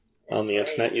On the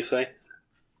internet, you say?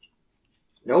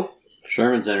 Nope.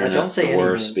 Sherman's internet's say the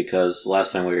worst anything. because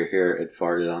last time we were here, it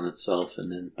farted on itself, and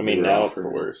then I mean, we were now off it's the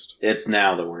for- worst. It's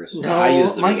now the worst. No, I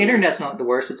used to my be- internet's not the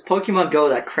worst. It's Pokemon Go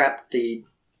that crapped the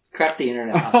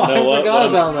internet. Oh, No, I what forgot I'm-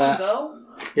 about that. Go?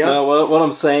 Yep. No, what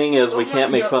I'm saying is we Pokemon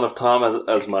can't make Go. fun of Tom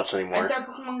as much I anymore. thought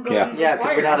Pokemon Go Yeah. didn't Yeah,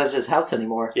 because we're require not it. at his house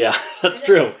anymore. Yeah, that's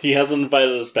true. He hasn't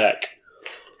invited us back.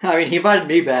 I mean, he invited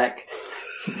me back.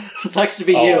 It sucks to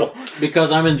be Oh. you.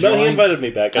 Because I'm No, he enjoying. invited me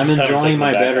back. I I'm just haven't enjoying taken my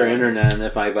him back better yet. internet, and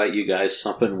if I invite you guys,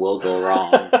 something will go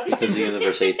wrong because the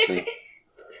universe hates me.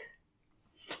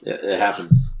 It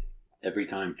happens every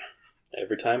time.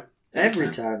 Every time? Every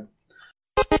time.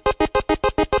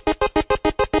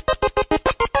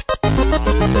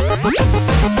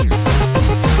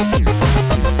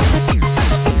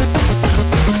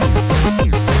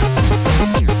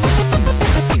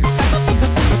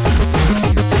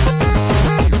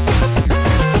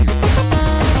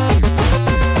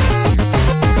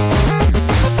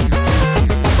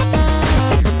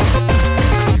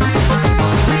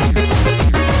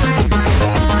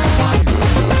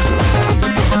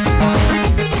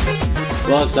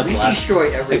 Well, except We last destroy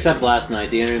everything. Except last night,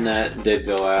 the internet did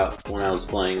go out when I was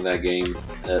playing that game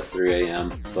at 3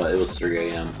 a.m. But it was 3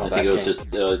 a.m. I think it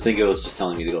was just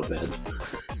telling me to go to bed.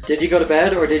 Did you go to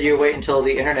bed, or did you wait until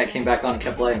the internet came back on and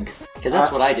kept playing? Because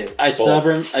that's what I do. I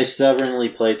stubbornly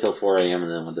played till 4 a.m. and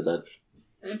then went to bed.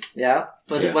 Yeah?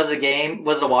 Was Yeah. it a game?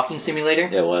 Was it a walking simulator?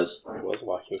 It was. It was a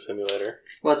walking simulator.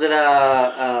 Was it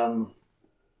a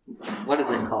what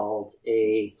is it called?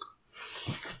 A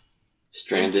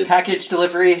Stranded. package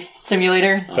delivery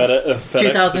simulator? FedEx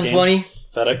 2020.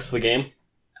 FedEx the game.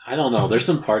 I don't know. There's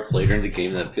some parts later in the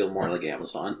game that feel more like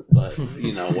Amazon, but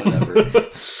you know, whatever.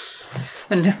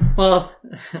 And, well,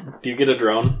 Do you get a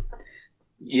drone?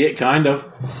 Yeah, kind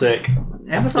of. Sick.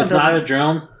 Amazon It's not doesn't. a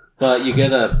drone, but you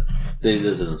get a. This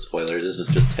isn't a spoiler. This is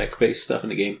just tech-based stuff in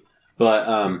the game.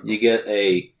 But you get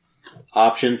a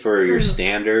option for your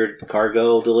standard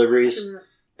cargo deliveries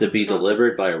to be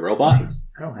delivered by a robot,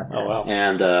 I don't have that. Oh, wow.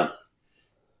 and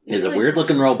it's a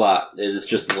weird-looking robot. It's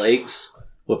just legs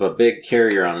with a big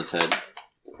carrier on its head,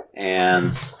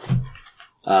 and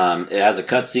it has a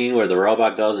cutscene where the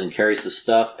robot goes and carries the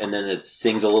stuff, and then it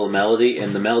sings a little melody,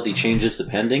 and the melody changes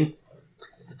depending.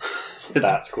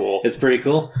 That's cool. It's pretty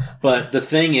cool. But the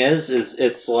thing is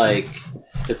it's like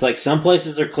some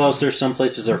places are closer, some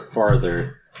places are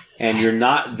farther, and you're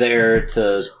not there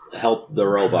to help the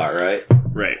robot, right?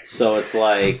 Right. So it's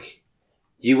like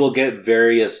you will get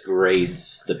various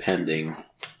grades depending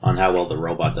on how well the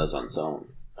robot does on its own.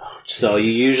 So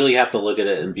you usually have to look at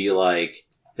it and be like,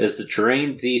 is the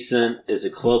terrain decent? Is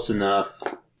it close enough?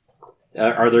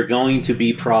 Are there going to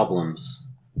be problems?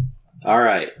 All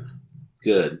right.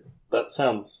 Good. That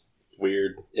sounds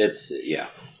weird. It's You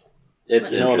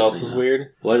know what else is interesting.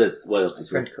 weird? What else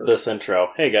is weird? This intro.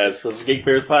 Hey guys, this is Geek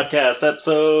Bears Podcast,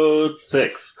 episode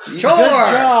 6. Sure!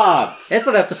 Good job. It's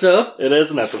an episode. It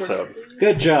is an episode.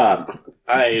 Good job.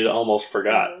 I almost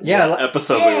forgot. Yeah, what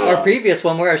episode we were Our on. previous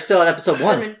one, we're still at episode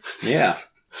 1. Yeah.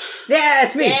 Yeah,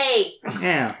 it's me. Yay!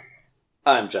 Yeah.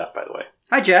 I'm Jeff, by the way.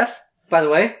 Hi, Jeff. By the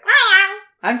way,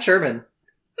 I'm Sherman.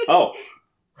 Oh.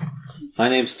 My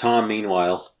name's Tom.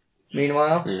 Meanwhile.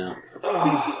 Meanwhile,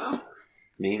 Yeah.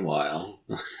 Meanwhile.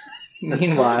 I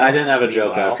meanwhile, didn't have a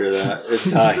joke Meanwhile. after that. It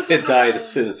died. It died as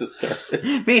soon as it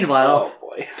started. meanwhile, Oh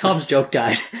boy. Tom's joke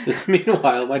died.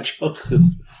 Meanwhile, my joke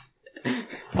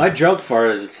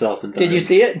farted itself and died. Did you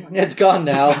see it? It's gone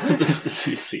now. Did you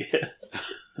see it?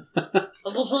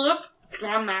 It's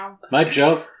gone now. My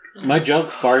joke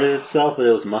farted itself, but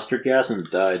it was mustard gas and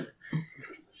it died.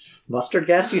 Mustard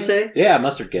gas, you say? Yeah,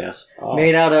 mustard gas. Oh.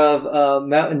 Made out of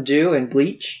Mountain Dew and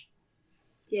bleach.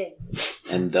 Yay.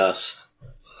 And dust.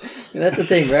 That's a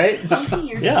thing, right?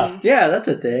 Yeah. Yeah, that's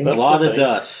a thing. That's a lot the of thing.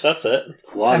 dust. That's it.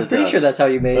 A lot I'm of pretty dust. sure that's how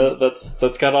you made it.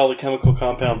 That's got all the chemical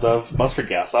compounds of mustard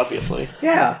gas, obviously.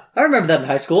 Yeah, I remember that in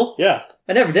high school. Yeah.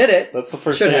 I never did it. That's the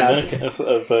first Should day have.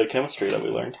 of chemistry that we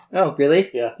learned. Oh, really?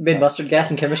 Yeah. You made mustard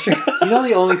gas in chemistry? You know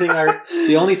the only thing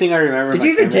I remember. Did in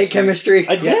you my even take chemistry?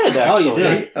 I did, Oh, actually. you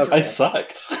did? Okay. I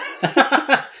sucked.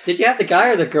 Did you have the guy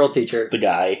or the girl teacher? The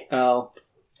guy. Oh.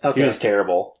 He Okay. was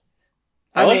terrible.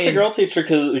 I liked the girl teacher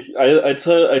because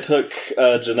I took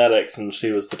genetics and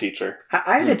she was the teacher.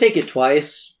 I had to take it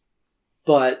twice,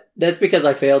 but that's because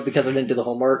I failed because I didn't do the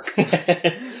homework.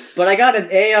 But I got an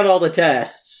A on all the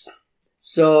tests.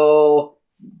 So,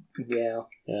 yeah.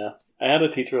 Yeah. I had a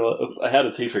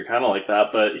teacher kind of like that,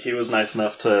 but he was nice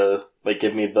enough to like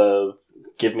give me the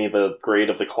grade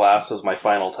of the class as my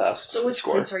final test So which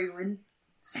score. course are you in?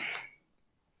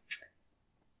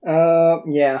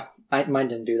 Yeah. Mine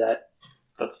didn't do that.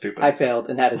 That's stupid. I failed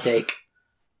and had to take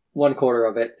 1/4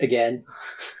 of it again.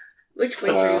 Which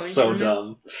place Wow. are you in? So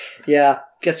dumb. Yeah,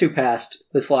 guess who passed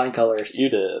with flying colors? You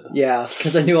did. Yeah,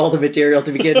 because I knew all the material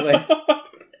to begin with.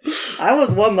 I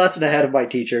was one lesson ahead of my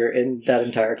teacher in that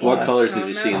entire class. What colors did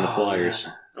you see in the Oh, flyers?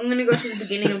 I'm gonna go to the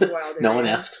beginning of the wild. No one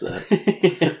asks that.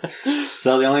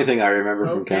 So the only thing I remember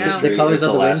from Oh, chemistry The colors is of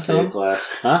the the last wind day of class.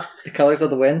 Huh? The colors of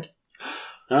the wind?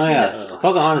 Oh yeah. Yeah.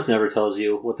 Pocahontas never tells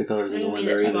you what the colors of the I wind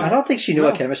mean, are it's either. I don't think she knew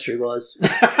what No. chemistry was.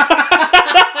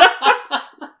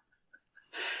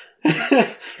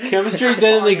 Chemistry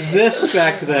didn't exist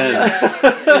back then.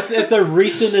 It's a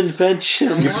recent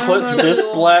invention. You put this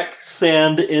black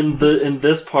sand in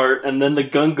this part, and then the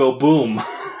gun go boom.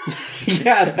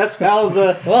 Yeah, that's how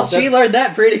the Well, she learned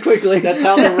that pretty quickly. that's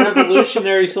how the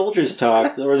revolutionary soldiers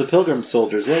talked, or the pilgrim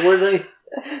soldiers. What were they?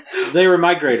 They were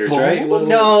migrators, right? What-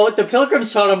 No, the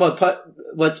pilgrims taught him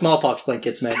what smallpox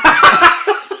blankets meant.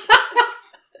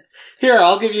 Here,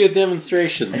 I'll give you a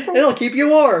demonstration. It'll keep you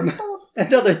warm.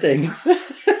 And other things.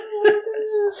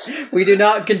 We do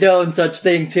not condone such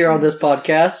things here on this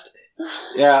podcast.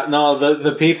 Yeah, no,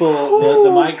 the people, the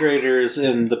migrators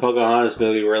in the Pocahontas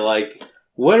movie were like,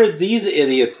 "What are these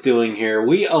idiots doing here?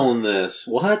 We own this."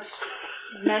 What?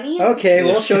 Money? Okay,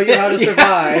 we'll show you how to Yeah.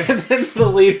 survive. And then the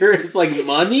leader is like,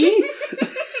 "Money?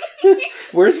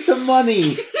 Where's the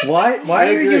money? Why I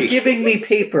are you agree. giving me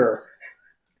paper?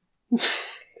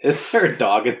 Is there a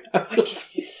dog in that movie?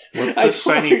 What's I the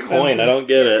shiny don't coin? remember. I don't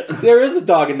get it. There is a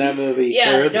dog in that movie.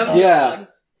 Yeah, There is a dumb dog. Yeah. dog. And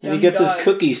he Dumb gets dog. his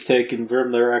cookies taken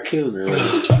from the raccoon or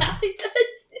whatever. Yeah, it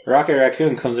does. Rocket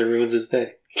Raccoon comes and ruins his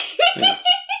day. Yeah.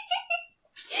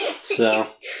 So,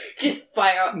 Just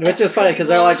fire. Which is funny because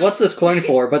they're like, "What's this coin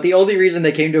for?" But the only reason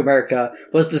they came to America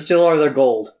was to steal all their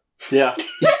gold. Yeah.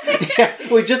 yeah,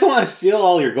 we just want to steal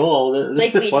all your gold.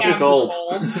 Like we What's have gold?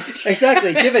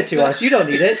 Exactly, give it to us. You don't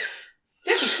need it.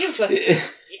 Just give to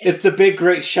us. It's the big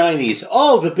great shinies.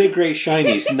 Oh, the big great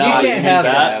shinies. Nah, You can't have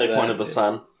that. They pointed the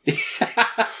sun.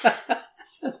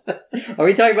 Are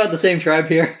we talking about the same tribe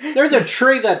here? There's a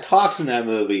tree that talks in that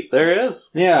movie. There is.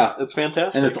 Yeah, It's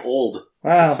fantastic. and it's old.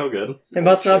 Wow. It's so good. It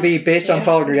must not be based on Yeah.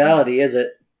 probable reality, is it?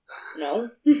 No.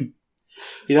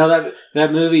 You know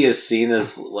that movie is seen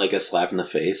as like a slap in the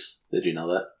face. Did you know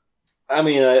that? I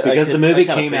mean, Because the movie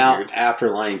came out figured. after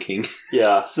Lion King,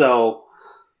 Yeah. so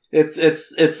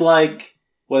it's like,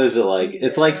 what is it like?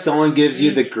 It's like someone gives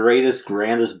you the greatest,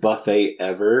 grandest buffet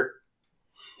ever,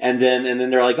 and then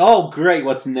they're like, "Oh, great,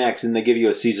 what's next?" And they give you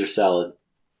a Caesar salad,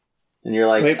 and you're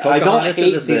like, Wait, "I don't Pocahontas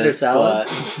hate is a Caesar this, salad?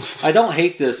 but I don't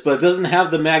hate this, but it doesn't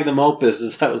have the magnum opus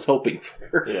as I was hoping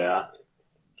for." Yeah.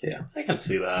 Yeah. I can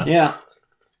see that. Yeah,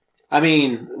 I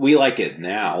mean, we like it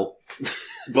now,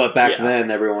 but back Yeah.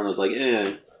 then everyone was like,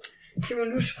 "Eh."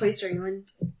 Kieran, which place are you in?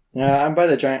 Yeah, I'm by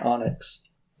the giant onyx.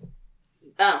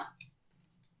 Oh.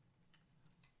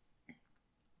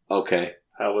 Okay,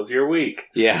 How was your week?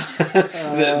 yeah,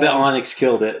 the Onyx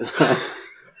killed it.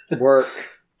 Work.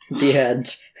 The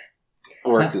end.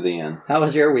 Worked to the end. How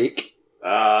was your week?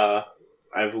 I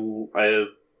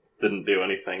didn't do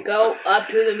anything. Go up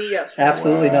to the meetup.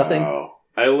 Absolutely nothing. Wow.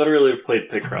 I literally played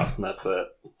Picross and that's it.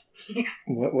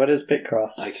 What is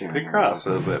Pitcross? I can't Picross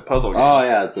remember. is a puzzle game. Oh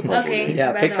yeah, it's the puzzle Okay. game.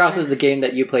 Yeah, Red Pitcross is Onyx. the game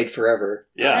that you played forever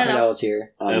Yeah. I when know. I was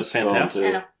here. On It was his phone, fantastic. too.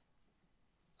 I know.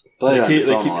 Play it They on keep, your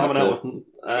they phone keep a lot, coming too. out with.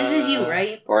 This is you,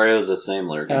 right? Or it was the same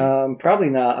lurking. Probably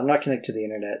not. I'm not connected to the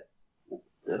internet.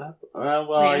 Did I? Well,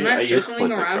 Wait, am I I used to play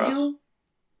circling around Picross you?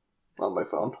 on my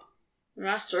phone. Am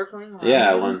I circling around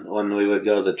yeah, you? when we would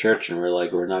go to church and we're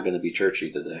like, we're not going to be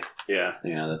churchy today. Yeah.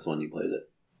 Yeah, that's when you played it.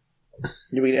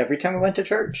 You mean every time we went to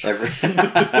church? Every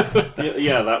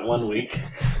Yeah, that 1 week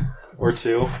or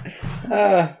two.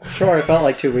 Sure, it felt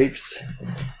like 2 weeks.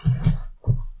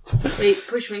 Wait,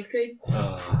 push link trade?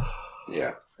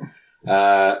 yeah.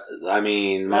 I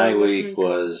mean, my What's week link?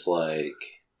 was like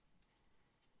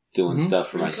doing Mhm. stuff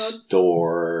for my Link code?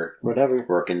 store, Whatever.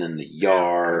 working in the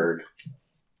yard,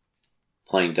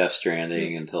 playing Death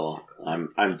Stranding until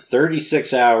I'm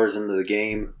 36 hours into the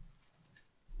game.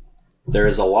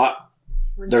 There's a lot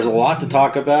to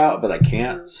talk about, but I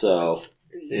can't. So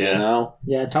Yeah. you know.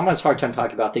 Yeah, Tom has a hard time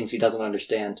talking about things he doesn't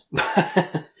understand.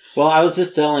 Well, I was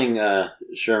just telling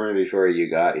Sherman before you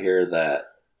got here that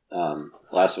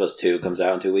Last of Us 2 comes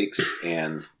out in 2 weeks,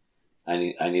 and I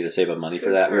need to save up money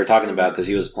for that. We were talking about because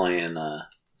he was playing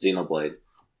Xenoblade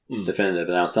Definitive,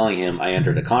 and I was telling him I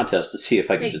entered a contest to see if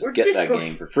I could Hey, just we're get just that broke.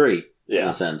 game for free in Yeah.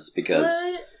 a sense because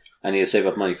What? I need to save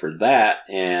up money for that,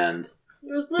 and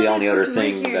There's the only other literally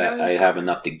thing person right that here, I was have like,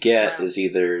 enough to get Wow. is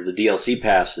either the DLC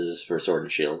passes for Sword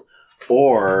and Shield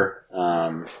or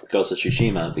Ghost of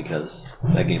Tsushima because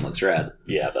that game looks rad.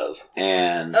 Yeah, it does.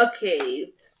 And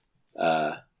Okay,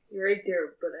 You're right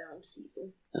there, but I don't see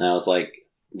you. And I was like,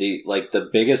 the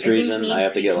biggest reason I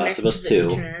have to get Last of Us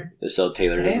 2 is so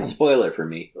Taylor doesn't spoil it for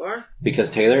me. Sure.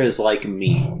 Because Taylor is like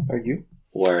me, Are you?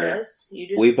 where Yes, you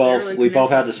just we barely both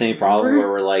connected. have the same problem where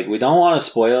we're like, we don't want to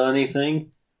spoil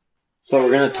anything, but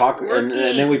we're gonna talk, and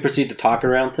then we proceed to talk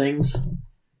around things.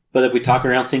 But if we talk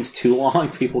around things too long,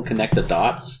 people connect the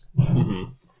dots.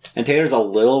 Mm-hmm. And Taylor's a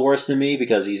little worse than me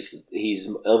because he's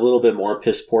a little bit more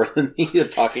piss poor than me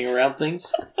at talking around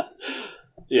things.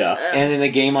 Yeah. And in a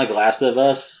game like Last of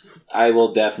Us, I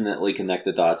will definitely connect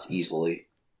the dots easily.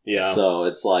 Yeah. So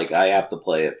it's like I have to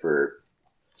play it for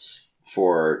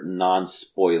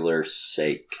non-spoiler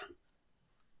sake.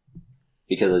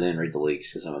 Because I didn't read the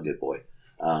leaks, because I'm a good boy.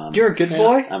 You're a good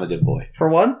boy? I'm a good boy, For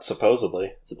once?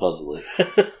 Supposedly. supposedly.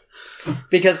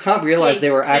 Because Tom realized Hey, they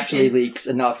were actually connected. leaks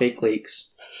and not fake leaks.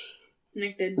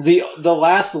 Connected. The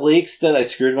last leaks that I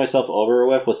screwed myself over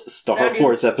with was the Star No, dude.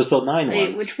 Wars Episode 9 Wait,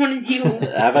 ones. which one is you?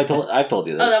 I've told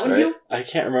you this, Oh, that one's right? you? I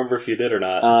can't remember if you did or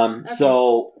not.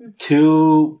 So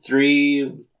 2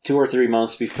 or 3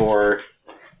 months before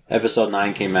Episode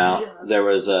 9 came out, there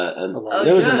was Oh,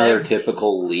 there was yeah. another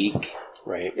typical leak.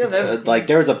 Right. You have everything. Like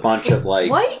there was a bunch of like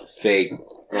What? fake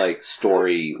like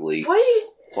story leaks, What?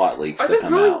 plot leaks Are that there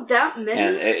come really out. that many?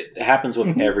 And it happens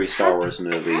with every Star Wars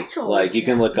movie. Actually. Like you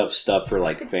can look up stuff for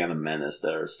like Phantom Menace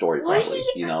that are story What? plot leaks.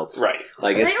 You know, it's, Right.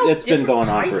 like Are they all it's been different going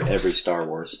on for types? every Star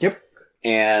Wars. Yep.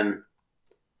 And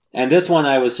this one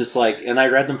I was just like, and I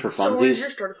read them for So what is funsies. your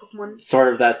starter Pokemon?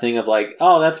 Sort of that thing of like,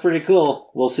 oh, that's pretty cool.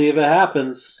 We'll see if it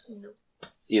happens.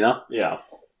 You know. Yeah.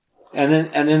 And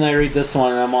then I read this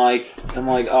one and I'm like,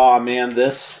 oh man,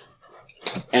 this.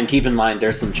 And keep in mind,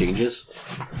 there's some changes.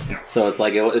 So it's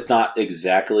like it's not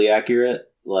exactly accurate.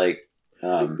 Like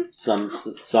some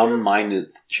minute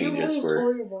changes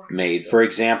were made. For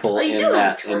example, Oh, you in do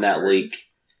have that leak,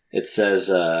 it says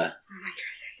when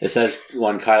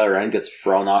Kylo Ren gets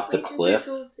thrown off the cliff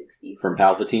from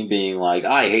Palpatine being like,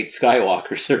 I hate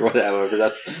Skywalkers or whatever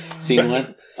that scene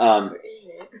went.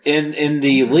 In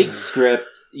the leaked script,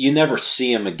 you never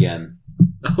see him again.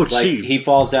 Oh, Like he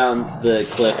falls down the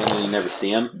cliff and then you never see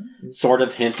him, sort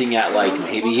of hinting at like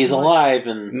maybe he's alive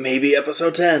and Maybe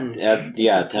episode 10. 10,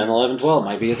 11, 12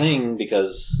 might be a thing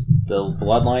because the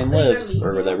bloodline lives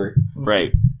or whatever.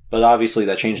 Right. But obviously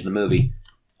that changed the movie.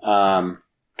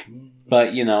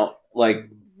 But you know, like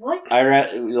What? I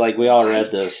read, like we all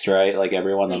read this, right? Like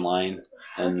everyone online,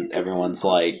 and everyone's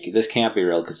like, "This can't be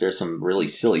real" because there's some really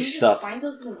silly stuff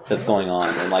that's going on,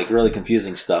 and like really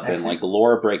confusing stuff, and like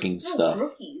lore breaking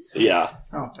stuff, Yeah.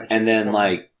 and then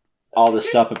like all the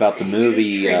stuff about the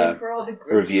movie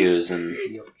reviews and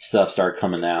stuff start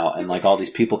coming out, and like all these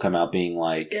people come out being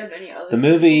like, the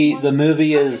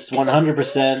movie is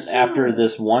 100% after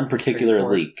this one particular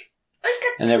leak.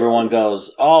 And everyone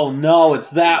goes, "Oh no,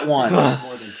 it's that one."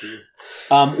 More than two.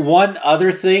 One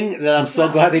other thing that I'm so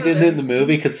glad they didn't do in the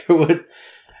movie because there would.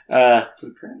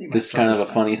 This is kind of a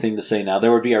funny thing to say now.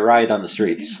 There would be a riot on the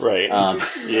streets. Right.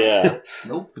 Yeah.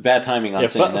 Nope. Bad timing on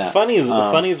saying that. Funny's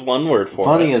one word for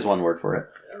Funny it. is one word for it.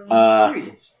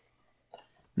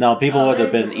 No, people would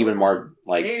have been even more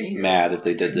like mad if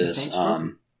they did this.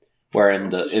 Where in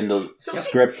the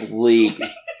script leak,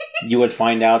 you would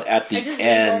find out at the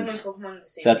end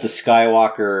that the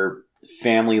Skywalker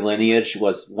family lineage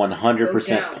was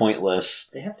 100%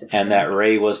 pointless, and that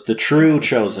Rey was the true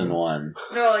chosen one.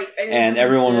 And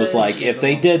everyone was like, if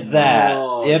they did that,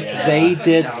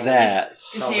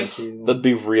 That'd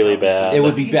be really bad. it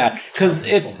would be bad. Because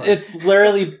it's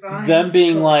literally them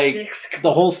being like,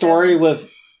 the whole story with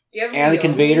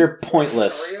Anakin Vader,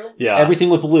 pointless. Yeah. Everything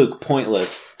with Luke,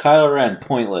 pointless. Kylo Ren,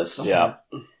 pointless. Yeah.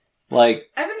 Like,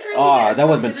 that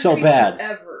would have been so bad.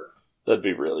 That'd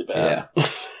be really bad. Yeah.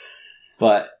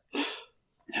 But,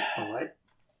 What?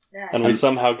 And we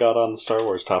somehow got on the Star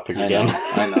Wars topic I again.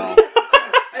 know.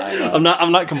 I know.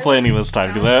 I'm not complaining this time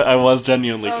because I was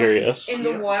genuinely curious. In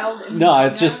the wild. No,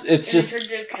 it's just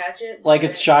like,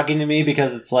 it's shocking to me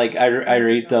because it's like, I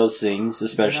read those things,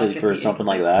 especially for something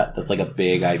like that. That's like a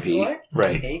big IP.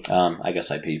 Right. I guess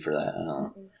IP for that. I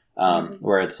don't know.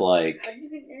 Where it's like,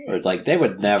 they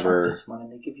would never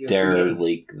dare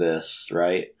leak this,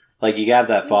 right? Like, you have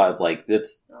that thought of, like,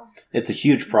 it's a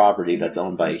huge property that's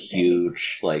owned by a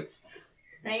huge, like,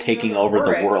 taking over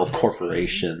the world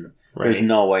corporation. Right. There's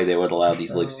no way they would allow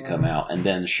these leaks to come out. And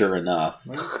then, sure enough,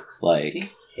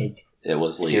 like, it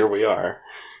was leaked. Here we are.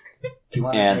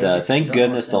 And thank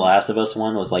goodness the Last of Us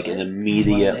one was, like, an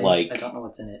immediate, I like, don't know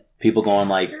what's in it. people going,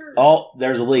 like, oh,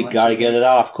 there's a leak, gotta get it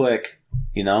off quick.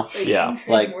 You know? Yeah.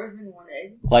 Like,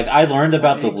 Like, I learned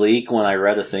about the leak when I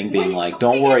read a thing being like,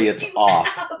 don't worry, it's off.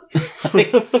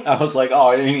 I was like, oh,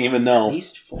 I didn't even At know.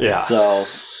 least 4. Yeah.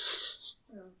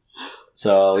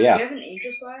 So Do yeah. you have an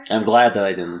Angel Slayer? I'm glad that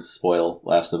I didn't spoil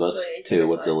Last of Us Wait, 2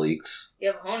 with wait. the leaks.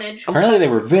 You have Honage. Apparently they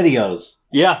were videos.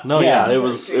 Yeah, no, Yeah. yeah, it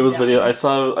was video. I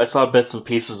saw bits and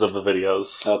pieces of the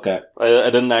videos. Okay. I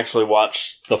didn't actually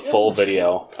watch the full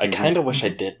video. I Mhm. kind of wish I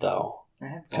did though. I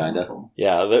had Kinda. of them.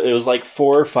 Yeah, it was like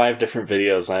 4 or 5 different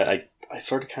videos. I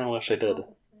sort of kind of wish I did.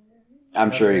 I'm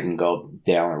sure you can go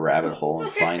down a rabbit hole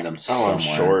and find them Oh, I'm somewhere.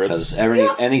 sure Because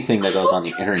it's- anything that goes on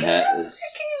the internet is...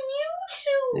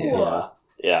 Freaking Mewtwo!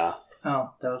 Yeah. Yeah. Oh,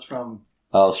 that was from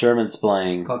Oh, Sherman's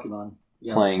playing Pokemon.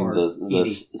 Yeah, playing or the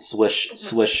Eevee.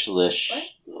 swish-lish.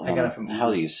 I got it from How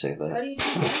Eevee. do you say How that? do you do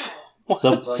that?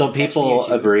 So Well, you people catch Mewtwo,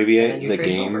 and abbreviate then you the trade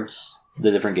them over. games,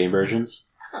 the different game versions.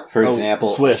 For Oh, example,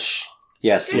 Swish.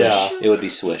 yeah, Swish. Yeah. It would be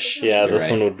Swish. Yeah, You're this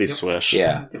right. one would be Yep. Swish.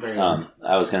 Yeah. The very end.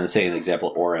 I was going to say an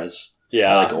example, Orez.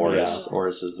 Yeah, I like Orez.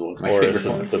 Orez is one of my Oris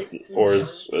favorite is ones.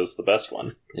 Oris is the best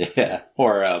one. Yeah.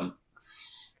 Or,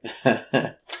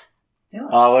 Yeah.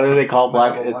 what do they call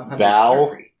black? Level It's 100 Bow.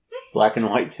 Carefree. Black and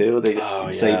white too. They just Oh,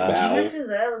 say yeah. Bow. Actually,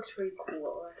 that looks pretty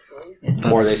cool, actually.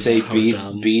 It's- Or they say so B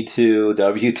dumb. B2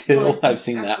 W2. I've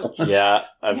seen that one. Yeah,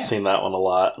 I've Yeah. seen that one a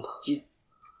lot. Jeez.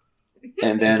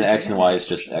 And then X and Y is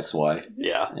just XY.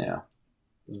 Yeah. Yeah.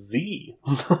 Z.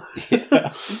 Yeah.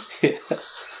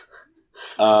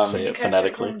 Just say it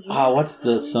phonetically. What's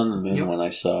the Sun and Moon Yep. one I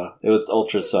saw? It was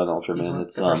Ultra Sun, Ultra Moon.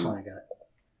 It's the first one I got.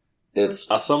 it's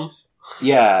Awesome.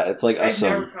 yeah, it's like I've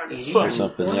never Assam found it. Sun. or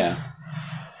something. Yeah,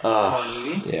 Oh,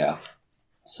 maybe? yeah.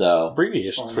 So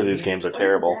Abbreviations for these games are What is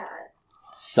terrible. that?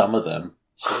 some of them.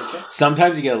 Shadowjet?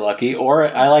 Sometimes you get lucky, or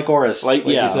I like Oris. Like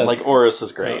you yeah, said. like Oris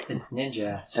is great. So it's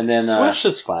Ninja. And then Swish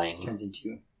is fine. turns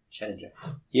into Shadowjet.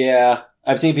 yeah,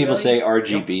 I've seen people Really? say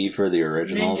RGB for the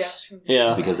originals Ninjas from-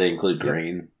 Yeah. because they include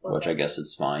green, which I guess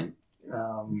is fine.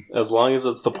 As long as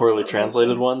it's the poorly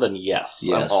translated one, then yes,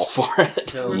 I'm Yes. all for it.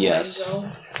 So Yes.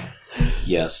 Mango.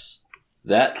 Yes,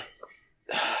 that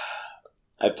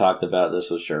I've talked about this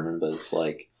with Sherman, but it's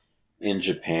like in It's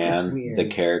Japan, weird, the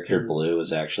character because Blue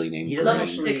is actually named he Green, doesn't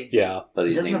Level actually. 60. Yeah. but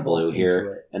he's He doesn't named Blue evolve here.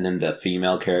 into it. And then the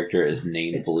female character is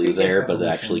named It's Blue because there, but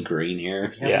evolution. actually Green here.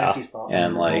 If you have Yeah. an empty slot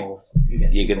And, in like, roles,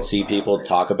 get You can both see sides people of it.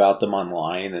 talk about them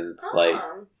online, and it's like,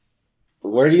 Ah.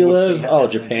 where do you Well, live? you have Oh, to have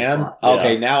an empty Japan? slot.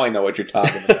 Okay, Yeah. now I know what you're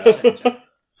talking about.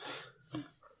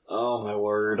 Oh my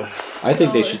word. I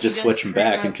think they Oh, should if just you switch guys them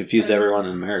back bring and up, confuse everyone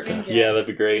in America. Ninja. Yeah, that'd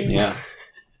be great. Yeah.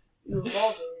 You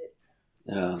evolve it.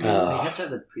 Man. They have to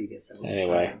have the previous evolution.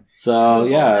 Anyway. So,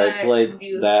 yeah, I Well, played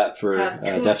you that for Have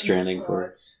two Death Stranding for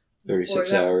spots. 36 Before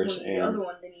that hours, one, the and other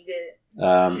one, then you get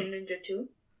Ninja 2.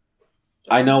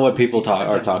 I know what people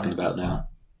are talking about now.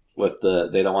 With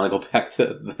they don't want to go back to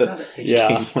the Yeah.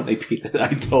 game when they beat it. I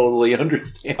totally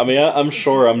understand. I mean, I'm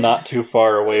sure I'm not too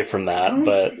far away from that,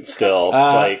 but still, it's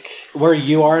like Where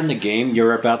you are in the game,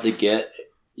 you're about to get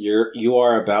you're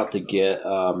about to get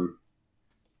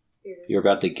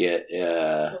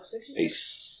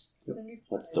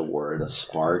what's the word? A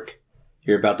spark.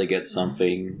 You're about to get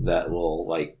something that will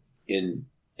like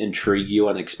intrigue you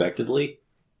unexpectedly.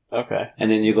 okay. And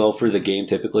then you go through the game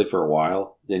typically for a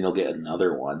while. Then you'll get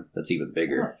another one that's even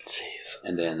bigger. Jeez.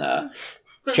 And then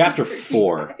Chapter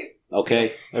 4.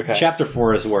 Okay, Okay. Chapter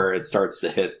 4 is where it starts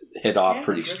to hit off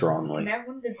pretty strongly.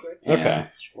 Okay.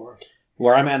 Sure.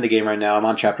 Where I'm at in the game right now, I'm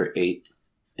on Chapter 8,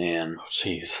 and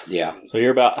Jeez. yeah, So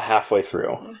you're about halfway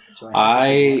through.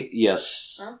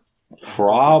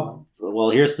 Well,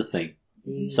 here's the thing.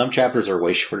 Some chapters are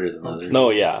way shorter than others. No,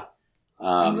 yeah.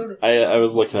 I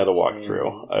was looking at a That's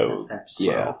walkthrough.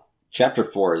 Yeah. Chapter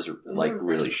 4 is like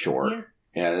really short,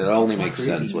 and it only makes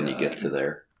sense when you get to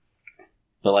there.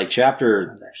 But like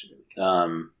chapter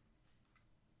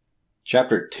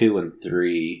 2 and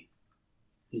 3.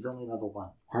 He's only level 1.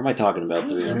 Where am I talking about?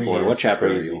 3 and 4. Three What is chapter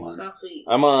crazy. are you on?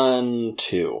 I'm on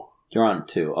 2. You're on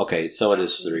 2. Okay, so it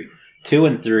is 3. 2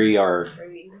 and 3 are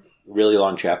really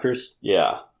long chapters.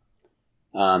 Yeah.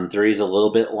 3 is a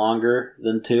little bit longer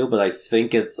than 2, but I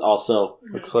think it's also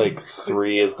Looks like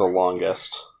 3 is the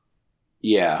longest.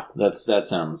 yeah. That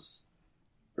sounds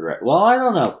right. Well, I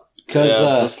don't know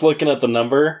because Just looking at the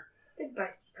number.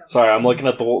 Sorry, I'm looking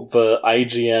at the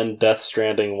IGN Death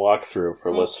Stranding walkthrough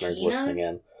for listeners Saltina? listening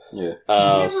in.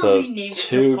 yeah. So renamed it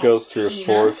to 2 goes through Saltina.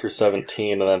 4 through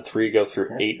 17, and then 3 goes through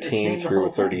It's 18 named the through whole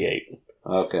thing. 38.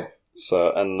 Okay.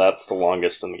 So, and that's the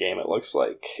longest in the game. It looks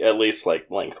like, at least like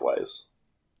lengthwise.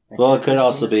 Well, it could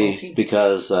also be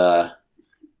because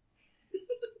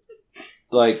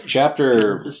like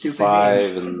chapter It's a stupid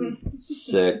 5 and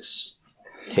 6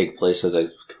 take place at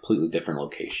a completely different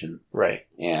location, Right.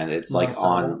 and it's Well, like so-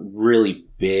 on really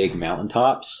big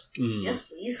mountaintops. Mm. Yes,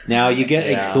 please. Now you get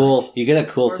Yeah. a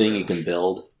cool thing you can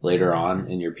build later on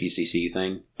in your PCC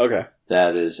thing. Okay.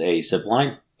 That is a zip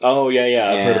line. Oh, yeah,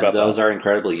 I've heard And about those that. are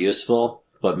incredibly useful,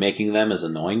 but making them is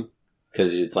annoying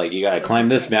because it's like you gotta climb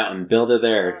this mountain, build it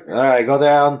there. All right, go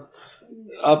down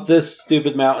up this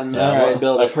stupid mountain. Yeah, All right,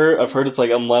 build I've it. heard it's like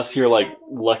unless you're like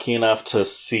lucky enough to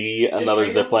see another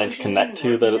zip line to connect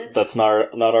to that's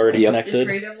not already Yep. connected,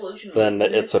 Great Evolution then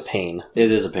Ornaments. it's a pain.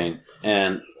 It is a pain,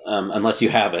 and unless you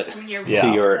have it When you're Yeah.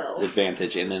 to your well.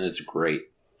 advantage, and then it's great.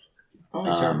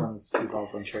 Only certain ones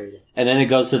evolve when traded. And then it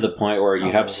goes to the point where you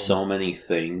Oh. have so many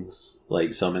things,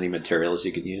 like so many materials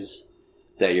you can use,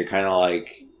 that you're kind of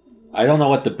like, I don't know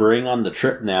what to bring on the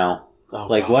trip now. Oh,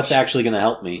 Like, gosh. what's actually going to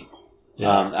help me?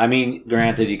 Yeah. I mean,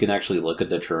 granted, you can actually look at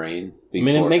the terrain before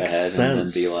mean, it makes ahead and then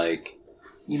sense. be like,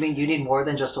 You mean you need more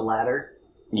than just a ladder?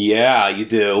 yeah, you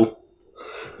do.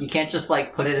 You can't just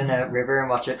like put it in a river and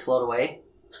watch it float away.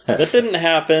 That didn't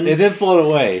happen. It did float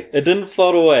away, It didn't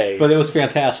float away. but it was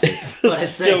fantastic. it was But it's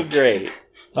still safe. great.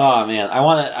 Oh man, I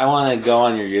want to go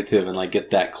on your YouTube and like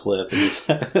get that clip. And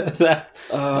that,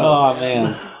 oh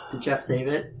man, Did Jeff save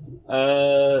it?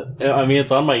 I mean,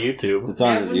 it's on my YouTube. it's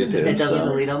on his YouTube. It doesn't so-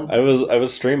 delete them. I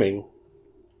was streaming.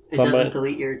 It on my- doesn't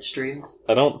delete your streams.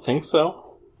 I don't think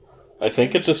so. I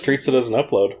think it just treats it as an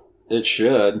upload. It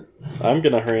should. I'm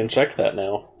gonna hurry and check that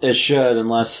now. It should,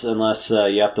 unless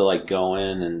you have to like go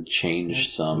in and change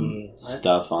Let's some see. Let's-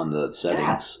 stuff on the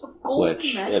settings. Golden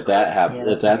Which, magic if that card. happens,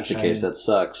 Yeah, if that's the that's case, shiny. that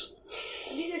sucks.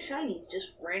 How do you get shinies?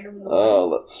 Just randomly.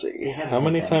 Let's see. They have How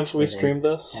many event times have we where they streamed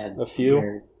this? Had A few?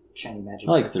 rare shiny magic.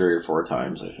 Like cards. 3 or 4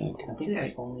 times, I think. I think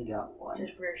I only got one.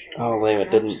 Just rare shiny Oh, lame!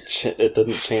 It didn't. cards. It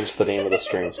didn't change the name of the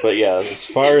streams, but yeah, as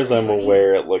far as I'm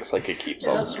aware, it looks like it keeps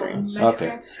all the streams.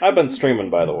 Okay. I've been streaming,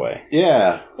 by the way.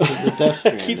 Yeah, the Death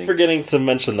I keep Stranding. forgetting to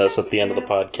mention this at the end of the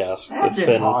podcast. That's It's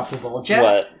been impossible. Jeff,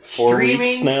 what 4 streaming?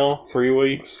 weeks now? 3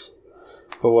 weeks?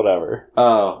 But whatever.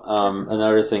 Oh,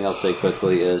 another thing I'll say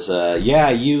quickly is, yeah,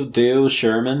 you do,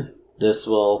 Sherman. This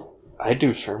will, I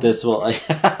do, sure.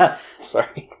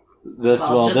 Sorry.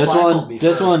 Well, just blindfold me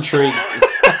this will first. intrigue.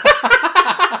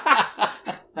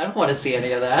 I don't want to see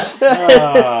any of that.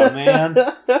 Oh man,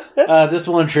 this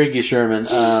will intrigue you, Sherman.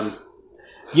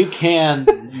 You can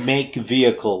make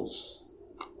vehicles.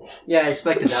 Yeah, I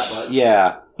expected that much.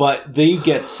 Yeah, but you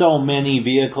get so many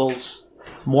vehicles,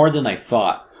 more than I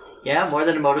thought. Yeah, more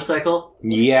than a motorcycle.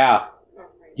 Yeah,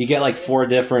 you get like 4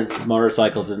 different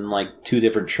motorcycles and like 2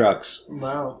 different trucks.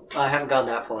 Well, I haven't gone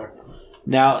that far.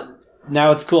 Now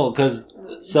it's cool because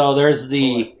so there's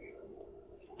the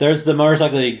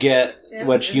motorcycle you get,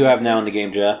 which you have now in the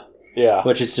game, Jeff, Yeah.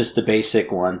 which is just the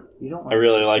basic one. You don't. I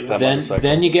really like that Then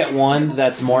motorcycle. you get one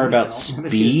that's more about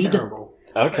speed.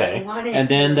 Okay. And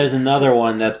then there's another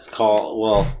one that's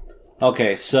called,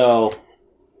 okay, so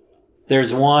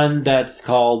there's one that's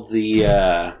called the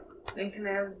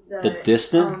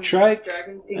Distant Trike,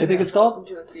 I think it's called.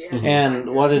 Mhm.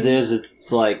 And what it is,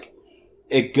 it's like,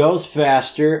 it goes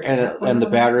faster and the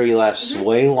battery lasts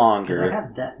way Because I longer,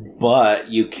 have that name. but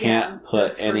you can't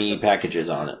put any packages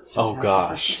on it. Oh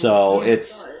gosh. So it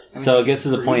gets to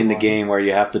the point in the game where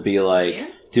you have to be like,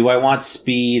 do I want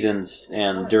speed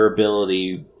and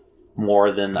durability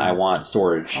more than I want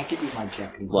storage? I'll give you my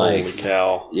Japanese. Like- Holy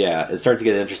cow. Yeah, it starts to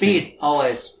get interesting. Speed,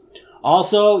 always.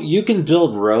 Also, you can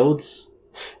build roads,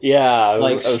 Yeah. I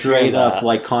like was straight hearing up, that.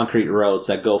 like concrete roads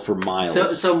that go for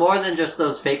miles. So more than just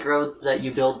those fake roads that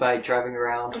you build by driving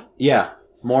around. Yeah,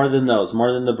 more than those,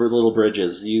 more than the little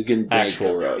bridges. You can make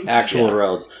Actual roads. actual Yeah.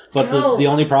 roads. But No. the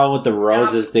only problem with the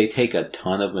roads Stop. is they take a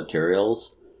ton of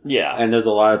materials. Yeah. And there's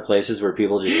a lot of places where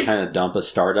people just kind of dump a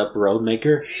startup road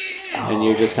maker. And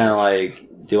you're just kind of like,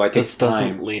 do I take This the doesn't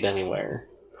time? lead anywhere.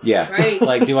 Yeah. Right.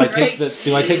 Like, do I take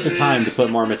Right. the time to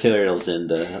put more materials in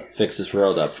to fix this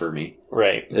road up for me?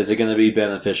 Right. Is it going to be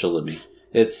beneficial to me?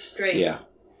 It's Great. yeah.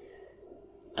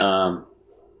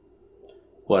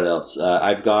 What else?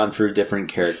 I've gone through different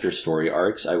character story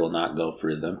arcs. I will not go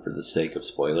through them for the sake of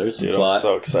spoilers. Dude, but I'm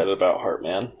so excited about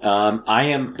Heartman. I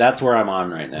am. That's where I'm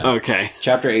on right now. Okay.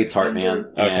 Chapter 8's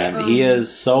Heartman, Okay. and he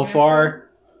is so far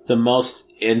the most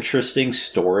interesting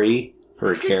story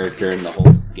for a character in the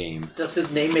whole game. Does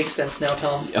his name make sense now,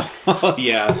 Tom? Oh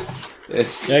yeah,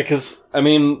 it's Yeah, because, I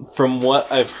mean, from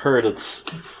what I've heard,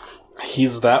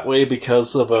 he's that way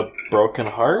because of a broken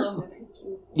heart,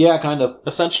 yeah, kind of.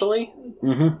 essentially?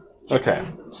 Mm-hmm. Okay.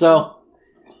 So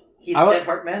He's I wa- dead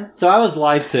Heartman? I was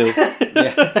lied to.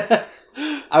 Yeah.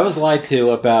 I was lied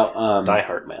to about Die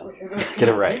Heartman. Get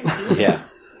it right. yeah.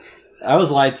 I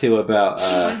was lied to about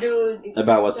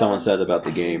what someone said about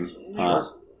the game.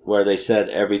 where they said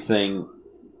everything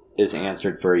is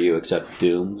answered for you except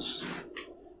Dooms.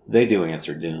 They do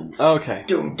answer Dooms. Okay.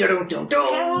 Doom, doom, doom,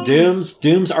 doom.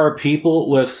 Dooms are people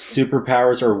with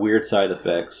superpowers or weird side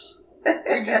effects.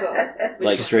 Where'd you go?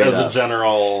 Like Just straight as a up.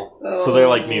 general. So they're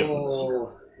like mutants.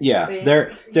 Oh. Yeah,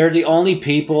 they're the only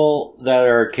people that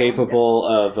are capable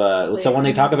of. So when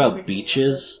they talk about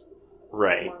beaches,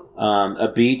 Right.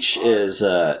 a beach is,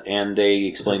 and they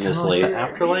explain this Like later. the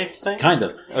afterlife thing? Kind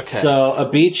of. Okay. So a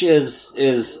beach is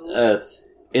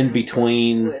in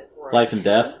between life and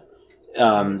death.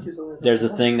 There's a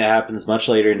thing that happens much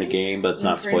later in the game, but it's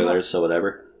not spoilers, so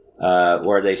whatever.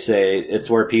 Where they say it's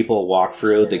where people walk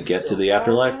through to get to the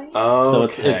afterlife. Oh, So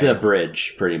it's a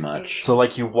bridge, pretty much. So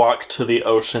like you walk to the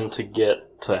ocean to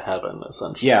get to heaven,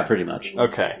 essentially. Yeah, pretty much.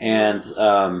 Okay. And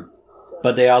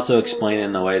but they also explain it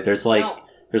in a way. There's like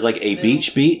a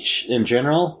beach in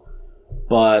general,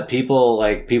 but people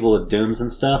with dooms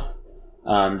and stuff,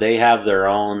 they have their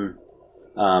own.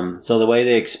 So the way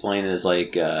they explain it is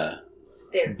like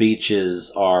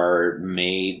beaches are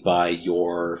made by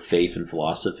your faith and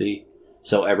philosophy.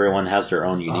 So everyone has their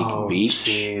own unique beach.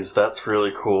 Jeez, that's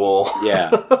really cool.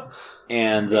 Yeah.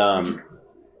 And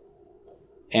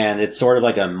it's sort of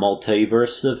like a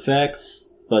multiverse effect,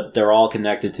 but they're all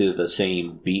connected to the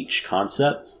same beach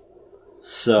concept.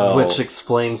 So Which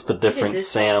explains the different this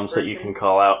Sams that you can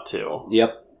call out to.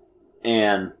 Yep.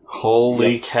 And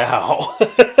Holy cow.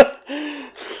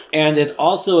 and it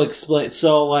also explains,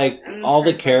 so like all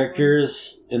the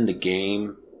characters in the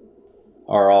game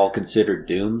are all considered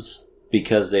dooms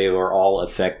because they were all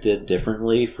affected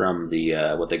differently from the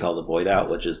what they call the void out,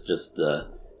 which is just the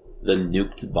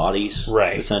nuked bodies,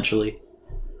 Right. essentially,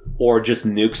 or just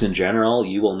nukes in general.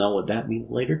 You will know what that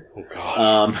means later. Oh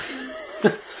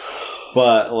gosh.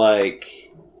 But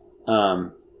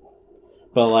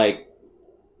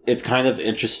it's kind of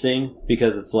interesting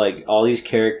because it's like all these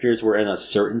characters were in a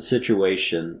certain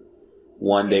situation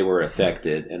when they were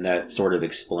affected, and that sort of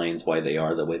explains why they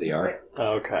are the way they are.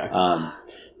 Okay.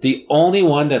 The only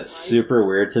one that's super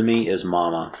weird to me is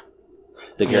Mama,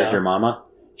 the character Yeah. Mama.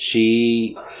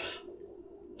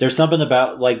 There's something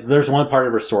about, like, there's one part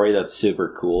of her story that's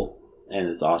super cool and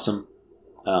it's awesome.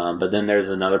 But then there's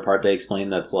another part they explain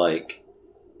that's like,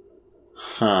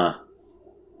 I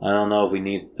don't know if we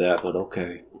need that, but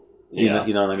okay. You know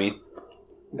what I mean?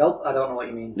 Nope, I don't know what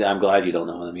you mean. I'm glad you don't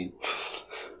know what I mean.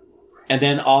 And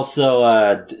then also,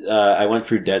 I went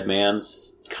through Dead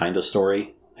Man's kind of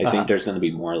story. I think there's going to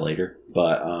be more later,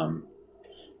 but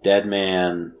Dead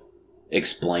Man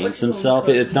explains himself.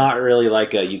 It's not really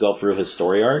like you go through his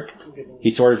story arc.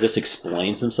 He sort of just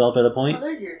explains himself at a point,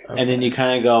 and then you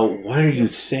kind of go, "What are you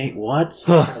saying? What?"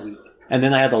 And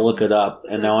then I had to look it up,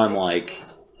 and now I'm like,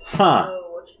 "Huh."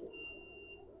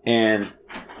 And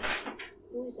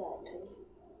Who's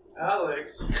that?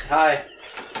 Alex, Hi.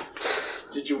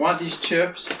 did you want these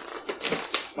chips?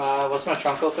 What's my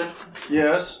trunk open?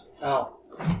 Yes. Oh.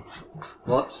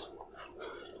 Whoops.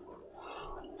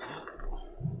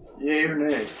 Yay or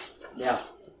nay? Yeah.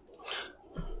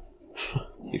 you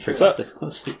What's forgot up? to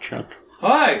close your trunk.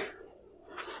 Hi!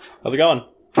 How's it going?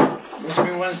 Must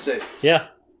be Wednesday. Yeah.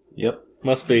 Yep.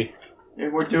 Must be.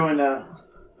 And we're doing a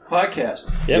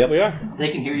podcast. Yep, Yep. we are. They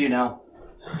can hear you now.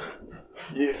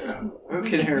 Yeah. Who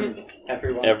can hear me?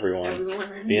 Everyone.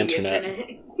 Everyone. The internet.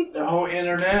 The whole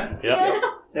internet? Yep.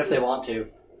 If they want to.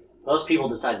 Most people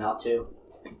decide not to.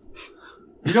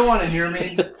 You don't want to hear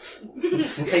me?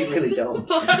 They really don't.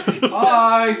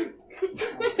 Hi!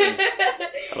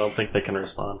 I don't think they can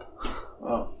respond.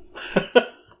 Oh.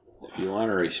 If you want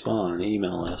to respond,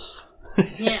 email us.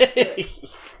 Yeah. I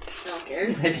don't care.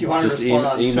 If you want to Just respond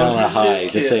on email a who's hi. this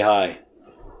Just kid? say hi.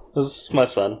 This is my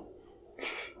son.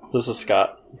 This is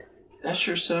Scott. That's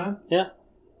your son? Yeah.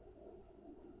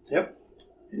 Yep.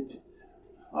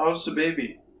 How's the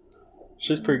baby?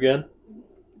 She's pretty good.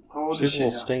 How old She's is a she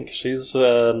little now? stink. She's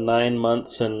 9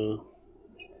 months and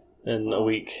in a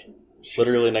week.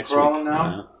 Literally next Crawling week.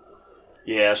 now?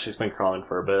 Yeah, she's been crawling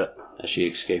for a bit. Has she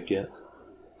escaped yet?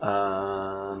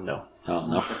 No. Oh,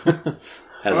 no.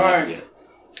 Hasn't Alright. yet.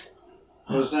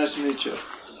 Well, it's nice to meet you.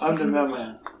 I'm the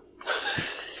mailman.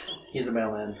 He's a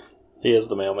mailman. He is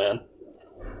the mailman.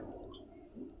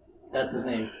 That's his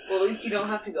name. Well, at least you don't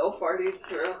have to go far to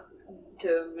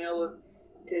mail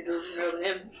to deliver mail to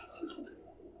him.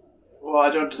 Well, I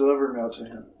don't deliver mail to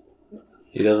him.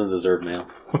 He doesn't deserve mail.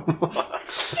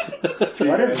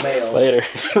 What is mail? Later.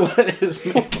 What is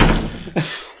mail?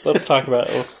 Let's talk about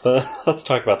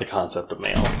the concept of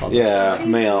mail. on this Yeah, What are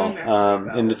you mail. doing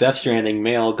there? In the Death Stranding,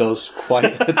 mail goes quite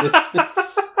a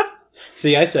distance.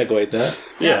 See, I segued that.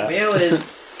 Yeah. Mail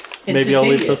is Maybe I'll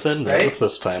leave this instantaneous, in there right?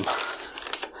 this time.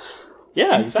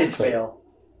 Yeah, Instant exactly. fail.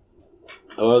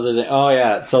 What was I saying? Oh,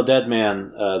 yeah. So, Dead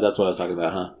Man, that's what I was talking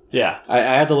about, huh? Yeah. I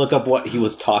had to look up what he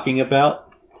was talking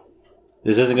about.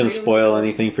 This isn't going to spoil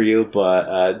anything for you,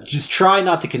 but just try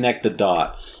not to connect the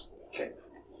dots. Okay.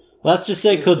 Let's just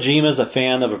say Kojima's a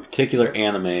fan of a particular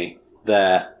anime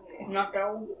that Not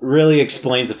that one. really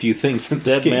explains a few things in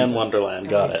this Dead game. Man Wonderland.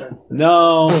 Got it.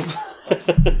 No,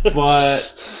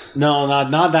 but no,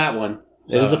 not that one.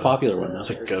 It is a popular one, That's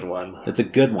though. a good one. It's a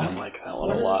good I one. like that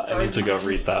one a lot. I need to go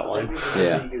read that one.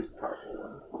 Yeah.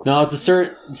 No, it's a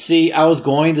certain... See, I was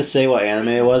going to say what anime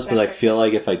it was, but I feel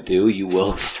like if I do, you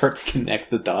will start to connect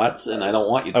the dots, and I don't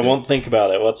want you to. I won't think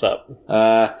about it. What's up?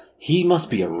 He must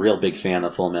be a real big fan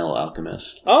of Full Metal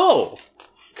Alchemist. Oh,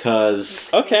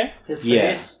 Because... okay. His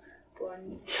Yeah. face.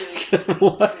 1, 2,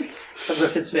 What? Because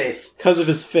of his face. Because of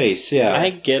his face, yeah. I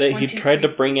get it. One, He two, tried to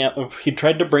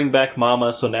three. bring back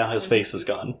Mama, so now his face is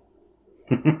gone.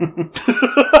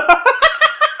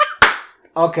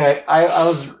 Okay, I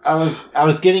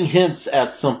was getting hints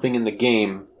at something in the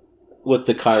game with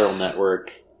the chiral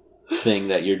network thing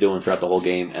that you're doing throughout the whole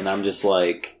game, and I'm just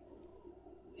like,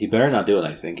 he better not do what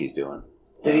I think he's doing.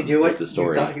 Did he do with what the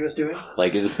story? you thought he was doing?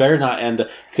 Like, this better not end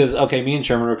because okay, me and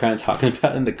Sherman were kind of talking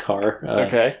about it in the car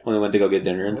Okay. when we went to go get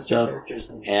dinner and What's your stuff, character's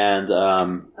name? and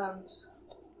s-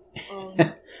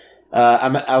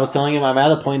 I was telling him I'm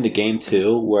at a point in the game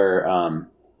too where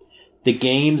the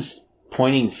game's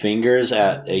pointing fingers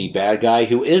at a bad guy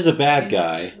who is a bad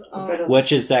guy,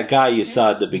 which is that guy you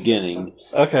saw at the beginning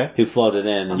Okay. who floated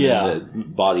in and Yeah. then the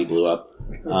body blew up.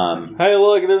 Hey,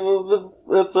 look!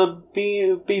 It's a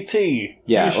BT.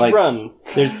 Yeah, you should like- run.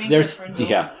 There's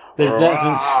that.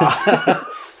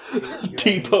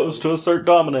 T pose to assert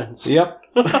dominance. Yep.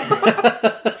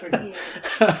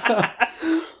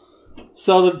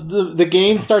 So the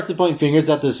game starts to point fingers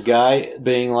at this guy,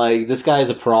 being like, this guy is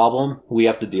a problem. We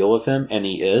have to deal with him, and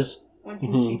he is.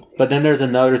 Mhm. But then there's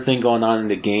another thing going on in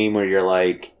the game where you're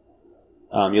like,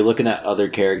 you're looking at other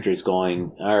characters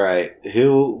going, all right,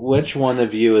 which one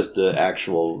of you is the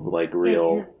actual, like,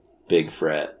 real big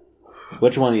threat?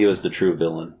 Which one of you is the true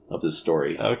villain of this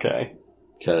story? Okay.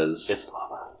 Because, It's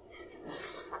Mama.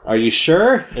 are you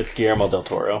sure? It's Guillermo del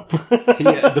Toro.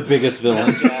 Yeah, the biggest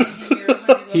villain.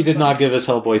 He did not give us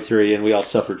Hellboy 3, and we all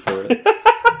suffered for it.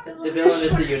 The villain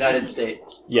is the United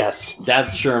States. Yes.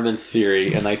 That's Sherman's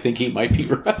theory, and I think he might be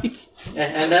right.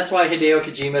 And that's why Hideo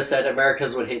Kojima said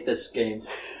Americans would hate this game.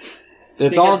 It's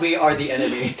Because all we are the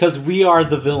enemy. because we are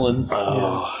the villains.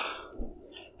 Oh.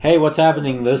 Hey, what's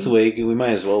happening this week? We might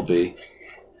as well be.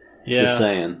 Yeah. Just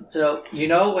saying. So, you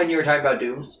know when you were talking about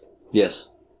Dooms?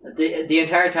 Yes. The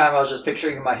entire time I was just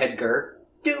picturing in my head Gur.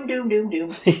 Doom, doom, doom, doom.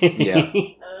 Yeah.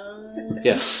 Um,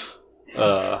 Yes.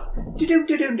 Doom, doom,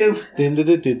 doom, doom, doom. Doom, doom,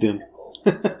 doom, doom, doom.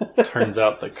 Turns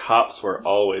out the cops were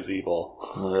always evil.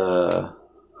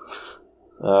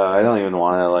 I don't even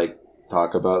want to like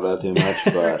talk about that too much,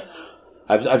 but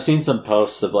I've seen some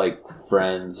posts of like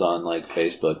friends on like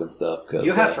Facebook and stuff. Cause,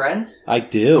 You have friends? I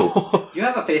do. You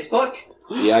have a Facebook?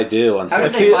 Yeah, I do. How did I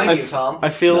they feel- find I you, f- Tom? I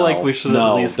feel like we should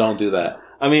No, at least. don't do that.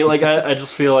 I mean, like, I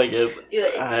just feel like it.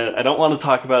 yeah, I don't want to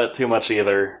talk about it too much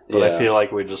either, but Yeah. I feel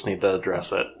like we just need to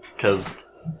address it because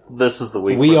this is the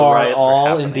week We where the are riots all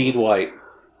happening. indeed white.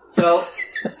 So,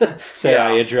 There, Yeah.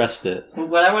 I addressed it.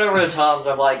 when I went over to Tom's,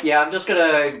 I'm like, yeah, I'm just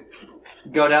gonna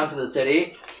go down to the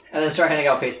city and then start handing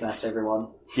out face masks to everyone.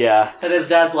 Yeah, And his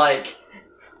dad's like,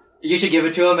 you should give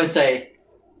it to him and say,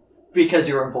 because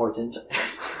you're important.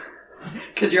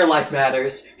 Because your life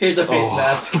matters. Here's a face Oh.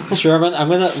 mask. Sherman,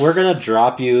 we're gonna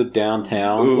drop you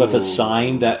downtown Ooh. with a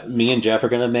sign that me and Jeff are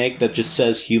gonna make that just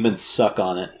says "humans suck"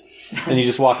 on it, and you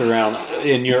just walk around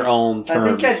in your own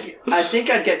terms. I think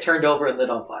I'd get turned over and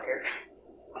lit on fire.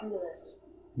 under this.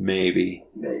 Maybe.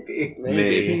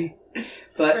 maybe.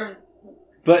 But From-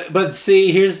 But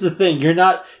see, here's the thing: you're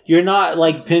not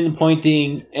like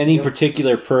pinpointing any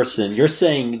particular person. You're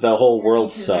saying the whole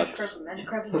world sucks,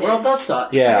 Magikarp is the dead. world does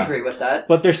suck. Yeah. I agree with that.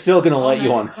 but they're still gonna let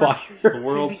you on Magikarp. fire. The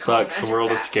world sucks. The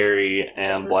world is scary,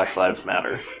 and Black Lives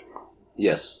Matter.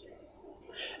 Yes.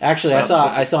 Actually, I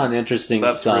saw an interesting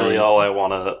That's sign. really all I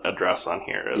want to address on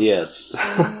here. Is Yes.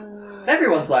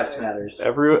 Everyone's lives matters.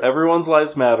 everyone's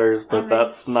lives matters, but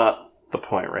that's not the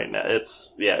point right now.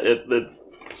 It's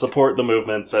support the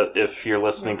movements. If you're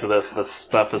listening to this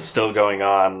stuff is still going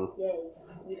on.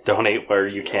 Yay. Donate where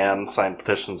you can, sign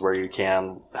petitions where you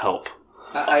can, help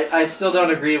I still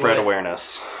don't agree spread with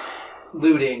awareness.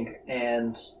 looting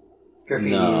and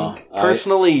graffiti. No,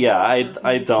 Personally, yeah,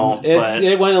 I don't. But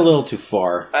it went a little too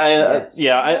far. I Yes.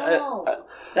 yeah, No.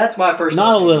 That's my personal.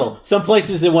 Not a opinion. little. Some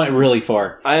places it went really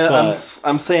far. I'm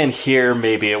saying here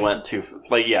maybe it went too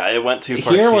it went too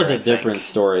far. Here was a I different think.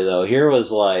 story though. Here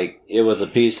was like it was a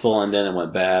peaceful, and then it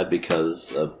went bad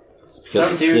because of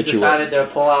Some dude decided to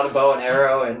pull out a bow and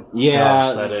arrow, and Yeah,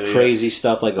 Gosh, that it's idiot. crazy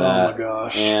stuff like that. Oh my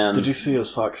gosh! And Did you see his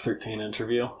Fox 13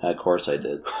 interview? Of course I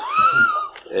did.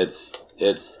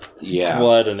 It's yeah.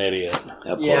 What an idiot!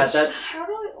 Of yeah, course. How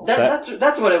do I?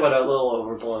 that's what it went a little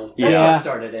overboard. That's Yeah. what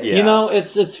started it. Yeah. You know,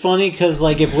 it's funny because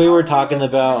like if we were talking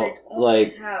about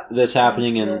like this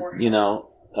happening in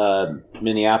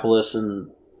Minneapolis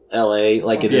and L.A.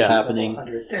 like it is Yeah.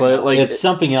 happening. So like It's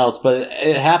something else, but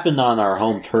it happened on our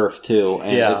home turf too,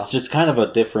 and Yeah. it's just kind of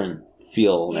a different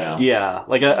feel now. yeah,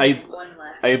 like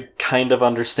I kind of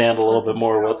understand a little bit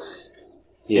more what's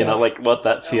you know like what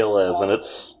that feel is, and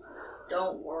it's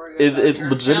Don't worry. it about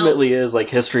yourself. legitimately is like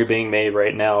history being made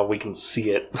right now. We can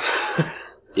see it,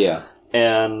 Yeah.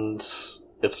 and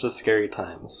it's just scary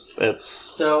times. It's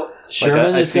So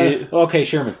Sherman I is feel- gonna. Okay,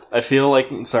 Sherman. I feel like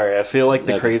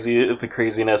the Okay. the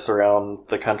craziness around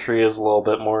the country is a little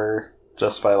bit more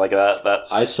justified like that.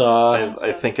 That's I saw.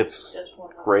 I think it's Just one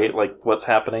more. great like what's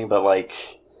happening, but like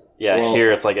yeah, Well-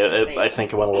 here it's like I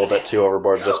think it went a little bit too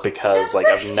overboard just because like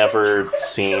I've never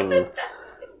seen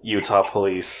Utah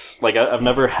police like I've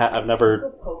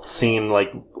never seen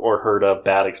like or heard of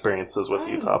bad experiences with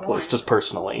Utah police just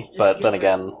personally, but then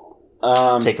again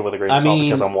take it with a grain of salt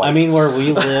because I'm white. I mean, where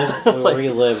we Like-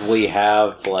 live, we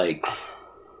have like,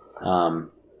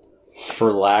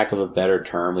 for lack of a better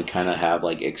term, we kind of have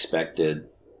like expected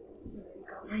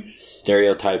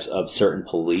stereotypes of certain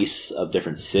police of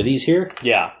different cities here.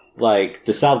 yeah, Like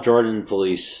the South Jordan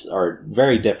police are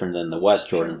very different than the West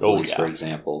Jordan Oh, police, yeah. for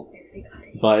example.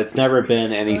 But it's never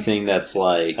been anything that's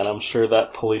like, and I'm sure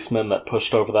that policeman that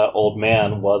pushed over that old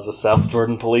man was a South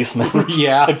Jordan policeman. I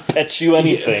yeah, bet you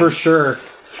anything. for sure.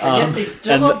 and yet they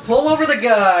still and don't pull over the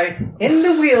guy in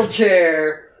the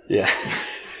wheelchair. Yeah.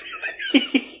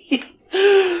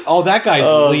 Oh, that guy's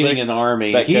Oh, leading that- an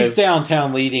army. that He's guy's-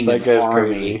 downtown leading that an guy's army,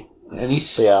 crazy. and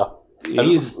he's Yeah.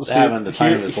 he's See, having the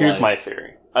time of his here's life. my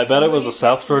theory. I bet it was a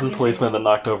South Jordan policeman that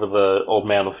knocked over the old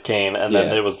man with cane, and then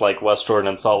Yeah. it was like West Jordan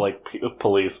and Salt Lake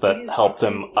police that helped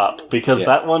him up. Because Yeah.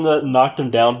 that one that knocked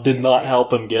him down did not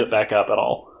help him get back up at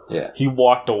all. Yeah, He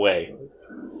walked away.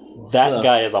 That So-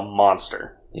 guy is a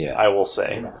monster, yeah. I will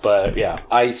say. But yeah.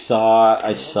 I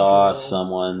saw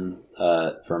someone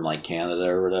from like Canada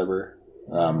or whatever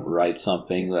write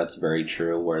something that's very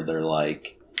true, where they're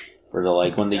like,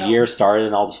 when the year started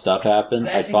and all the stuff happened,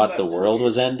 I thought the world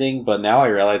was ending, but now I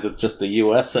realize it's just the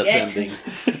U.S. that's Yeah. ending.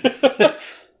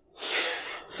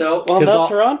 So Well, 'Cause no, all-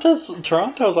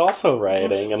 Toronto's also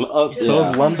rioting, and so is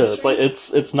Yeah. London. It's like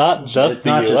it's not just It's the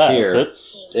not U.S. just here.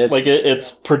 It's It's- like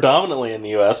it's predominantly in the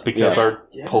U.S. because Yeah. our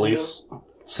police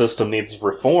system needs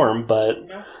reform, but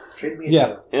treat me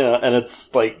Yeah. you know, and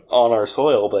it's like on our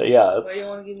soil. But yeah, Why do you it's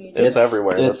want to give me? it's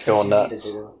everywhere. it's- It's going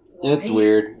nuts. It's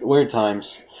weird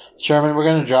times. Sherman, we're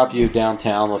gonna drop you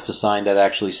downtown with a sign that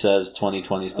actually says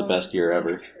 2020 is the best year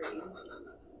ever.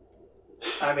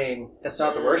 I mean, it's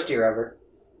not the worst year ever.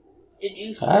 Did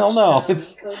you? I don't know.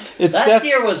 It's Last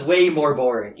year was way more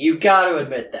boring. You got to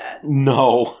admit that.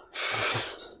 no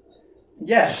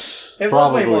Yes, it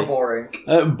was way Probably. more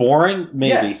boring. Boring,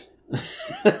 maybe. Yes.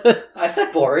 I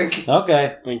said boring.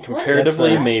 Okay, I mean,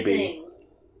 comparatively, fair. maybe.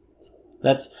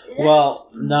 that's well.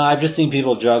 No, I've just seen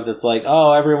people joke. That's like,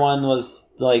 oh, everyone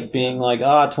was like being like,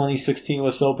 2016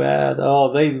 was so bad.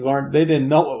 Oh, they didn't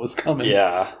know what was coming.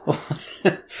 Yeah,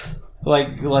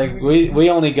 like we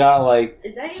only got like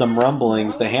Is that some yours?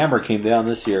 rumblings. The hammer came down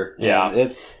this year. Yeah. And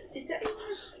it's Is that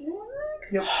yours?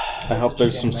 Yep. I hope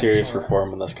there's some serious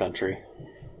reform in this country.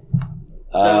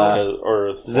 uh,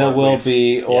 Or there at will least-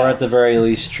 be, or yeah. at the very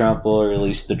least, Trump will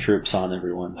release the troops on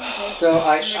everyone. So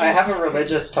I have a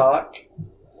religious talk,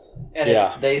 and Yeah.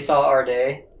 it's They Saw Our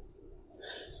Day,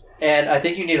 and I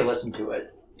think you need to listen to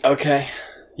it. Okay,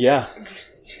 yeah.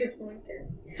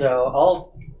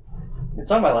 So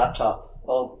it's on my laptop.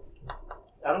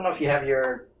 I don't know if you have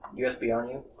your USB on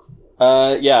you.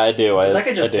 Yeah, I do. 'Cause I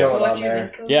could just do. throw it on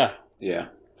there. Yeah, Yeah,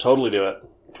 totally do it.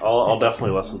 I'll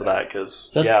definitely listen to that is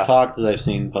because that yeah, the talk that I've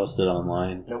seen posted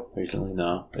online Nope. recently?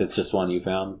 No, it's just one you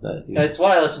found that. You... It's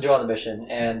one I listened to on the mission,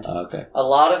 and Okay. a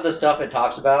lot of the stuff it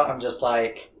talks about, I'm just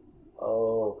like,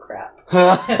 oh crap.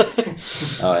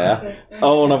 Oh yeah.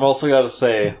 Oh, and I've also got to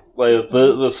say, like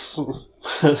this.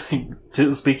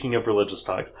 Speaking of religious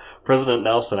talks, President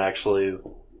Nelson actually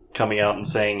coming out and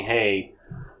saying, "Hey,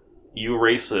 you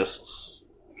racists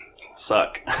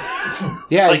suck."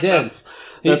 Yeah, Like, he did.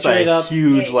 He That's straight a up,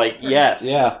 huge, like, yes.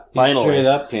 yeah, he finally. straight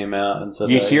up came out and said,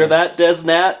 You hear that,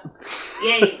 Desnat?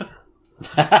 Yay.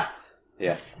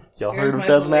 Y'all Here's heard of my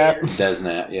Desnat? lawyer.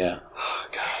 Desnat, yeah. Oh,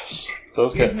 gosh.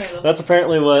 Those Here's guys. my lawyer. That's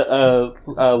apparently what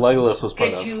Legolas was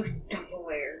part Get of. you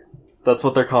Tupperware. That's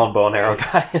what they're calling bow and arrow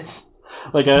guys.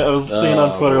 Like I was seeing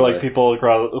on Twitter, boy. like people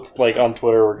across, like on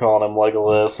Twitter, were calling him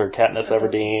Legolas or Katniss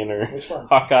Everdeen or Which one?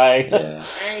 Hawkeye. Yeah.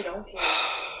 I don't care.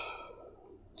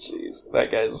 Jeez, that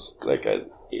guy's an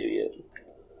idiot.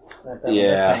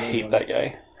 Yeah. I hate that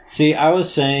guy. See, I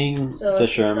was saying So, to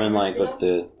Sherman, like, with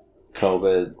the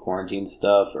COVID quarantine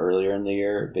stuff earlier in the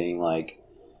year, being like,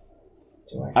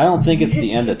 I don't think it's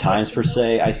the end of times per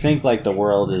se. I think, like, the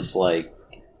world is, like,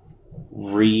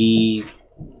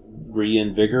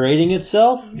 reinvigorating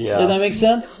itself. Yeah. If that makes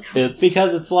sense? It's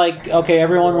Because it's like, okay,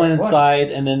 everyone went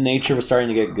inside, and then nature was starting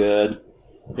to get good.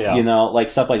 yeah, You know, like,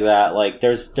 stuff like that. Like,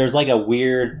 there's like, a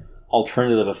weird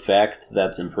alternative effect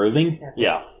that's improving.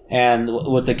 yeah, And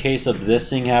with the case of this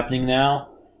thing happening now,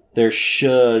 there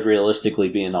should realistically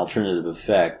be an alternative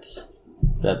effect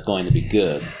that's going to be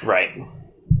good. right.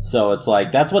 So it's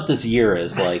like, that's what this year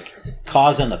is, like,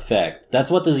 cause and effect. That's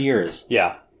what this year is.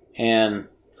 Yeah, And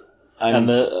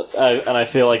and I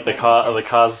feel like the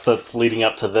cause that's leading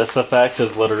up to this effect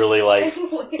is literally like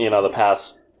the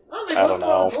past I don't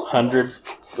know 100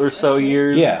 or so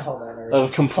years Yeah.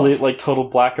 of complete like total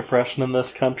black oppression in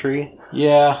this country.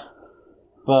 yeah,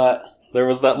 but There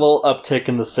was that little uptick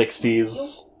in the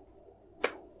 60s,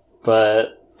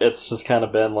 but it's just kind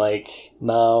of been like,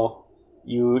 no,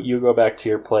 you go back to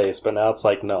your place. But now it's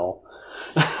like, no,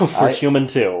 we're human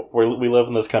too. We live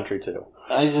in this country too.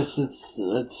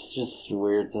 it's just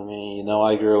weird to me. You know,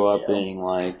 I grew up being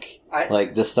like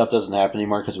this stuff doesn't happen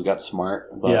anymore because we got smart,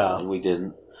 but Yeah. we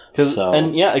didn't. Because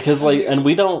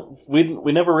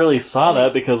we never really saw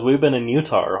that because we've been in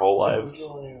Utah our whole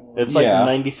lives. It's like Yeah.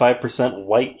 95%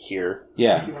 white here,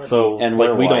 Yeah, so and like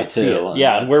we're we white don't see too. it.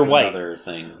 Yeah, and we're that's white. Another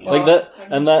thing. Like that,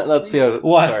 and that's the other.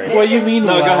 What? Sorry. What do you mean?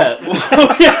 No, well? go ahead.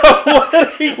 Yeah, what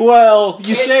are you- Well,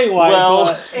 you say white, Well-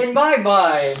 but In my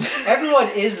mind, everyone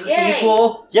is Yay.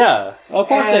 equal, yeah, of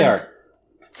course they And- are.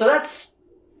 so that's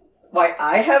why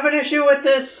I have an issue with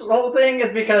this whole thing,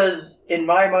 is because in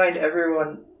my mind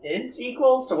everyone is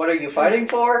equal, so what are you fighting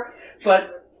for?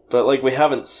 But but we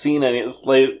haven't seen any.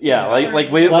 We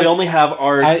Like, only have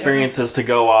our experiences to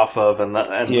go off of, and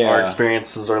Yeah. our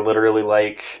experiences are literally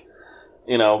like,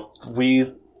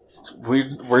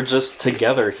 we're just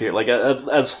together here. Like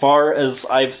as far as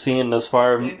I've seen, as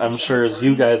far I'm sure as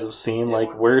you guys have seen,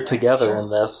 like we're together in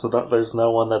this. So that there's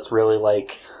no one that's really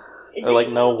like, or like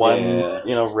no one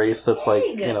Yeah. race that's like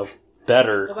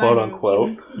better, quote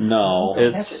unquote. No,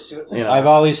 It's I've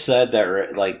always said that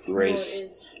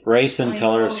race and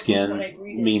color of skin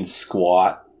means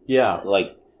squat, yeah.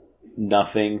 like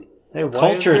nothing. Hey, why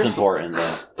Culture is there important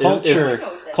though. If-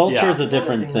 Culture Yeah. is a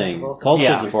different thing. Culture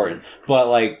Yeah. is important, but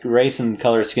like race and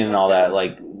color of skin and all that,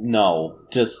 like no,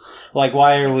 just like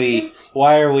why are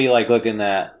we like looking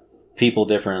at people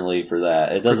differently for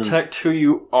that? It doesn't protect who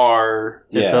you are.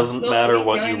 It Yeah. doesn't matter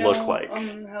what you look like.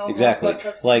 exactly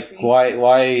like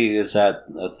why is that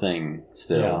a thing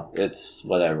still? It's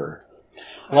whatever.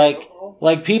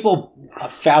 Like people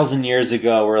 1,000 years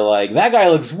ago were like, that guy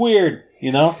looks weird,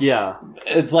 you know? Yeah,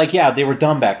 It's like, yeah, they were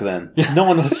dumb back then. No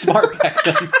one was smart back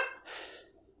then.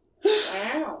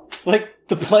 Wow. Like,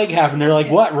 the plague happened. They're like,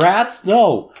 what, rats?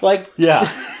 No. Like, yeah,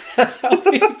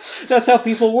 that's how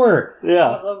people were. yeah.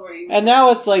 What level are you? And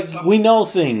now it's like, we know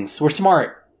things. We're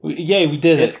smart. Yay, we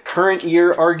did It's it. current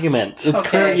year argument. It's Okay.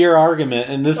 current year argument,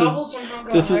 and this is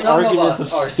some arguments of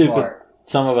of us are stupid. smart.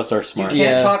 Some of us are You smart. can't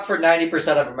Yeah. talk for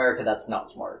 90% of America that's not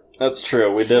smart. That's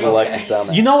true. We did elect Okay. it down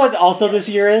there. You know what also this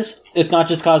year is? It's not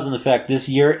just cause and effect. This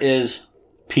year is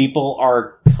people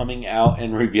are coming out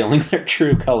and revealing their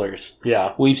true colors.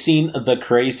 Yeah. We've seen the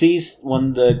crazies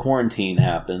when the quarantine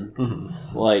happened.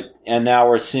 Mm-hmm. Like, and now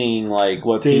we're seeing like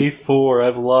what Day 4,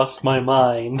 I've lost my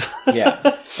mind. yeah.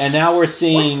 And now we're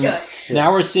seeing What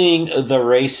now we're seeing the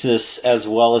racists as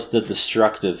well as the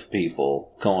destructive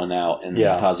people going out and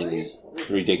Yeah. causing these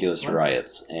ridiculous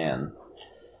riots. And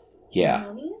yeah.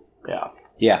 Yeah.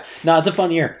 Yeah. No, it's a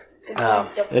fun year.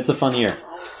 It's a fun year.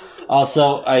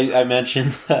 Also, I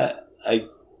mentioned that I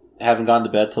haven't gone to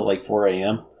bed till like 4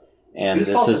 a.m. And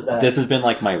Whose fault is that? this has been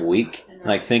like my week.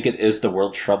 And I think it is the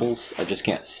world's troubles. I just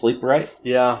can't sleep right.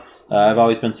 Yeah. I've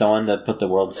always been someone that put the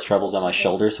world's troubles on my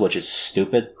shoulders, which is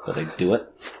stupid, but I do it.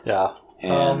 Yeah.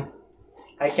 And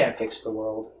I can't fix the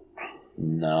world.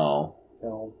 no.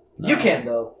 No. No. You can,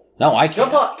 though. No, I can't.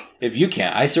 Good luck. If you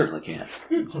can't, I certainly can't.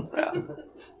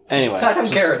 Anyway. I don't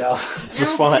care enough.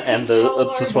 Just want to end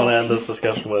this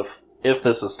discussion with if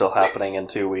this is still happening in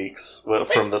 2 weeks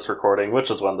from this recording, which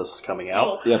is when this is coming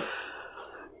out, Yep.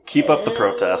 keep up the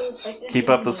protests, keep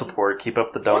up the support, keep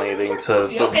up the donating to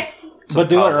But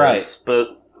do it right.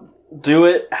 But do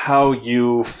it how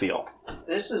you feel.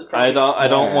 This is. I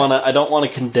don't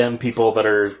want to condemn people that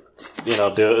are,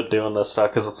 doing this stuff,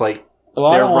 because it's like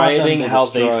Well, they're I don't want them rioting to how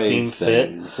they destroy seem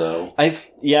things, So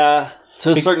to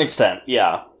a certain extent,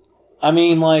 yeah. I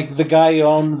mean, like the guy who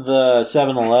owned the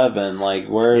 7-Eleven, like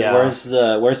where's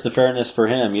the fairness for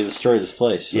him? You destroyed his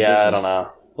place. Yeah, I don't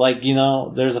know. Like,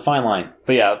 there's a fine line.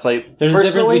 But yeah, it's like There's a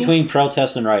difference between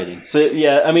protest and rioting. So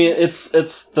yeah, I mean, it's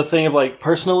the thing of like,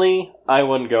 personally, I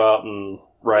wouldn't go out and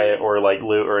riot or like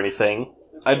loot or anything.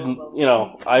 I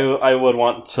would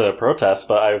want to protest,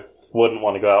 but I wouldn't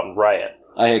want to go out and riot.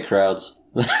 I hate crowds.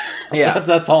 Yeah.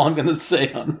 That's all I'm going to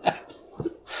say on that.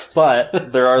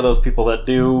 But there are those people that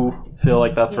do feel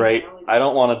like that's right. I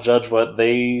don't want to judge what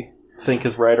they think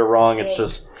is right or wrong. It's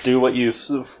just do what you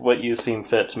seem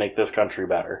fit to make this country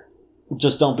better.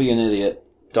 Just don't be an idiot.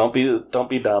 Don't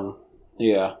be dumb.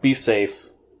 Yeah. Be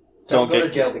safe. Don't go to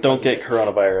jail because Don't of get it.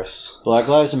 coronavirus. Black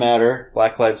Lives Matter.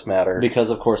 Black Lives Matter. Because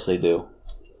of course they do.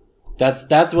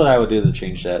 That's what I would do to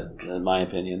change that, in my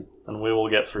opinion. And we will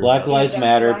get through Black this. Lives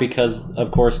Matter because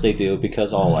of course they do,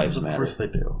 because all lives Of matter. course they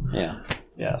do. Yeah.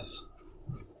 Yes.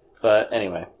 But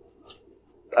anyway,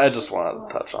 I just wanted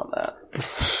to touch on that.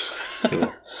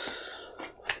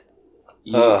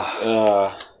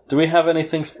 Do we have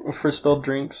anything for spilled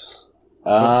drinks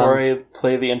before I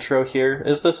play the intro here?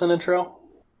 Is this an intro?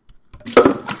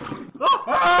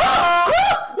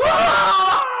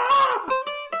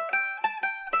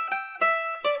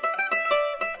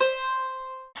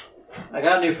 I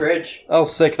got a new fridge. Oh,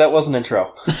 sick. That was an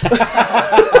intro.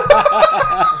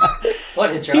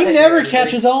 What intro? He never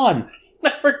catches on.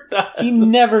 Never does. He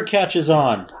never catches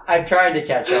on. I'm trying to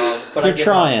catch on, but You're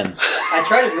trying. I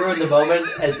try to ruin the moment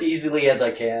as easily as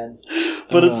I can.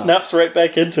 But it snaps right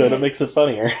back into it. It makes it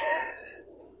funnier.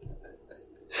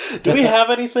 Do we have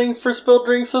anything for spilled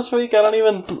drinks this week? I don't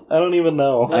even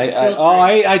know.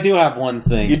 I do have one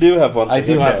thing. You do have one thing. I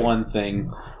do okay. have one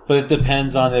thing. But it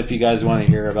depends on if you guys want to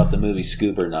hear about the movie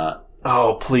Scoop or not.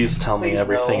 Oh, please tell me Please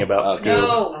everything no. about Okay.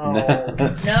 Scoob.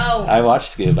 No. No. I watched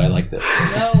Scoop. I liked it.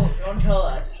 No, don't tell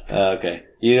us. Okay.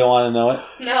 You don't want to know it?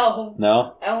 No.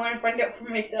 No? I want to find out for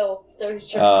myself. So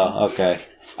Oh, okay.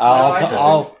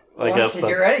 I guess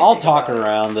that's... I'll talk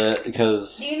around it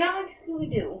because. Do you not like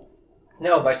Scooby-Doo?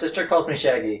 No, my sister calls me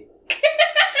Shaggy.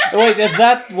 Wait, is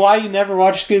that why you never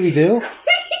watched Scooby Doo?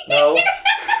 No.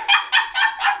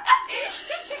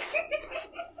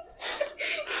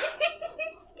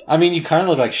 I mean, you kind of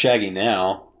look like Shaggy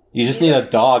now. You just need a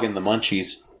dog in the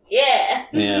munchies. Yeah.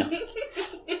 Yeah.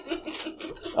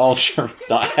 Oh, Sherman's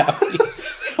not happy.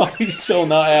 Oh, he's so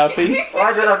not happy.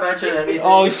 Why did I mention anything?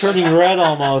 Oh, he's turning red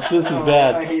almost. This is I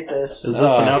bad. hate this. Is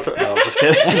this an outro? No, I'm just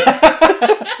kidding.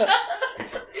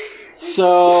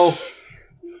 So,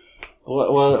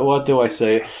 what do I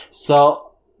say?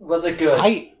 So, Was it good?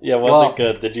 Yeah, was it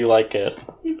good? Did you like it?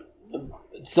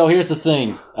 So here's the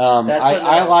thing.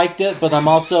 I liked it, but I'm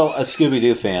also a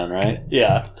Scooby-Doo fan, right?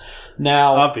 Yeah,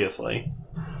 Now, obviously.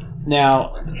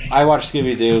 I watched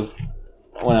Scooby-Doo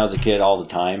when I was a kid all the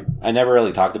time. I never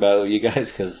really talked about it with you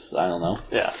guys because I don't know.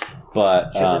 Yeah.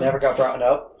 But Because it never got brought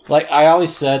up. like I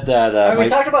always said that. We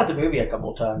talked about the movie a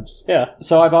couple times. Yeah.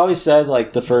 So I've always said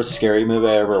like the first scary movie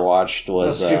I ever watched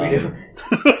was Scooby-Doo.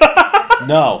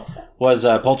 was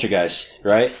Poltergeist,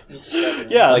 right?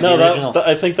 Yeah, Like no, the original.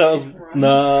 I think that was...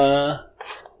 Nah.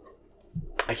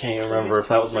 I can't even remember if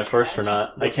that was my first or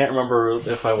not. I can't remember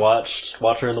if I watched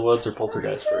Watcher in the Woods or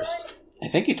Poltergeist first. I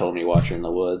think you told me Watcher in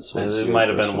the Woods. Was It your might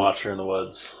have first been one. Watcher in the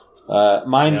Woods.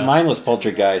 Mine was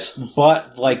Poltergeist,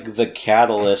 but like the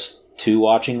catalyst to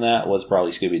watching that was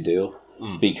probably Scooby-Doo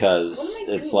because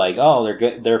it's like, oh,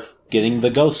 they're getting the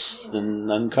ghosts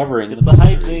and uncovering. It's a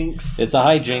hijinks. It's a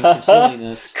hijinks of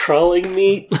silliness. Crawling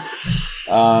meat.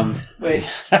 Wait.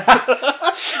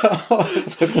 So it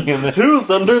took me a minute.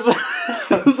 Who's under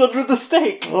the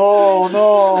stake? Oh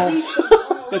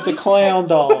no! It's a clown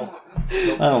doll.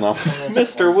 I don't know.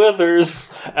 Mr.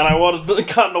 Withers, and I would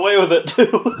have gotten away with it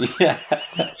too. Yeah.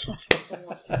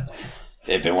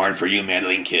 If it weren't for you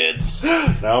meddling kids.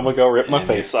 Now I'm gonna go rip my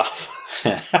face off.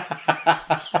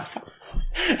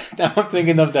 Now I'm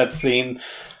thinking of that scene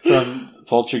from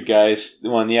Poltergeist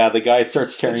when, the guy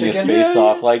starts tearing his face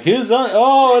off. Like, it's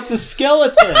a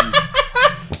skeleton!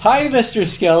 Hi, Mr.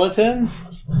 Skeleton!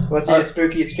 What's a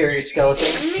spooky, scary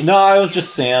skeleton? No, it was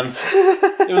just Sans.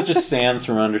 It was just Sans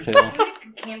from Undertale.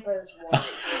 Campus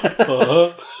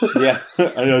one. Yeah.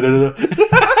 I know.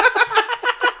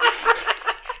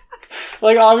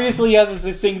 Like, obviously he has a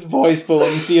distinct voice, but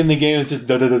when you see him in the game, it's just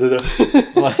da-da-da-da-da.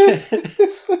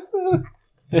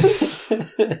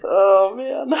 Oh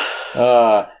man.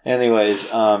 Anyways,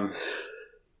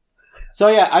 so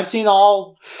yeah, I've seen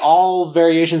all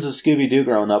variations of Scooby-Doo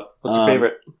growing up. What's your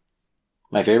favorite?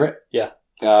 My favorite? Yeah.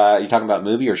 You talking about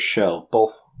movie or show?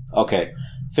 Both. Okay.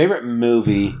 Favorite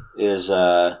movie is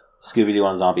Scooby-Doo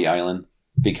on Zombie Island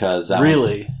because that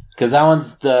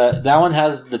one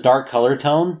has the dark color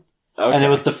tone, and it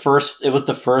was the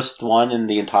first one in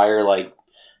the entire like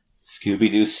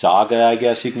Scooby-Doo saga, I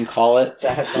guess you can call it.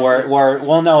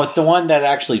 No, it's the one that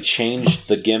actually changed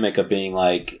the gimmick of being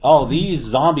like, oh, these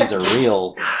zombies are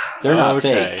real. They're not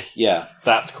fake. Yeah.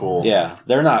 That's cool. Yeah,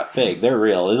 they're not fake. They're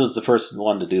real. This was the first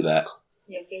one to do that.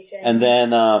 And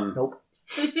then, Nope.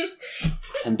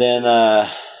 And then,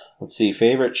 let's see,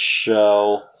 favorite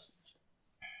show.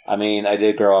 I mean, I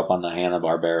did grow up on the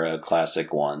Hanna-Barbera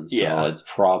classic one, so it's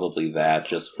probably that,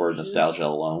 just for nostalgia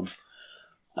alone.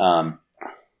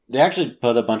 They actually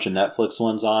put a bunch of Netflix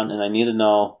ones on, and I need to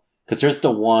know, because there's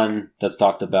the one that's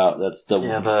talked about, that's the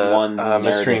one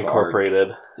Mystery Incorporated.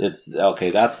 It's,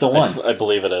 okay, that's the one. I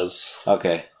believe it is.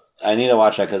 Okay. I need to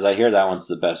watch that, because I hear that one's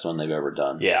the best one they've ever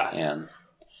done. Yeah. And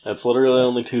it's literally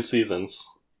only 2 seasons.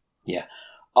 Yeah.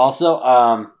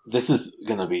 Also, this is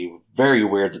going to be very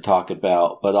weird to talk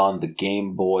about, but on the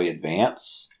Game Boy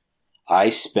Advance, I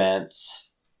spent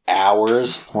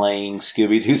hours playing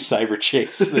Scooby-Doo Cyber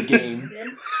Chase, the game.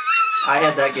 I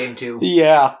had that game too.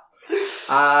 Yeah.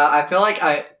 I feel like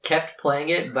I kept playing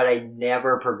it, but I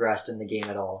never progressed in the game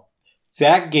at all.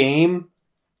 That game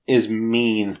is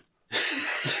mean.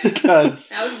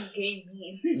 Because How is the game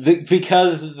mean?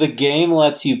 because the game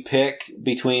lets you pick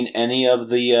between any of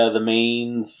the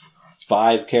main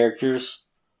 5 characters,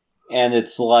 and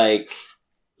it's like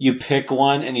you pick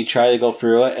one and you try to go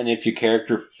through it, and if your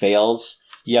character fails,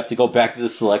 you have to go back to the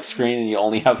select screen, and you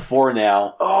only have 4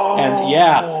 now. Oh, and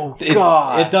yeah,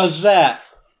 it does that.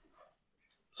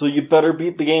 So you better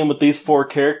beat the game with these 4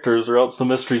 characters, or else the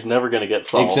mystery's never going to get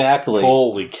solved. Exactly.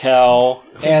 Holy cow!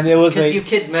 And it was because you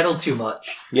kids meddle too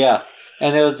much. Yeah,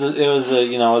 and it was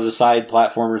a side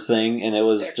platformer thing, and it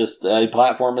was just a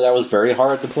platformer that was very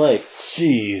hard to play.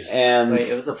 Jeez. And wait,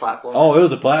 it was a platformer. Oh, it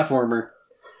was a platformer.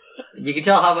 You can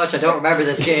tell how much I don't remember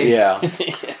this game. Yeah.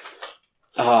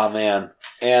 Oh man,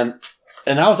 and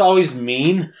I was always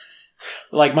mean.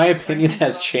 Like, my opinion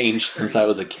has changed since I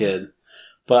was a kid,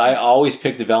 but I always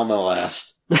picked Velma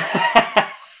last. You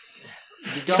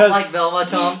don't like Velma,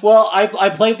 Tom? Well, I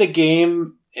played the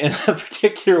game in a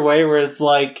particular way where it's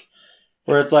like,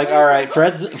 all right,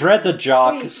 Fred's a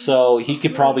jock, so he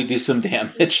could probably do some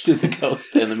damage to the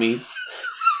ghost enemies.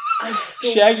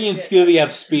 Shaggy and Scooby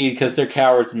have speed because they're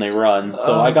cowards and they run,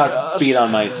 so I got speed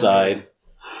on my side.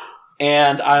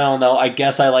 And I don't know, I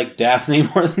guess I like Daphne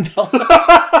more than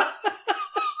Velma.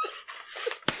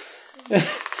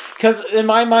 Because in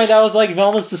my mind, I was like,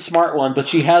 Velma's the smart one, but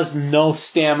she has no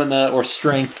stamina or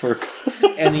strength for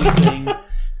anything.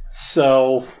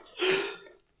 So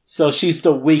she's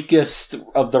the weakest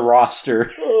of the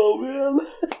roster. Oh, man.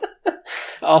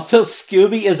 Also,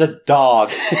 Scooby is a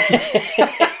dog.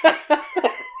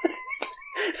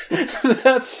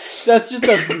 That's just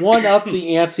a one-up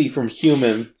the ante from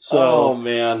human. So, oh,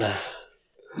 man.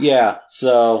 Yeah,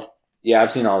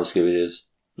 I've seen all the Scooby-Doos.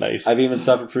 Nice. I've even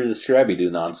suffered through the Scrappy-Doo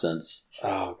nonsense.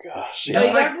 Oh gosh. No, Yeah.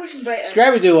 you gotta push and bite.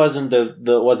 Scrappy-Doo wasn't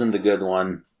the good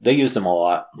one. They used him a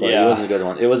lot, but it wasn't a good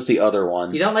one. It was the other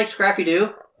one. You don't like Scrappy-Doo?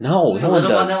 No, The no one little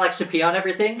does. one that likes to pee on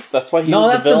everything? That's why he No,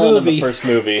 was that's the the villain in movie. the first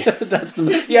movie.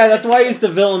 that's why he's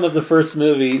the villain of the first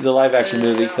movie, the live-action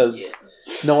movie, because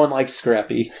no one likes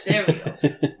Scrappy. There we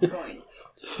go. Going.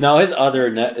 No, his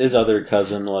other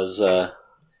cousin was a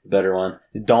better one.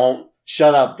 Don't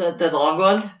shut up. The long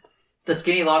one? The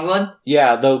skinny long one?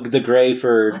 Yeah, the gray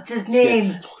for. What's his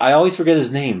name? I always forget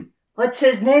his name. What's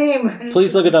his name?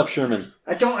 Please look it up, Sherman.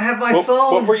 I don't have my What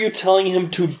phone. were you telling him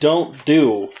to don't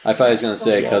do? I thought he was going to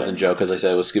say Cousin Joe because I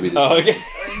said it was Scooby-Doo. Oh, okay.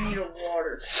 I need a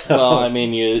water. So, Well, I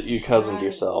mean, you cousined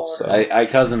yourself, so. I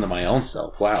cousined to my own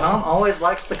self. Wow. Tom always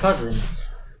likes the cousins.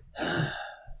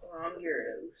 Wrong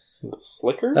Gyarados.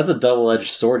 Slicker? That's a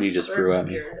double-edged sword you just threw at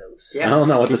me. Gyarados. Yeah. I don't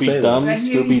know what to say. Scooby Dum, Though.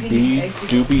 Scooby Dee,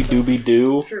 Dooby Dooby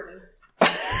Doo. Sherman.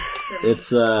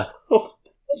 It's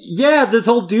yeah, the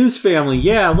whole Deuce family.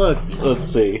 Yeah, look. Let's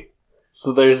see.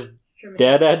 So there's Sherman.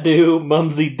 Dada Doo,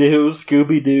 Mumsy Doo,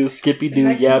 Scooby Doo, Skippy Doo,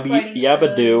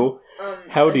 Yabba Doo,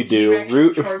 Howdy Doo,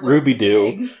 Ruby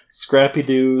Doo, Scrappy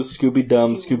Doo, Scooby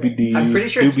Dum, Scooby Dee, I'm pretty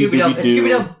sure it's Dooby Scooby-Dum. Dooby It's Doo,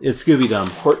 Scooby-Dum. It's Scooby-Dum.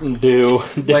 Horton Doo,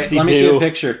 Wait, Dixie let me see a Doo,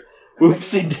 picture.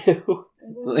 Whoopsie Doo.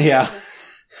 Yeah.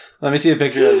 Let me see a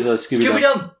picture of the Scooby-Dum.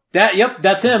 Scooby-Dum.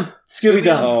 That's him. Scooby Doo.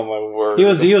 Oh my word! He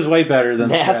was way better than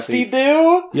Nasty Scrappy.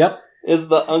 Doo. Yep. Is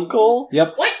the uncle?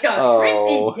 Yep. What the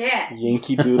Oh. frick is that?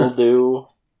 Yankee Doodle Doo.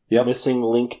 Yep. Missing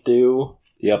Link Doo.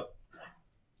 Yep.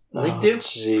 Link Doo?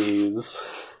 Jeez.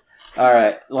 All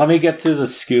right. Let me get to the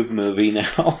Scoob movie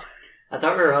now. I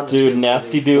thought we were on the Dude, Scooby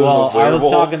Nasty movie. Doo Well, is a I was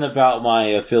werewolf. talking about my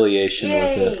affiliation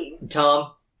with it. Yay!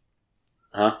 Tom.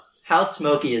 Huh? How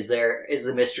smoky is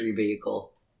the mystery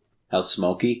vehicle? How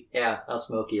smoky? Yeah, how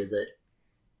smoky is it?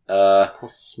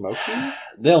 Smoky?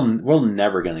 We're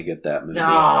never gonna get that movie.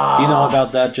 No. Do you know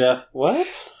about that, Jeff?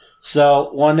 What?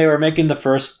 So when they were making the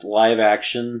first live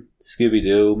action Scooby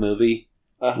Doo movie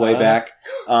way back,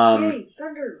 Yay,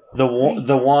 thunder!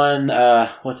 the one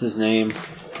what's his name?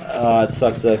 It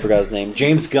sucks that I forgot his name.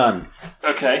 James Gunn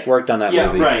Okay. worked on that Yeah,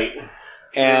 movie, right.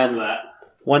 and Remember that.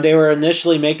 when they were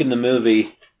initially making the movie,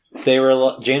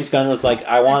 James Gunn was like,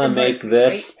 "I want to That's a make bird,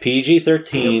 this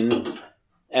PG-13,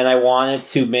 and I wanted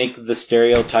to make the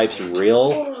stereotypes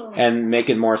real and make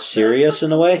it more serious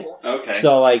in a way. Okay.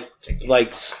 So like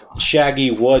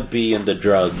Shaggy would be into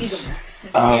drugs,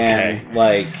 Okay. and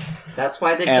like That's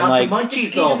why they've And, got like- the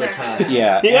munchies all the time.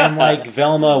 yeah, Yeah. and like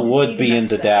Velma would be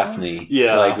into Daphne.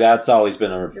 Yeah. like that's always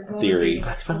been a theory.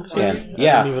 That's fun. And I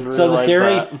yeah, didn't even so the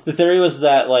realize the theory was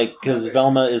that like because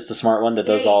Velma is the smart one that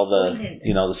does all the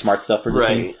the smart stuff for the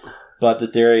team. Right. But the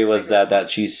theory was that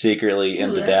she's secretly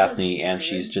into Daphne and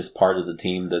she's just part of the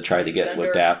team to try to get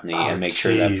with Daphne Oh, and make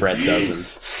sure that jeez. Fred doesn't.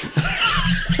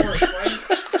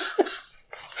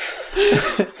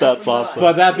 That's awesome.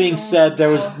 But that being said,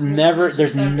 there's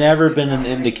never been an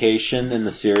indication in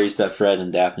the series that Fred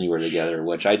and Daphne were together,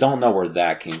 which I don't know where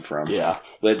that came from. yeah.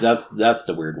 But that's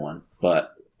the weird one.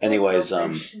 But anyways, She's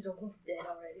almost dead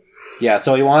already. yeah,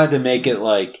 so we wanted to make it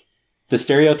like the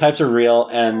stereotypes are real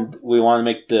and we want to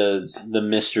make the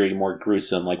mystery more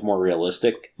gruesome, like more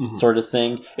realistic Mhm. sort of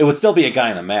thing. It would still be a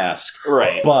guy in a mask,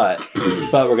 Right. but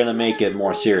we're going to make it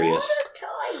more serious.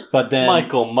 But then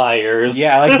Michael Myers.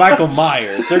 yeah, like Michael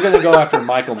Myers. They're going to go after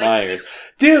Michael Myers.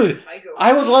 Dude,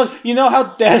 I would love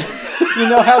Dead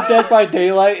by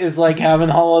Daylight is like having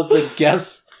all of the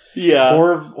guest Yeah.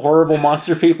 horrible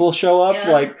monster people show up.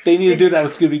 Yeah. Like they need to do that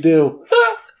with Scooby Doo.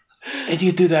 They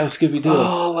need to do that with Scooby Doo.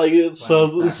 Oh, like it's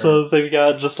so they've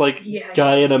got just like Yeah.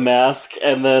 guy in a mask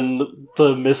and then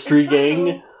the mystery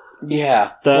gang.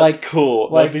 Yeah, That's like cool.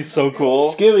 like- That'd be so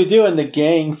cool. Scooby Doo and the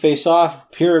gang face off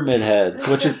Pyramid Head,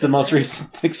 which is the most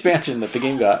recent expansion that the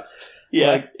game got.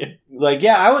 Yeah. Like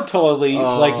yeah, I would totally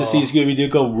like to see Scooby Doo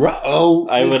go.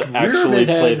 I would it's actually Pyramid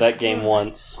play Head." that game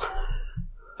once.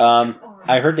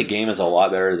 I heard the game is a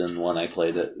lot better than when I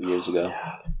played it years ago.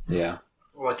 Yeah,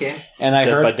 What game? and I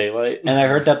Dead heard by Daylight.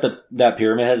 that that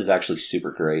Pyramid Head is actually super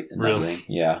great in that Really? game.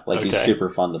 Yeah, like he's Okay. super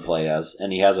fun to play as,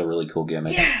 and he has a really cool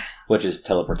gimmick, Yeah. which is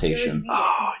teleportation.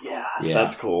 Oh yeah. Yeah.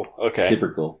 That's cool. Okay.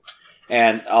 Super cool.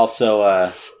 And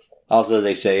also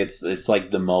they say it's like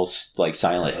the most like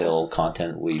Silent Hill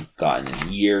content we've gotten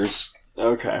in years,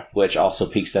 Okay. which also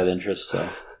piques that interest. So,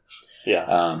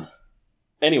 Yeah.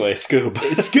 Anyway, Scoob.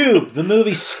 Scoob, the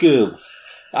movie Scoob.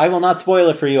 I will not spoil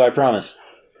it for you, I promise.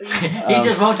 He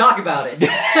just won't talk about it.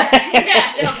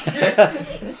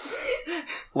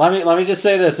 Let me just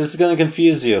say this. This is going to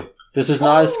confuse you. This is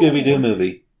not a Scooby Doo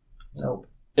movie. Nope.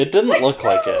 It didn't look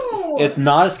like it. It's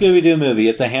not a Scooby Doo movie.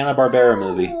 It's a Hanna-Barbera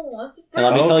movie. And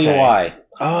let me tell you Okay. why.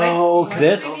 Oh, 'cause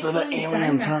This- those are the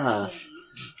aliens, huh?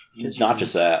 Not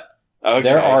just that. Okay.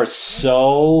 There are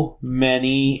so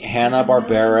many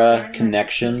Hanna-Barbera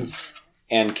connections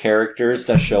and characters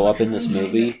that show up in this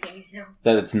movie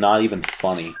that it's not even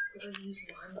funny.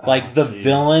 Like, the jeez.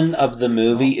 villain of the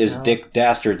movie is Dick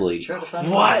Dastardly. Try to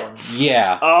find What? another one.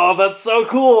 Yeah. Oh, that's so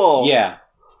cool. Yeah.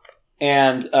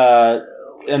 And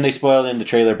they spoiled it in the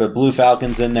trailer, but Blue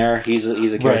Falcon's in there. He's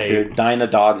a character. Right. Dinah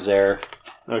Dog's there.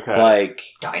 Okay. Like,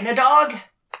 Dynadog?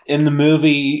 in the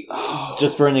movie,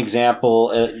 just for an example,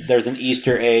 there's an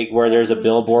Easter egg where there's a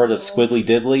billboard of Squiddly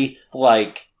Diddly.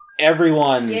 Like, every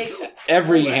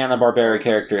Hanna-Barbera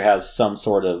character has some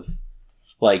sort of,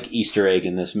 like, Easter egg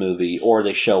in this movie, or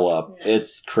they show up.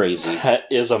 It's crazy. That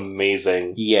is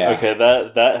amazing. Yeah. Okay,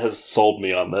 that has sold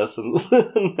me on this, and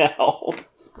now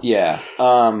Yeah.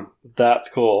 that's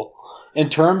cool. In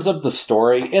terms of the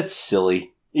story, it's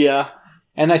silly. Yeah.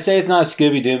 And I say it's not a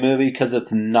Scooby-Doo movie because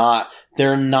it's not.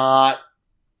 They're not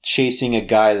chasing a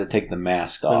guy to take the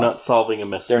mask off. They're not solving a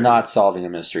mystery. They're not solving a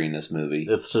mystery in this movie.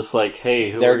 It's just like,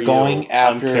 hey, who They're are going you?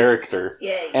 after- I'm character.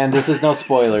 Yay. And this is no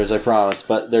spoilers, I promise,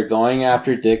 but they're going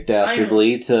after Dick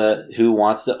Dastardly who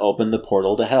wants to open the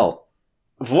portal to hell.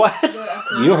 What?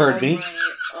 You heard me.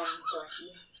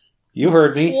 You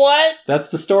heard me. What?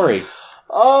 That's the story.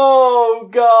 Oh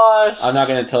gosh! I'm not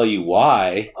going to tell you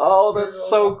why Oh, that's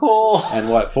so cool. and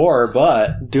what for,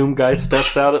 but Doom guy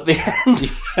steps out at the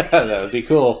end. that would be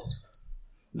cool.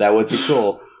 That would be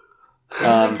cool. We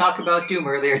talked about Doom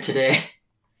earlier today.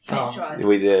 I tried.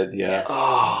 We did, yeah.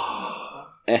 Oh.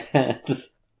 And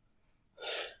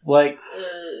like,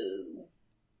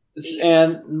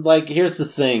 and like, here's the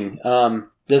thing.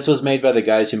 This was made by the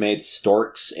guys who made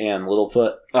Storks and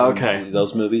Littlefoot. Okay.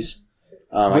 Those movies.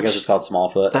 I Which- guess it's called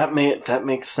Smallfoot. That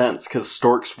makes sense because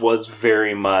Storks was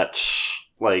very much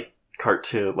like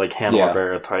cartoon, like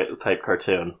Hanna-Barbera type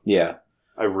cartoon. Yeah.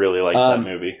 I really liked that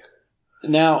movie.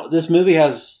 Now, this movie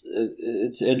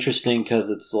it's interesting because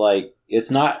it's like, it's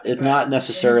not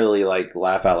necessarily like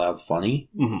laugh out loud funny,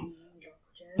 Mm-hmm.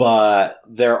 but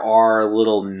there are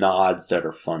little nods that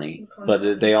are funny.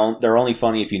 But they're only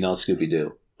funny if you know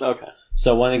Scooby-Doo. Okay.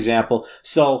 So one example,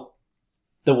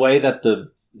 the way that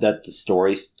the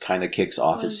story kind of kicks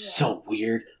off is so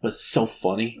weird, but so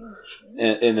funny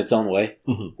in its own way.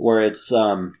 Mm-hmm. Where it's,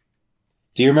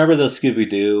 do you remember the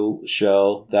Scooby-Doo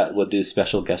show that would do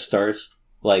special guest stars?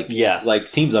 Like, Yes. like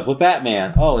teams up with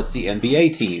Batman. Oh, it's the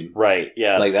NBA team. Right,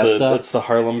 yeah. Like it's that stuff? It's the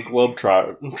Harlem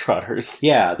Globetrotters.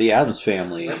 Yeah, the Addams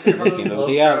Family.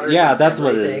 Globetrotters Yeah, and that's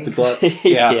what it is.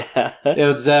 Yeah. It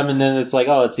was them, and then it's like,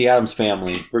 oh, it's the Addams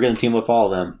Family. We're going to team up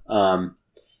all of them.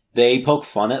 They poke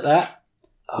fun at that,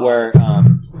 where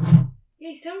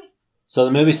Yeah, so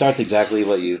the movie starts exactly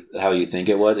how you think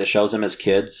it would. It shows them as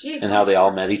kids and how they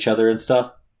all met each other and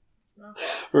stuff.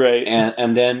 Right.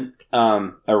 And then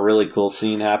a really cool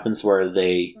scene happens where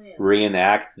they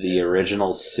reenact the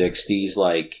original 60s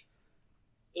like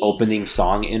opening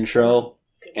song intro,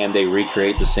 and they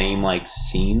recreate the same like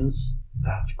scenes.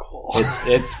 That's cool.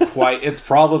 It's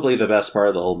probably the best part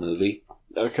of the whole movie.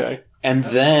 Okay. And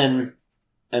then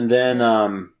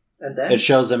it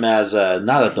shows them as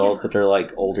not adults, but they're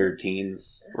like older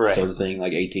teens, Right. sort of thing,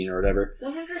 like 18 or whatever.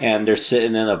 And they're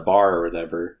sitting in a bar or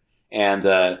whatever. And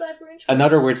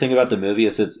another weird thing about the movie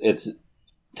is it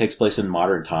takes place in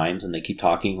modern times, and they keep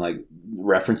talking like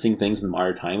referencing things in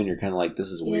modern time, and you're kind of like,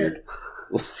 this is weird,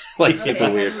 like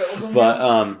super weird.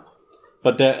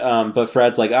 But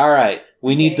Fred's like, all right,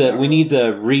 we need to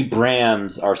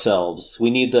rebrand ourselves. We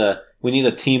need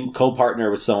a team co-partner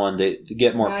with someone to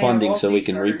get more funding so we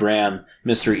can rebrand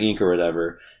Mystery Inc. or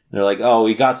whatever. And they're like, oh,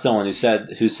 we got someone who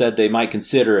said they might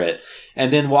consider it,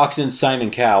 and then walks in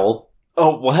Simon Cowell.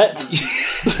 Oh, what?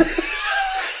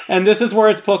 And this is where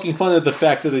it's poking fun at the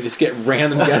fact that they just get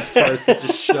random guest stars that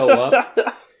just show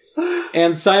up.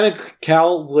 And Simon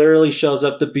Cowell literally shows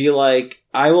up to be like,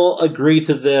 I will agree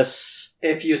to this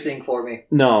if you sing for me.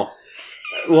 No.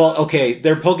 Well, okay,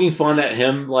 they're poking fun at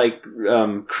him, like,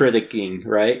 critiquing,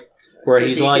 right? Where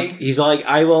he's like,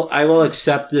 I will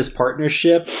accept this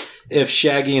partnership if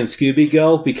Shaggy and Scooby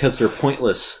go because they're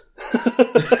pointless.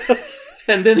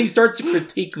 And then he starts to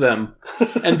critique them.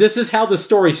 And this is how the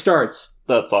story starts.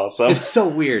 That's awesome. It's so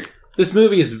weird. This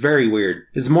movie is very weird.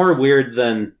 It's more weird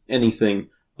than anything,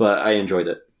 but I enjoyed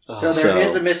it. So there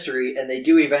is a mystery, and they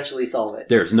do eventually solve it.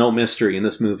 There's no mystery in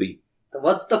this movie. Then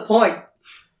what's the point?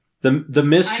 The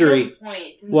mystery. I know the point.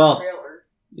 It's in the trailer.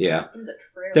 Yeah. It's in the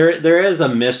trailer. There is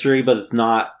a mystery, but it's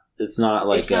not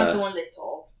like it's not the one they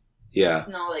solved. Yeah. It's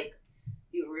not like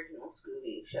the original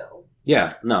Scooby show.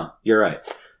 Yeah, no, you're right.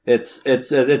 It's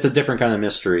a different kind of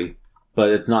mystery,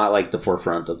 but it's not like the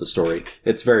forefront of the story.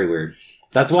 It's very weird.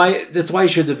 That's why it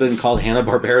should have been called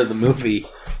Hanna-Barbera the movie.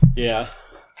 Yeah.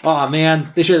 Oh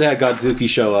man, they should have had Godzuki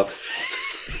show up.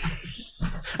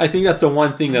 I think that's the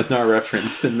one thing that's not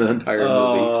referenced in the entire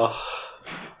movie.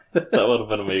 That would have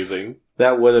been amazing.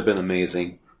 That would have been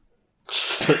amazing.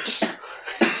 Just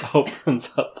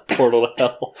opens up the portal to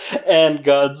hell. And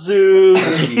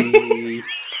Godzuki.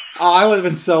 Oh, I would have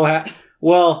been so happy.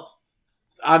 Well,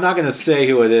 I'm not going to say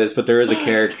who it is, but there is a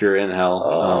character in hell.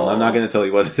 I'm not going to tell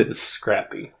you what it is.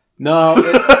 Scrappy. No,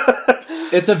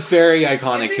 it's a very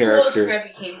iconic character.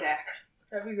 Scrappy came back.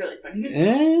 That'd be really funny.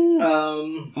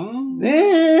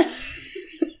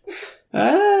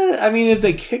 I mean, if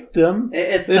they kicked him,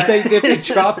 It's if they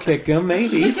drop kick him,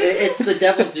 maybe. It's the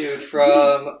devil dude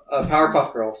from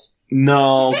Powerpuff Girls.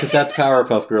 No, because that's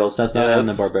Powerpuff Girls. That's not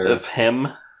Hanna-Barbera. That's him.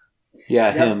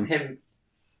 Yeah, Yep, him.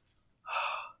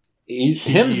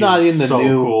 Him's not in the so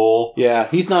new. Cool. Yeah,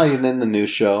 he's not even in the new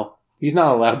show. He's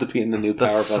not allowed to be in the new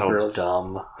That's Powerpuff so Girls.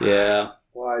 dumb. Yeah,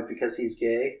 Why? Because he's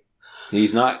gay?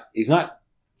 he's not. He's not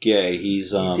gay.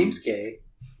 He's He seems gay.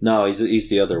 No, he's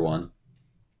the other one.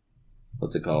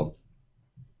 What's it called?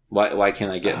 Why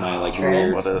can't I get my like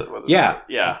Trans. weird? What is Yeah. it?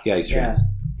 Yeah. Yeah, he's trans.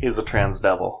 He's a trans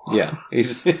devil. Yeah,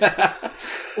 he's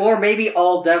Or maybe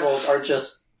all devils are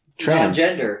just Trans.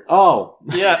 Non-gender. Oh.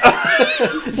 Yeah.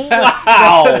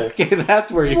 Wow. Okay,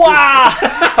 that's where you... Wow.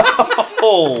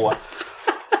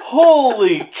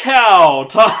 Holy cow,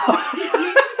 Tom.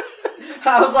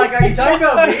 I was like, are you talking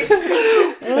about me?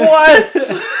 What?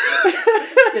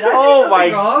 Did I Oh do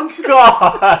my something wrong?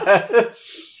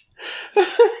 gosh.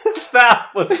 That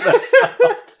was messed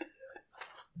up.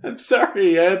 I'm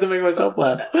sorry, I had to make myself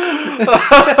laugh.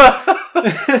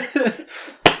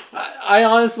 I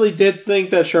honestly did think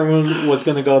that Sherman was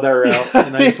going to go that route,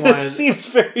 and I just It wanted. seems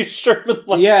very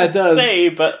Sherman-like Yeah, to it does. say,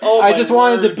 but oh I my just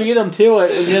wanted to word. beat him to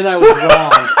it, and then I was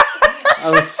wrong. I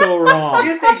was so wrong.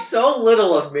 You think so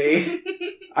little of me.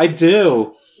 I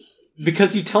do,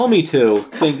 because you tell me to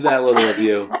think that little of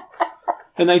you,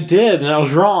 and I did, and I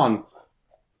was wrong.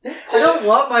 I don't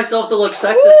want myself to look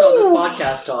sexist on this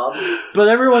podcast, Tom. But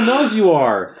everyone knows you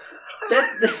are.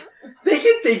 They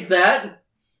can think that.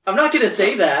 I'm not going to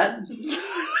say that.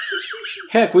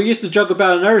 Heck, we used to joke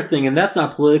about another thing, and that's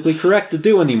not politically correct to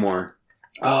do anymore.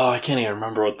 Oh, I can't even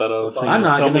remember what that other thing I'm is.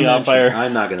 not Tell going to me off mention. air.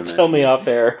 I'm not going to Tell mention. me off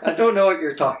air. I don't know what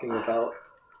you're talking about.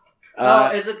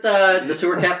 Is it the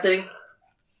sewer cap thing?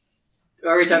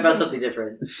 Or are we talking about something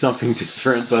different? Something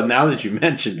different, but now that you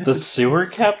mention it, The sewer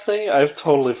cap thing? I've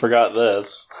totally forgot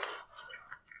this.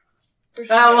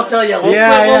 I will tell you.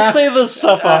 We'll say this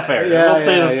stuff off air. yeah, we'll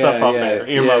say yeah, this stuff yeah, off yeah, air.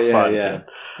 Earmuffs yeah, on. yeah.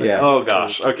 kid. yeah, Oh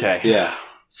gosh. Okay. yeah.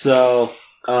 So,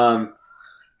 yeah,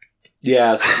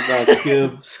 no,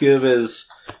 Scoob is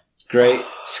great.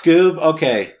 Scoob,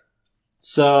 okay.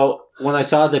 So when I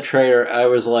saw the trailer, I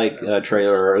was like, can't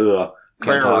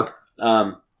talk.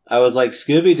 I was like,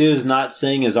 Scooby Doo's not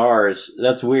saying his R's.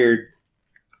 That's weird.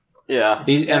 Yeah.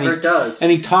 Never does.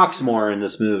 And he talks more in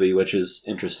this movie, which is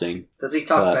interesting. Does he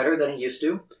talk but- better than he used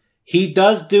to? He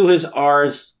does do his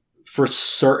R's for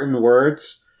certain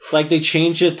words. Like they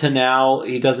change it to now.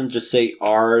 He doesn't just say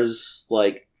R's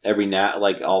like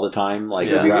like all the time, like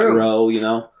Yeah. row, you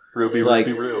know. Ruby, Like-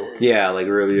 Ruby, Roo. Yeah, like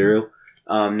Ruby Roo.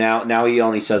 Now he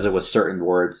only says it with certain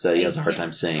words that he has a hard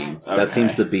time saying. Okay. That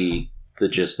seems to be the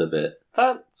gist of it.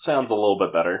 That sounds a little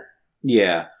bit better.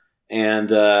 Yeah,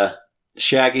 and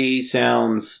Shaggy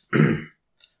sounds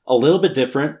a little bit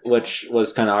different, which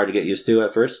was kind of hard to get used to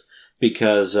at first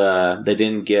because they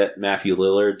didn't get Matthew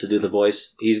Lillard to do the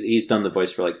voice. He's done the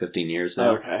voice for like 15 years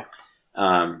now. Okay.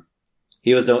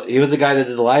 He was the guy that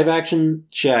did the live action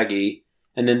Shaggy,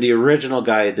 and then the original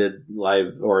guy did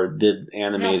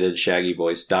animated Shaggy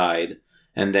voice died,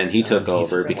 and then he took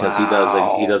over because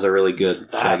wow. he does a really good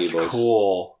Shaggy That's voice.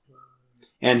 cool.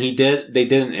 And they did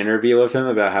an interview with him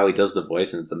about how he does the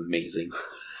voice, and it's amazing.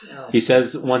 No. He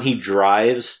says when he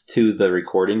drives to the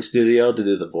recording studio to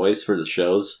do the voice for the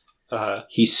shows,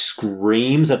 he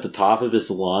screams at the top of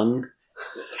his lung,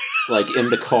 like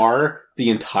in the car, the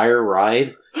entire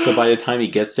ride. So by the time he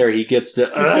gets there, he gets the...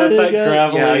 He's got that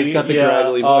gravelly... Yeah, he's got the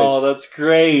gravelly voice. Oh, that's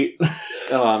great.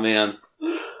 Oh, man.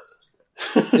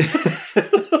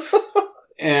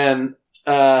 And,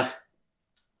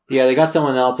 yeah, they got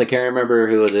someone else. I can't remember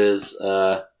who it is.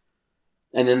 And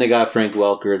then they got Frank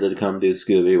Welker to come do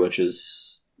Scooby, which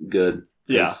is good.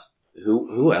 Yeah.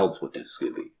 Who else would do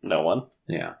Scooby? No one.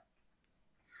 Yeah.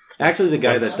 Actually, the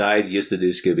guy that died used to do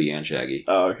Scooby and Shaggy.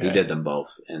 Oh, okay. He did them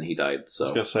both, and he died, I was so...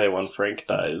 going to say, when Frank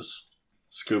dies,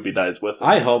 Scooby dies with him.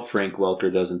 I hope Frank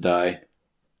Welker doesn't die.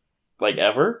 Like,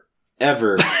 ever?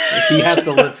 Ever. He has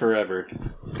to live forever.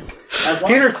 As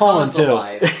long Peter as Cullen, Tom's too.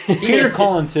 alive, Peter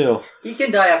Cullen, too. he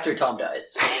can die after Tom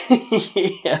dies.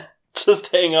 Yeah.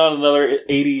 Just hang on another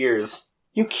 80 years.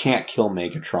 You can't kill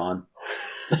Megatron.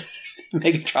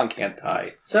 Megatron can't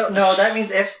die. So, no, that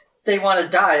means if they want to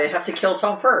die, they have to kill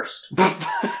Tom first.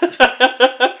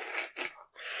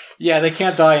 Yeah, they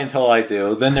can't die until I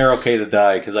do. Then they're okay to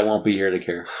die, because I won't be here to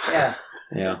care. Yeah.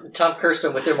 Yeah. Tom cursed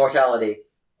them with immortality.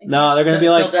 No, they're going to be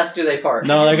Till like... death do they part.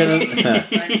 No, they're going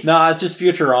to... No, it's just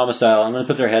Futurama style. I'm going to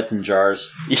put their heads in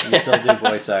jars. And still do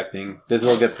voice acting. They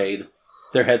will get paid.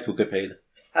 Their heads will get paid.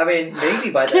 I mean, maybe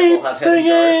by then Keep we'll have head in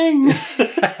jars.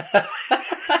 singing!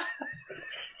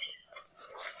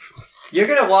 You're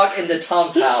gonna walk into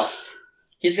Tom's house.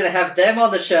 He's gonna have them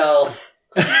on the shelf.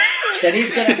 Then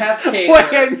he's gonna have Taylor. Wait,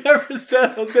 I never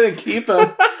said I was going to keep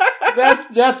him.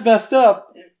 That's messed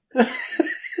up.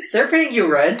 They're paying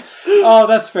you rent. Oh,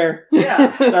 that's fair. Yeah.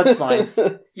 That's fine.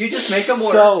 You just make them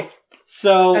work.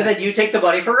 So And then you take the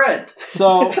money for rent.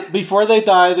 So before they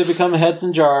die, they become heads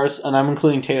in jars, and I'm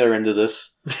including Taylor into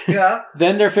this. Yeah.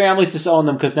 Then their families just own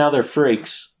them because now they're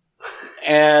freaks.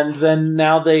 And then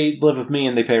now they live with me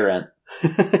and they pay rent.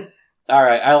 All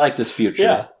right, I like this future.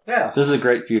 Yeah. Yeah. This is a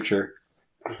great future.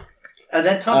 And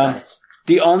then Tom dies.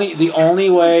 The only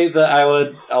way that I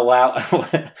would allow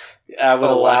I would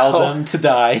allow them to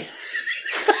die.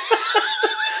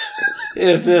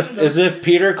 As if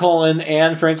Peter Cullen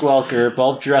and Frank Welker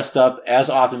both dressed up as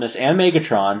Optimus and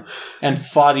Megatron and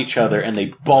fought each other, and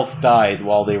they both died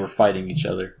while they were fighting each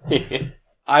other.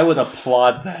 I would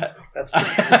applaud that.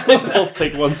 They both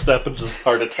take one step and just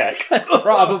heart attack.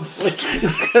 Probably.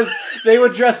 Because they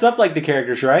would dress up like the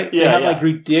characters, right? Yeah, they have like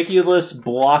ridiculous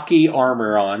blocky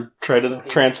armor on. Try to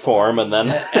transform and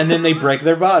then... And then they break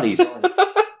their bodies.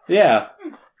 Yeah.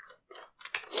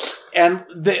 And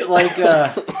they, like,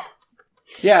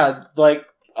 yeah, like,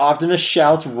 Optimus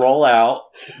shouts, roll out,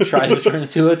 tries to turn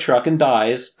into a truck and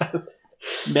dies.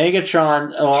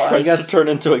 Megatron, well, tries I guess... to turn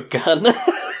into a gun.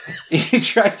 He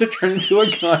tries to turn into a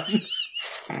gun.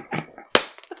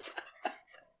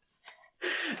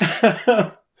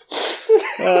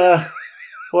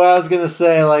 Well, I was gonna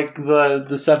say, like, the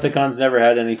Decepticons never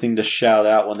had anything to shout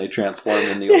out when they transformed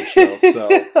in the old show,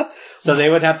 so they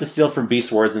would have to steal from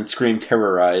Beast Wars and scream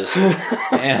terrorize,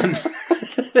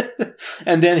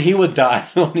 and then he would die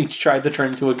when he tried to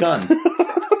turn into a gun.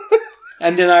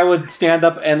 And then I would stand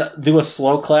up and do a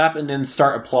slow clap and then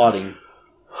start applauding.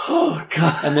 Oh,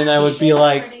 God. And then I would be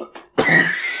like...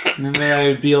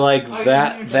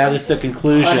 that is the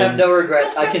conclusion. I have no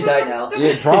regrets. I can die now.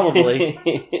 Yeah, probably.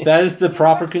 That is the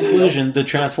proper conclusion to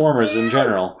Transformers in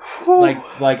general. Like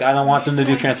I don't want them to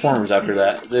do Transformers after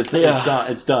that. It's gone.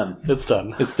 It's done. It's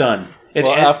done. It's done.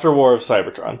 After War of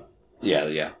Cybertron.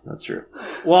 Yeah, that's true.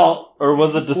 Well, or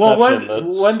was it Deception?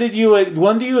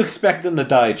 When do you expect them to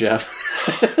die, Jeff?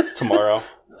 Tomorrow.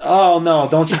 Oh no!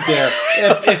 Don't you dare!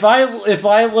 If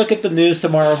I look at the news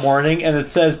tomorrow morning and it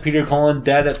says Peter Cullen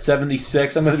dead at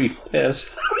 76, I'm gonna be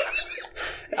pissed.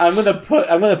 I'm gonna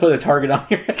put a target on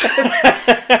your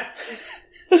head.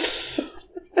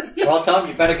 Well,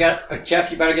 Tom,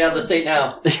 Jeff, you better get out of the state now.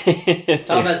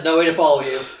 Tom has no way to follow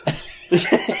you.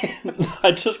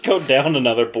 I just go down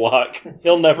another block.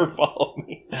 He'll never follow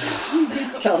me.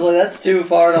 Tom's like, that's too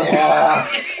far to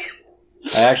walk.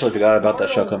 I actually forgot about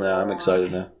that show coming out. I'm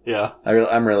excited now. Yeah.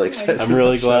 I'm really excited. I'm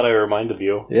really glad I reminded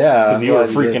you. Yeah. Because you were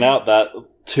freaking out that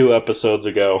 2 episodes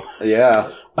ago.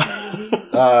 Yeah.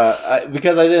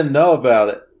 Because I didn't know about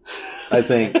it. I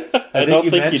think. I think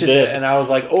you mentioned it, and I was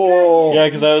like, oh. Yeah,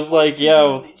 because I was like,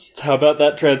 yeah, how about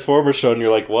that Transformers show? And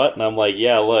you're like, what? And I'm like,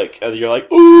 yeah, look. And you're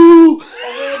like, ooh!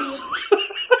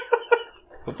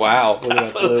 Wow.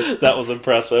 That was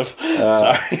impressive.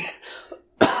 Sorry.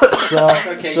 It's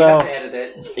okay, you have to edit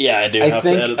it. Yeah, I do have to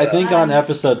edit that. I think on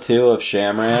episode 2 of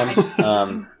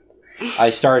Shamran, I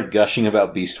started gushing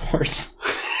about Beast Wars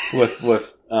with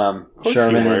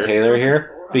Sherman and Taylor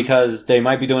here, because they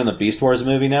might be doing the Beast Wars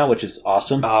movie now, which is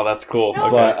awesome. Oh, that's cool.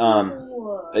 Okay.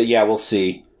 But yeah, we'll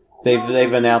see.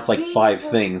 They've announced like 5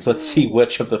 things. Let's see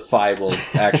which of the 5 will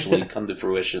actually come to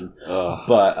fruition.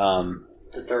 But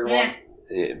the third one.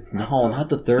 No, not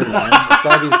the third one. It's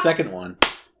gotta be the second one.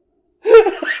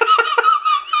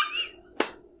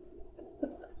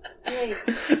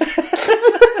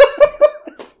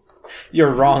 You're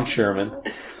wrong, Sherman.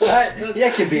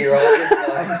 You can be wrong.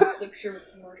 It's fine.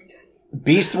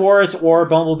 Beast Wars or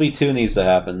Bumblebee 2 needs to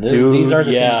happen. These are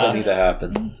the things that need to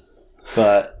happen.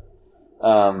 But,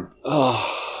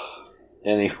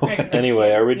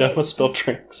 Anyway, are we done with spilled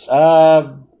drinks?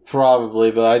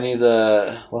 Probably, but I need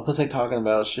the... What was I talking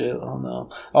about? Shit, oh no.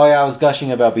 Oh yeah, I was gushing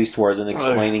about Beast Wars and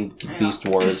explaining Beast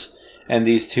Wars. And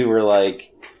these two were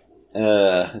like...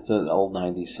 it's an old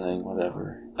 90s thing,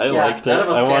 whatever. I liked it.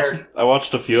 I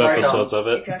watched a few episodes of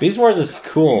it. Beast Wars is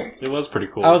cool. It was pretty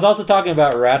cool. I was also talking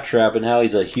about Rat Trap and how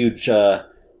he's a huge... I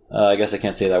guess I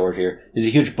can't say that word here. He's a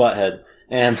huge butthead.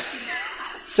 And...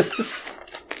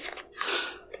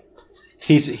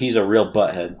 he's a real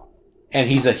butthead. And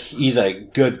he's a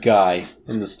good guy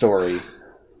in the story.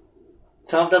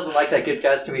 Tom doesn't like that good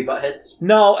guys can be buttheads.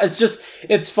 No,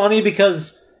 it's funny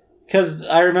because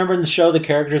I remember in the show the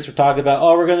characters were talking about,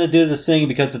 oh, we're going to do this thing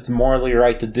because it's morally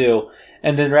right to do.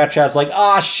 And then Rat Trap's like,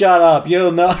 shut up, you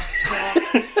don't know.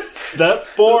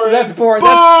 That's boring. That's boring.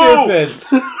 That's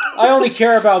stupid. I only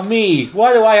care about me.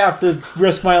 Why do I have to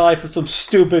risk my life for some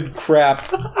stupid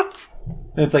crap?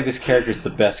 And it's like, this character's the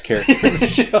best character in the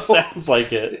show. Sounds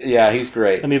like it. Yeah, he's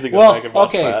great. I need to go back and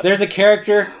watch that. There's a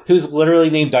character who's literally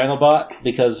named Dinobot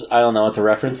because, I don't know, it's a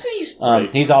reference.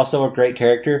 He's also a great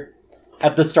character.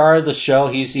 At the start of the show,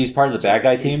 he's part of the bad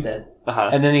guy team.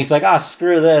 And then he's like,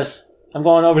 screw this. I'm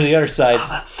going over to the other side. Oh,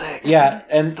 that's sick. Yeah,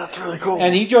 and that's really cool.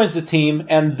 And he joins the team,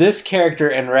 and this character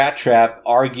and Rat Trap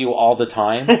argue all the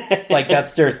time. Like,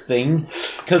 that's their thing.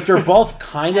 Because they're both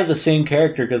kind of the same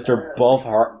character, because they're both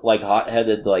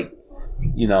hot-headed, like,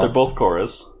 you know. They're both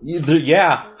Korras.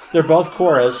 Yeah, they're both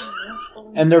Korras.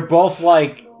 And they're both,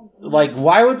 like, like,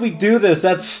 why would we do this?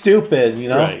 That's stupid, you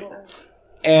know? Right.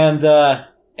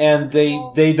 And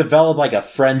they develop like a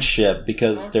friendship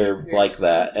because they're like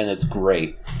that, and it's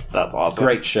great. That's awesome.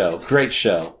 Great show. Great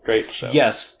show. Great show.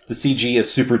 Yes, the CG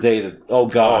is super dated. Oh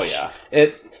gosh. Oh,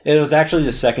 yeah. It was actually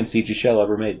the second CG show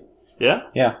ever made. Yeah?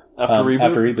 Yeah. After reboot?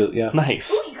 After reboot, yeah.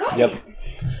 Nice. Yep.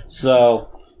 So,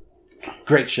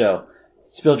 great show.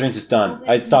 Spill Drinks is done.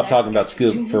 I'd stopped talking about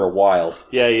Scoob for a while.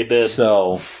 Yeah, you did.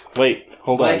 So, Wait,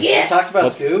 hold on. Wait, you talked about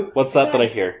What's, Scoob? what's that I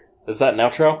hear? Is that an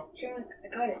outro? Sure,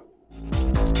 I got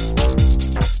it.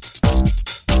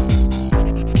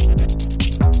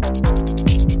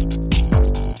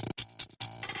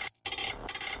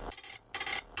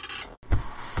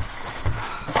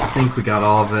 I think we got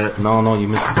all of it. No, you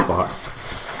missed the spot.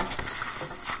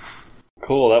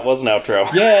 Cool, that was an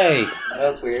outro. yay! That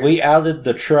was weird. We outed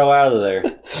the tro out of there.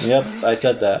 Yep, I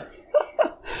said that.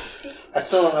 I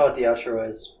still don't know what the outro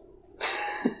is.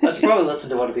 I should probably listen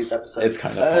to one of these episodes. It's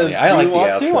kind of funny. I do like you the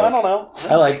want outro. To? I don't know.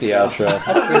 I like the outro.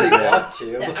 I don't really want The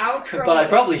to, outro. but I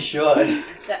probably should. The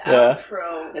Yeah.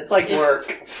 outro. It's like is-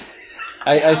 work.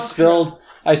 I spilled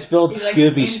It's like Scooby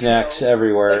intro. snacks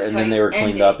everywhere, That's and then how they you were end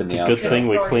cleaned it. up in the Good outro. thing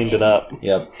we cleaned it up.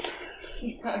 Yep.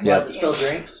 Yeah, the spilled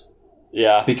drinks.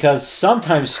 Yeah. Because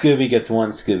sometimes Scooby gets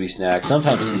one Scooby snack,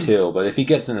 sometimes two, but if he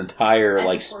gets an entire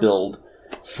like spilled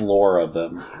floor of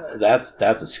them, that's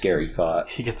a scary thought.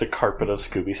 He gets a carpet of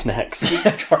Scooby snacks. He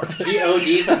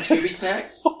ODs on Scooby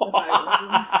snacks.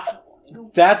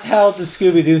 That's how the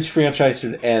Scooby Doo franchise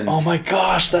should end. Oh my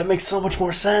gosh, that makes so much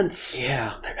more sense.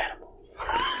 Yeah, They're animals.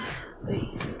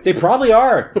 they probably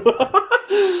are.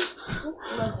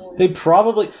 They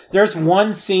probably. There's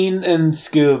one scene in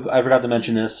Scoob. I forgot to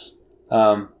mention this.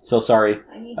 So sorry.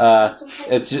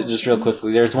 It's just real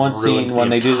quickly. There's one Ruined scene when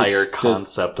the they do entire this.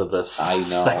 concept of this I know.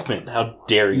 segment. How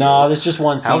dare you? No, there's just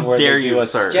one scene How where dare they do you, a.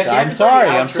 sir? Jeff, you have I'm to play the sorry.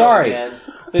 I'm outro sorry. again.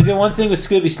 They do one thing with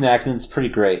Scooby snacks, and it's pretty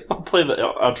great. I'll play the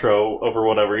outro over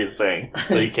whatever he's saying,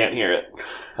 so you can't hear it.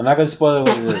 I'm not going to spoil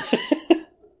what it is. I'm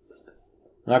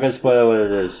not going to spoil what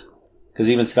it is. Because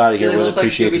even Scotty Do here they would look like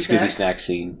appreciate the Scooby Scooby snacks? snack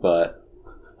scene, but...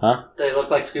 They look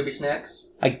like Scooby snacks.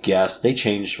 I guess. They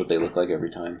changed what they look like every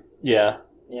time. Yeah.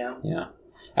 Yeah, Yeah.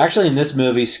 Actually, in this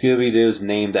movie, Scooby-Doo is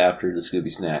named after the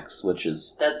Scooby snacks, which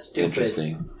is that's stupid.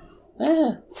 interesting.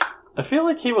 I feel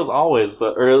like he was always the...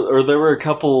 Or there were a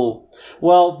couple...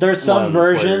 Well, there's some Ones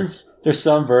versions... There's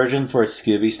some versions where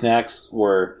Scooby snacks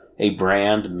were a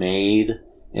brand made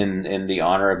in the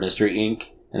honor of Mystery Inc.,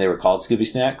 and they were called Scooby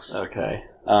snacks. Okay.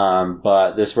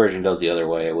 But this version goes the other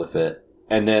way with it.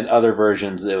 And then other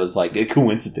versions, it was like a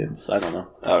coincidence. I don't know.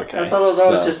 Okay. I thought it was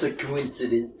always So- just a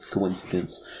coincidence.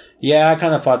 Coincidence. Yeah, I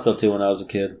kind of thought so too when I was a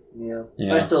kid. Yeah.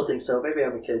 Yeah. I still think so. Maybe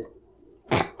I'm a kid.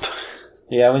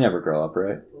 Yeah, we never grow up,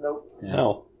 right? Nope. Yeah.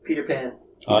 No. Peter Pan.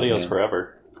 Adios Yeah.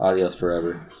 forever. Adios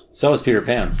forever. So is Peter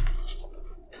Pan.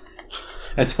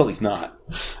 Until he's not.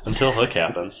 Until Hook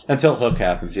happens. Until Hook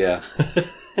happens, yeah.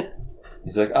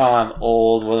 He's like, oh, I'm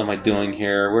old. What am I doing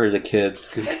here? Where are the kids?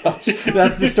 Good gosh.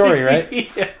 That's the story, right?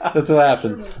 Yeah. That's what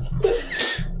happens.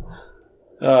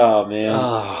 Oh, man.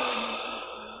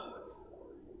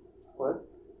 What?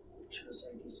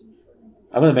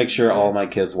 I'm going to make sure all my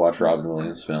kids watch Robin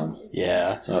Williams films.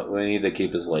 Yeah. So we need to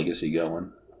keep his legacy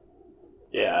going.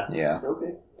 Yeah. Yeah.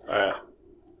 Okay. Alright.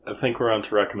 I think we're on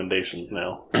to recommendations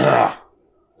now.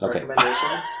 Okay.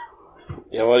 Recommendations?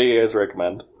 Yeah, what do you guys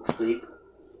recommend? Sleep.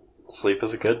 Sleep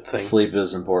is a good thing. Sleep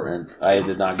is important. I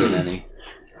did not get any.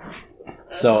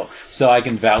 So I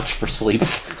can vouch for sleep.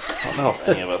 I don't know if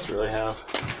any of us really have.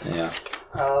 Yeah.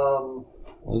 In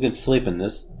We can sleep in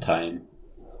this time.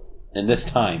 In this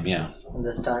time, yeah.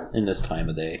 this time. In this time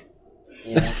of day.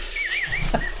 Yeah.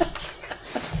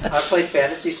 I played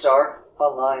Phantasy Star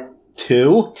online.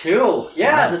 2? 2.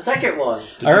 Yeah, Wow. the second one.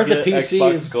 Did I heard you the get PC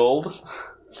Xbox is- Gold?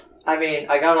 I mean,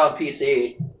 I got it on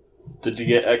PC. Did you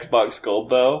get Xbox Gold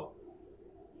though?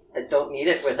 I don't need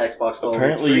it with Xbox Gold.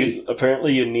 It's free.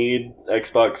 Apparently you need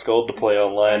Xbox Gold to play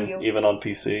online, Are you- even on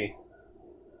PC.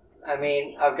 I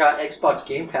mean, I've got Xbox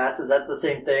Game Pass. Is that the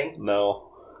same thing? No.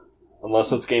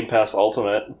 Unless it's Game Pass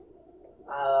Ultimate.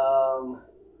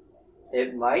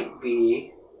 It might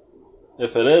be.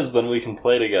 If it is, then we can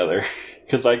play together.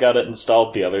 Because I got it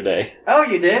installed the other day. Oh,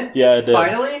 you did? Yeah, I did.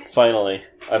 Finally? Finally.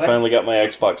 I What? finally got my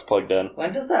Xbox plugged in.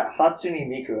 When does that Hatsune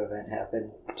Miku event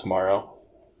happen? Tomorrow.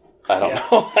 I don't Yeah.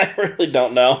 know. I really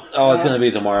don't know. Oh, it's going to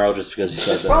be tomorrow just because you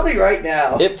said It's that. probably right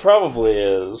now. It probably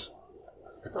is.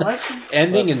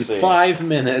 Ending in Let's see. 5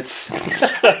 minutes.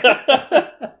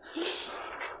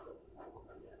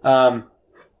 I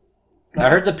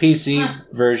heard the PC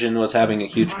version was having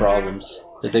huge problems.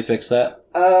 Did they fix that?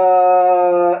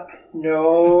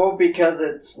 No, because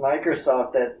it's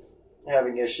Microsoft that's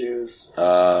having issues.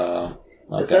 Okay.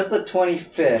 It says the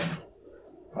 25th.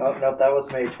 Oh, nope, that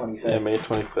was May 25th. Yeah, May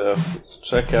 25th. Let's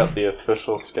check out the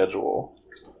official schedule.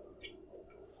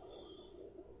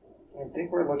 I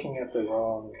think we're looking at the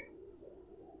wrong...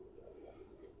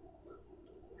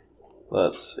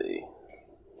 Let's see.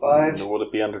 5 Would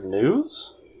it be under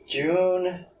news?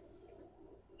 June...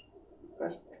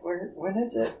 When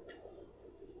is it?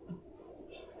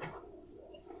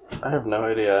 I have no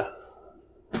idea.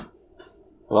 I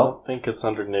Well, don't think it's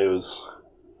under news.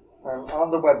 I'm on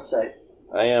the website.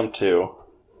 I am too.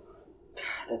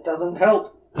 That doesn't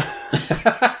help.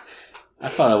 I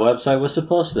thought a website was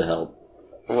supposed to help.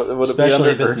 Would it be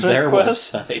Especially under if it's urgent their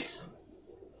quests? website.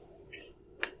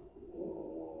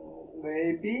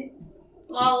 Maybe?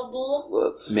 Lol.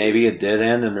 Let's see. Maybe it did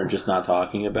end and they're just not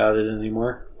talking about it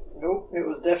anymore. Nope, it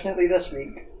was definitely this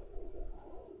week.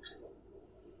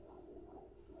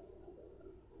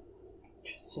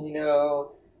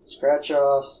 Casino,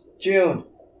 scratch-offs, June.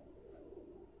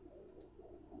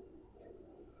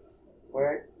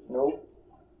 Where? Nope.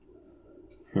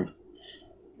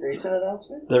 Recent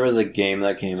announcement? There was a game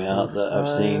that came out that I've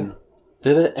seen.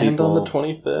 Did it end on the People-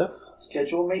 25th?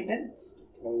 Schedule maintenance?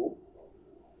 Nope.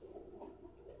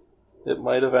 It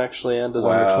might have actually ended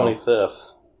Wow. on the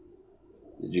 25th.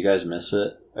 Did you guys miss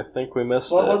it? I think we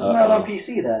missed Well, it it. wasn't out on Uh-oh.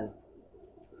 PC then.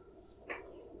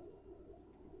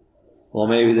 Well,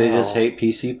 maybe they just Oh. hate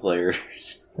PC players.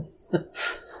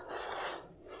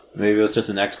 Maybe it was just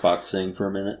an Xbox thing for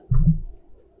a minute.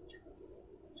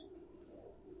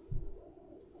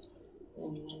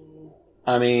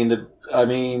 I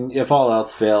mean, if all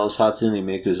else fails, Hatsune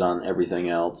Miku's on everything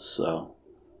else, so...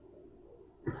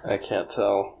 I can't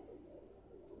tell.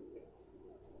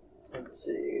 Let's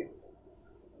see.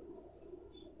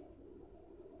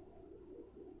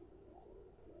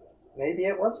 Maybe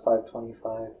it was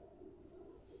 525.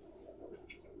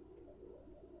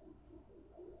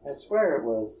 I swear it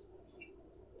was.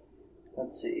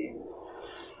 Let's see.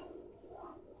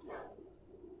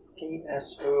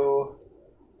 PSO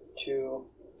 2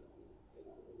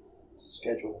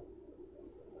 schedule.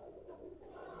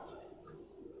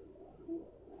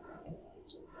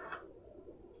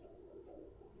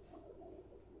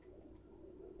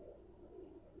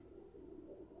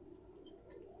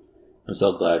 I'm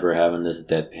so glad we're having this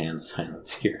deadpan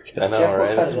silence here. I know,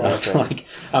 right? It's Yeah. amazing.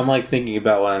 I'm like thinking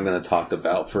about what I'm going to talk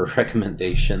about for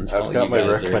recommendations. I've while got you my guys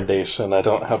are- recommendation. I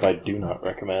don't have my do not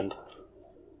recommend.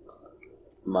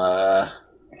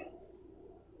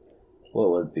 What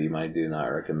would be my do not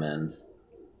recommend?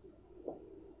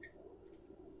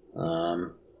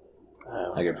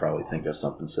 I could probably think of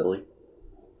something silly.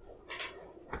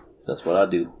 'Cause that's what I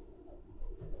do.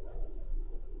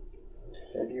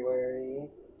 February.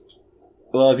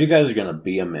 Well, if you guys are going to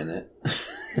be a minute.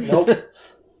 Nope.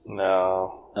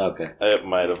 No. Okay. It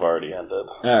might have already ended.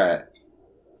 Alright.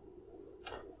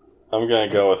 I'm gonna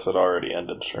go with it already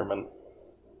ended, Sherman.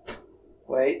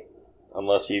 Wait.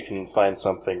 Unless you can find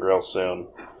something real soon.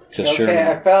 Because Okay,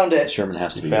 I found it. Sherman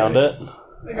has to You be found right. it?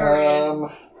 We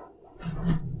already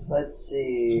Let's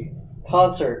see.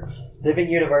 Concert. Living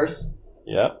Universe.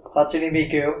 Yep. Hatsune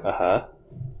Miku Uh-huh.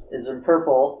 is in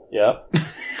purple, Yep.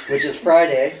 which is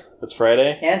Friday, It's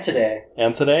Friday. and today.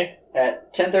 And today?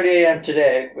 At 10:30 a.m.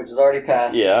 today, which is already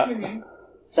passed. Yeah. Mhm.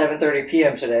 7:30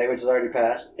 p.m. today, which is already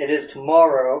passed. It is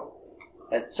tomorrow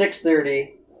at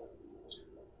 6:30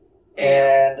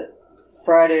 and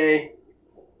Friday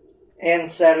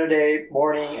and Saturday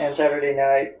morning and Saturday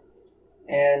night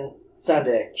and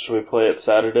Sunday. Should we play it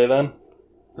Saturday then?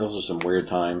 Those are some weird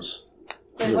times. Wait,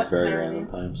 Those are what? very Saturday? random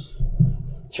times.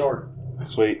 Sure.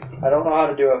 Sweet. I don't know how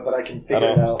to do it, but I can figure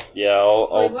it out. Yeah, I'll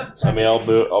Wait, what?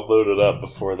 I'll boot it up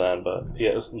before then, but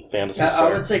yeah, it's Fantasy I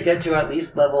Star. would say get to at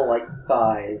least level like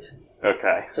 5,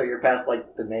 Okay. so you're past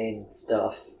like the main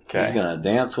stuff. He's Okay. gonna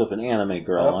dance with an anime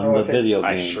girl I don't on know the if it's- video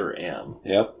I game. sure am.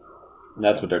 Yep.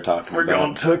 That's what they're talking We're about.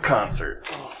 going to a concert.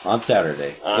 On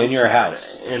Saturday. On in your Saturday.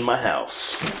 house. In my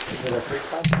house. Is it a free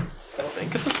concert? I don't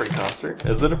think it's a free concert.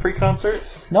 Is it a free concert?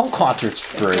 No concert's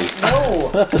free. No!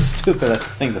 That's a stupid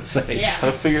thing to say. Yeah. How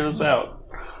to figure this out?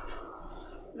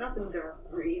 Nothing's ever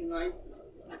free in life.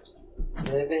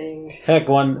 Living. Heck,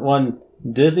 when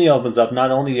Disney opens up,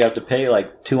 not only do you have to pay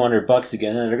like $200 to get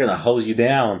in, they're gonna hose you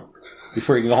down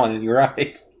before you can go on any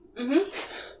ride. Mm-hmm.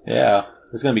 Yeah,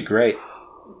 it's gonna be great.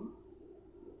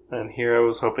 And here I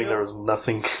was hoping there was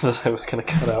nothing that I was going to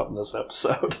cut out in this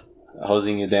episode.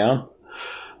 Hosing you down?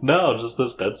 No, just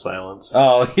this dead silence.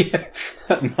 Oh, yeah.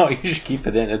 No, you should keep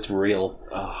it in. It's real.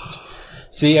 Oh,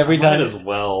 See, every might time as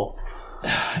well.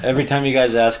 you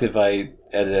guys ask if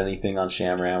edit anything on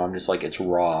Shamram. I'm just like, it's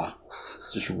raw.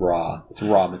 It's just raw. It's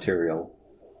raw material.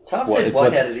 Tom What- did it's one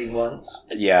what- editing once.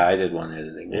 Yeah, I did one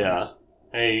editing. Yeah. once.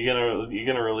 Hey, you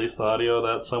gonna release the audio of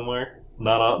that somewhere?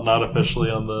 Not officially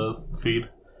on the feed.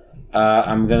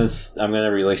 I'm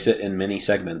gonna release it in mini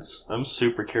segments. I'm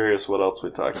super curious what else we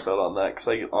talked about on that because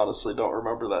I honestly don't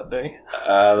remember that day.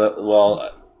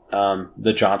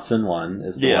 The Johnson one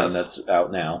is the Yes. one that's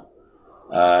out now.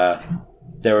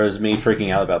 There was me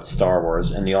freaking out about Star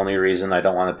Wars, and the only reason I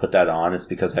don't want to put that on is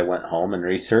because I went home and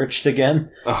researched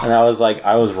again, and I was like,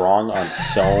 I was wrong on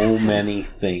so many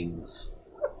things.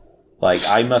 Like,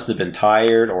 I must have been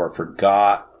tired or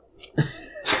forgot.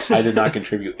 I did not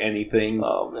contribute anything.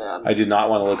 Oh man. I do not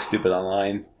want to look stupid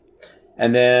online.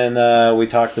 And then we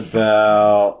talked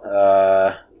about.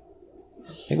 I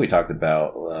think we talked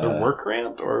about. Is there work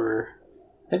rant or?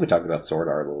 I think we talked about Sword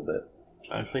Art a little bit.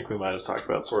 I think we might have talked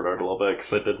about Sword Art a little bit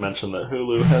because I did mention that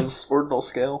Hulu has Ordinal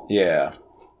Scale. Yeah.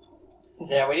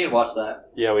 Yeah, we need to watch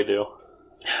that. Yeah, we do.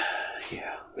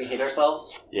 Yeah. We hate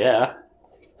ourselves. Yeah.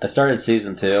 I started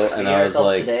season 2, We and hate I was ourselves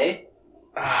like, today.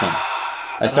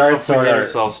 I started Sword Sword Art Art.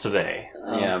 ourselves today.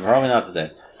 Yeah, probably not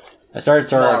today. I started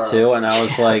Sword Art Tomorrow. 2, and I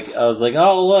was like,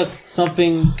 oh look,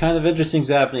 something kind of interesting's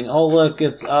happening. Oh look,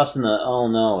 it's Asuna. Oh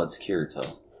no, it's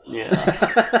Kirito. Yeah.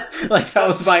 Like that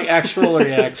was my actual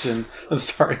reaction of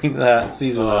starting that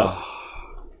season up.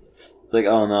 It's like,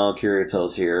 oh no,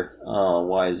 Kirito's here. Oh,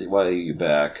 why are you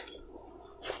back?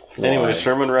 Anyway, Why?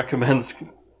 Sherman recommends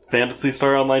Phantasy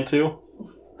Star Online 2.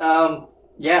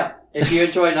 Yeah. If you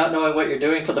enjoy not knowing what you're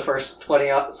doing for the first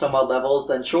 20 some odd levels,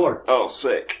 then sure. Oh,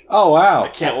 sick. Oh I wow.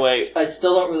 can't wait. I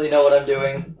still don't really know what I'm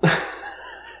doing.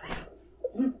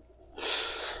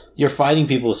 You're fighting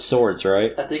people with swords,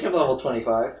 right? I think I'm level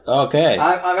 25. Okay.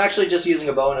 I'm actually just using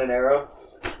a bow and an arrow,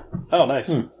 Oh,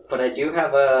 nice. but I do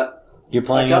have a You're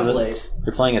playing as gunblade.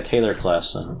 you're playing a Taylor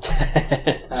class then.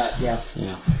 Yeah.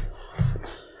 Yeah.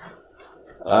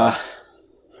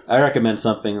 I recommend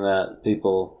something that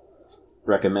people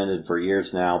recommended for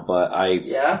years now, but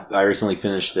Yeah? I recently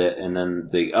finished it, and then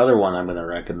the other one I'm going to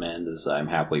recommend is I'm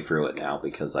halfway through it now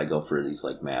because I go through these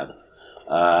like mad.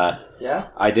 Yeah?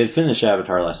 I did finish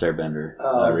Avatar: Last Airbender,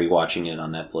 Oh. rewatching it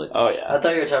on Netflix. Oh, I yeah.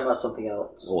 thought you were talking about something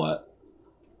else. What?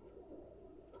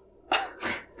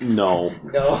 No,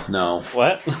 No. no.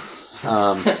 What?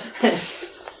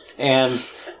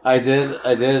 And I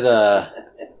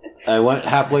went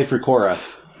halfway through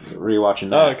Korra, rewatching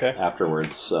that Oh, okay.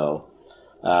 afterwards. So,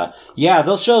 yeah,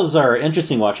 those shows are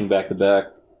interesting watching back to back,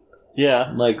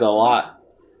 Yeah. like a lot.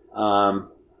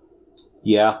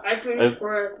 Yeah, I finished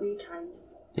Korra 3 times.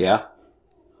 yeah.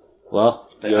 Well,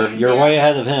 you're way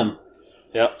ahead of him.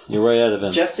 Yep. You're way ahead of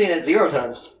him. Jeff's seen it 0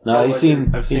 times. No, Oh, he's was seen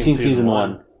I've he's seen seen season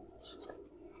one. 1,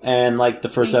 and like the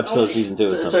first episode of season 2 it? or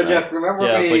So, something. so Jeff, remember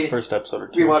Yeah, it's we like first episode or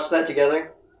 2. watched that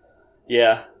together?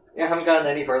 Yeah. Yeah, I haven't gotten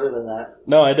any further than that.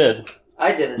 No, I did.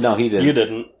 I didn't. No, he did. You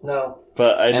didn't. No.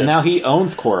 But I did. And now he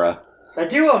owns Korra. I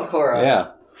do own Korra.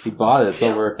 Yeah, he bought it. It's Yeah.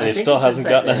 over. And he I think still it's hasn't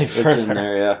inside gotten any there. It's further. in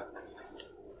there, yeah.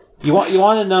 You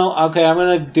want to know? Okay, I'm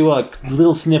gonna do a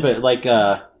little snippet. Like,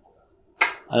 I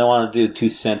don't want to do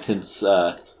 2-sentence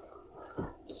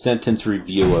sentence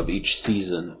review of each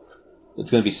season. It's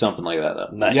gonna be something like that, though.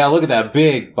 Nice. Yeah, look at that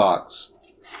big box,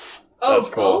 Oh, That's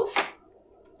cool.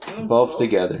 both? both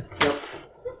together. Yep.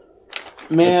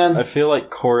 Man, I feel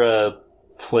like Korra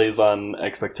plays on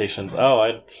expectations. Oh,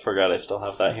 I forgot I still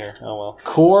have that here. Oh, well.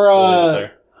 We'll leave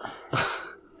it there.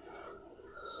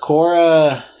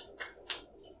 Korra.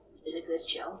 It's a good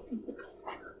show.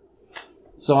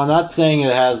 So I'm not saying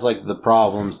it has like the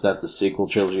problems that the sequel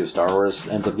trilogy of Star Wars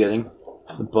ends up getting,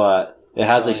 but it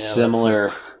has Oh, a yeah,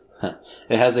 similar.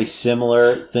 It has a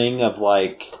similar thing of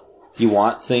like you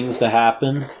want things to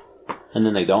happen, and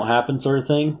then they don't happen, sort of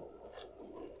thing.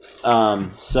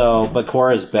 But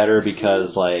Korra is better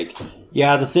because like,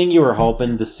 yeah, the thing you were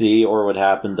hoping to see or would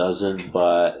happen doesn't,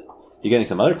 but you're getting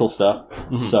some other cool stuff.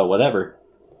 Mhm. So whatever.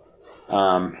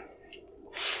 I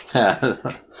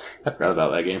forgot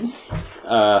about that game.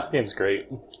 Game's great.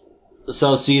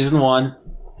 So season 1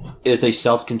 is a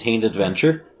self-contained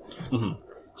adventure. Mhm.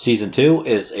 Season 2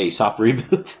 is a soft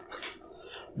reboot.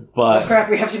 Oh But crap,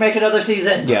 we have to make another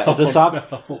season! yeah, it's a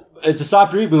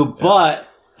soft reboot, but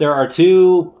there are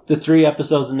 2 to 3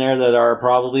 episodes in there that are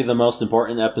probably the most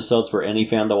important episodes for any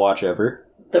fan to watch ever.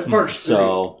 The first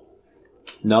So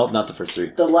nope, not the first 3.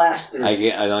 three. The last 3.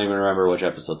 I don't even remember which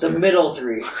episodes The they were. middle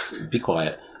 3. Be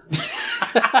quiet. He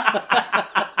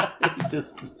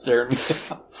just stared me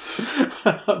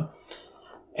down.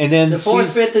 And then The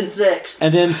 4th, 5th, and 6th.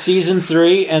 and then season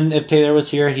 3, and if Taylor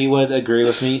was here, he would agree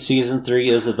with me. Season 3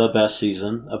 is the best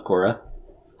season of Korra,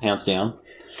 hands down.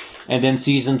 And then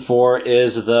season 4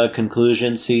 is the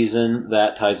conclusion season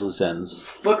that ties loose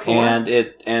ends. Book 4. And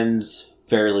it ends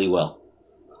fairly well.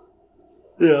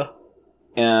 Yeah.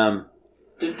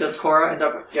 Does Korra end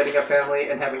up getting a family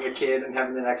and having a kid and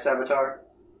having the next Avatar?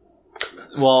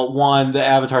 Well, one, the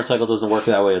Avatar cycle doesn't work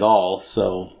that way at all,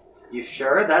 so... You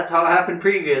sure? That's how it happened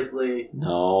previously.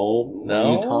 No. What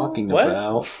are you talking What?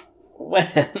 about? When?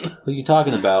 What are you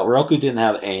talking about? Roku didn't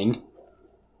have Aang.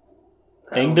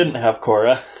 Aang didn't have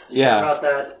Korra. Yeah. Sure about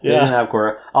that? They didn't have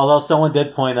Korra. Although someone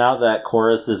did point out that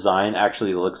Korra's design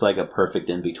actually looks like a perfect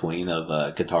in-between of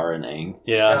Katara and Aang,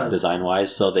 Yeah.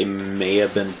 design-wise, so they may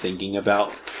have been thinking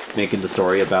about making the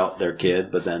story about their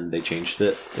kid, but then they changed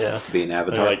it Yeah. to be an They're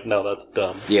Avatar. like, no, that's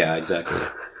dumb. Yeah, exactly.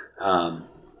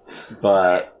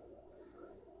 But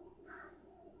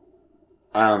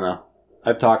I don't know.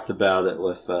 I've talked about it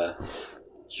with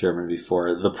Sherman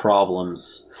before. The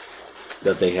problems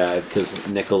that they had because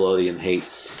Nickelodeon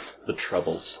hates The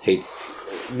troubles.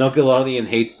 Nickelodeon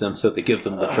hates them, so they give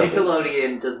them the troubles,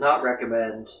 Nickelodeon does not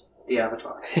recommend the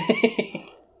Avatar.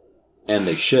 and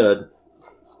they should.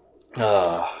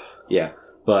 Yeah.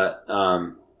 But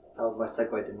Oh, my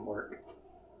segue didn't work.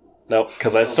 Nope,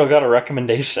 because I still got a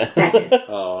recommendation.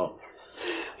 oh,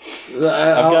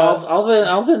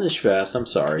 I'll finish fast. I'm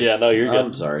sorry. Yeah, no, you're good.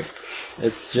 I'm sorry.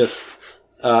 It's just,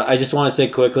 I just want to say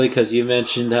quickly, because you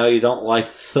mentioned how you don't like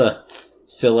the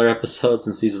filler episodes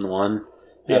in season 1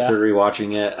 after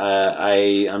rewatching it.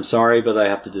 I'm sorry, but I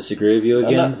have to disagree with you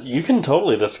again. You can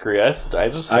totally disagree. I just I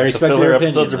think the respect filler your opinion,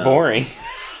 episodes are though. boring.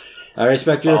 I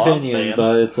respect That's your all I'm opinion, saying.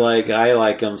 but it's like, I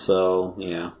like them, so,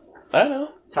 yeah. I know.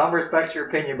 Tom respects your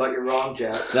opinion, but you're wrong,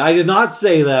 Jeff. I did not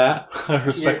say that. I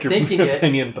respect You're your thinking it.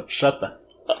 opinion, but shut the...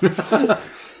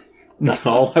 No,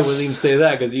 I wouldn't even say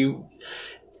that, because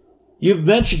you've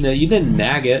mentioned it. You didn't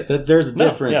nag it. There's a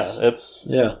difference. Yeah, it's...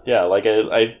 Yeah. Yeah, like,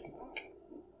 I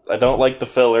don't like the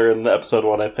filler in the episode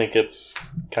 1. I think it's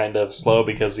kind of slow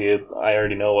because I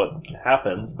already know what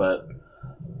happens, but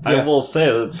Yeah. I will say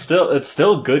that it's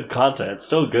still good content. It's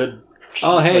still good.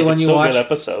 Oh, hey, like, when it's you still watch good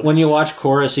episodes. When you watch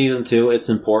Korra season 2, it's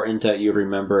important that you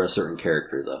remember a certain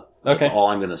character, though. That's Okay. all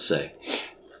I'm going to say.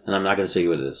 And I'm not going to say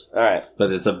who it is. All right.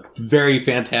 But it's a very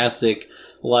fantastic,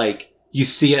 like, you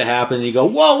see it happen and you go,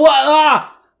 whoa, what,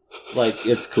 ah! Like,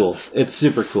 it's cool. It's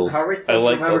super cool. How are we supposed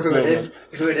like to remember those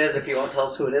who it is if you won't tell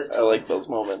us who it is? I like those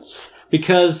moments.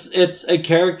 Because it's a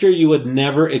character you would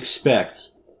never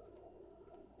expect.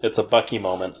 It's a Bucky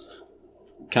moment.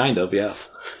 Kind of, yeah.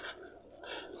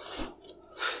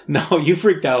 No, you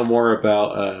freaked out more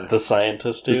about The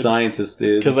scientist the dude. scientist,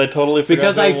 dude. Because I totally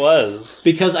forgot who it was.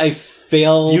 Because I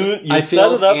failed. You I set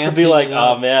failed it up to be anting like, it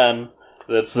up. oh man,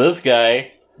 that's this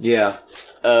guy. Yeah.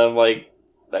 And I'm like,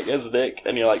 that guy's a dick.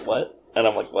 And you're like, what? And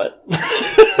I'm like, what?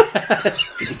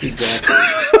 Exactly.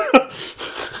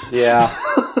 Yeah.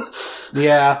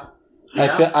 Yeah.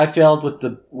 I failed with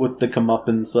the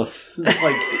comeuppance of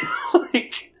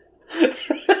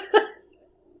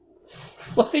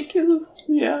like it was,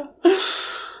 yeah.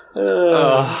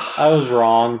 I was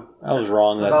wrong.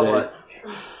 That About day. what?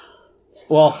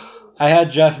 Well, I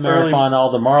had Jeff marathon all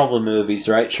the Marvel movies,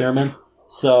 right, Sherman?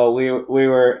 So we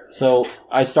were so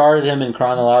I started him in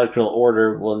chronological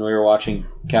order when we were watching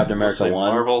Captain America 1.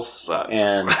 Marvel sucks.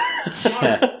 And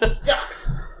Sucks.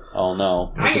 oh no,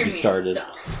 look Iron what you Man started.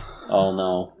 sucks. Oh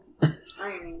no,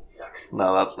 Iron Man sucks.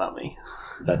 No, that's not me.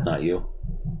 that's not you.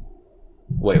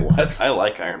 Wait, what? I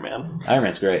like Iron Man. Iron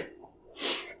Man's great.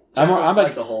 Jeff I'm doesn't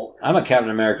like a the Hulk. I'm a Captain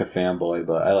America fanboy,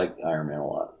 but I like Iron Man a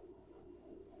lot.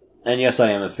 And yes, I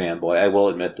am a fanboy. I will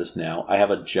admit this now. I have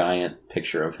a giant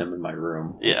picture of him in my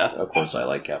room. Yeah. Of course, I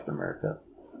like Captain America.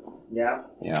 Yeah.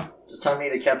 Yeah. Just tell me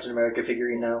the Captain America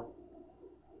figurine now.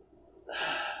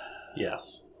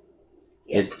 Yes.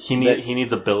 It's He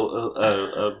needs a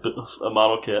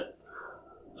model kit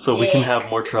so we can have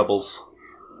more troubles.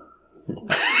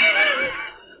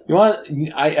 You want?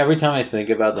 Every time I think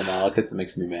about the Malekiths, it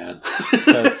makes me mad.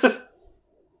 Because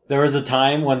there was a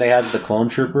time when they had the Clone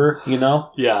Trooper, you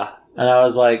know, Yeah. and I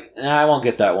was like, I won't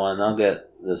get that one. I'll get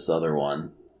this other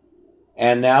one.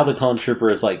 And now the Clone Trooper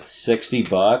is like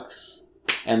 $60,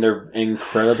 and they're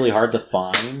incredibly hard to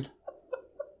find.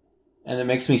 And it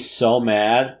makes me so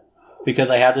mad because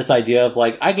I had this idea of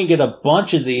like I can get a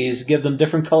bunch of these, give them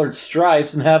different colored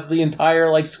stripes, and have the entire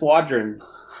like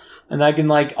squadrons. And I can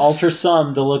like alter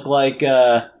some to look like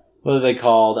what are they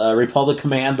called? Republic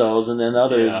Commandos, and then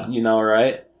others, Yeah. you know,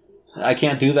 right? I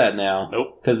can't do that now.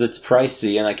 Nope. Because it's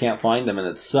pricey and I can't find them and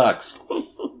it sucks.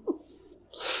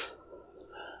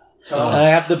 And I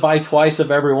have to buy twice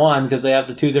of every one because they have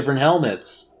the 2 different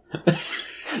helmets.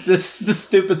 This is the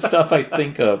stupid stuff I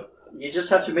think of. You just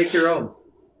have to make your own.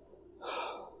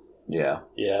 Yeah.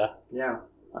 Yeah. Yeah.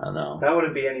 I don't know. That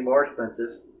wouldn't be any more expensive.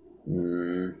 I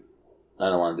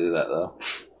don't want to do that though.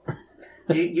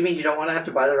 You mean you don't want to have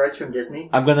to buy the rights from Disney?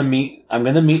 I'm gonna meet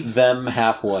them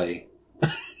halfway.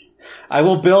 I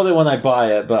will build it when I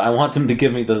buy it, but I want them to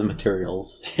give me the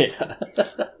materials. Yeah.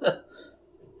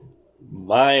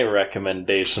 My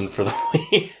recommendation for the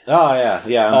week. Oh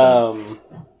yeah. I'm done.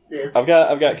 Yes. I've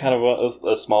got kind of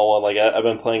a small one. Like I've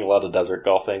been playing a lot of desert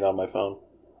golfing on my phone.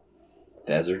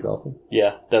 Desert golfing.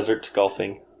 Yeah, desert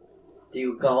golfing. Do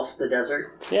you golf the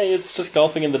desert? Yeah, it's just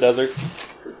golfing in the desert.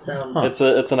 It sounds...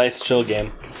 It's a nice chill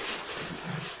game.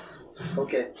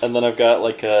 Okay. And then I've got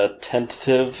like a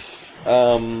tentative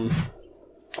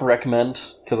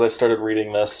recommend because I started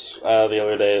reading this the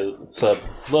other day. It's a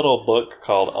little book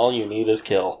called All You Need Is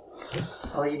Kill.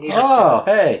 All you need Oh,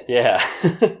 hey. Yeah.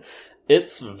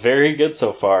 It's very good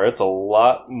so far. It's a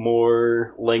lot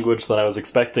more language than I was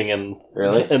expecting in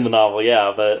the novel.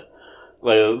 Yeah, but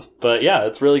yeah,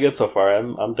 it's really good so far.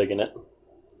 I'm digging it.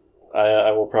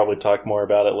 I will probably talk more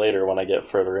about it later when I get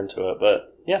further into it.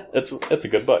 But yeah, it's a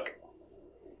good book.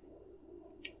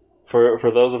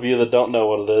 For those of you that don't know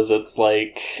what it is, it's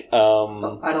like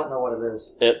I don't know what it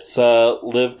is. It's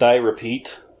Live, Die,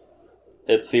 Repeat.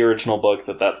 It's the original book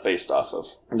that's based off of.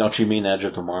 Don't you mean Edge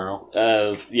of Tomorrow?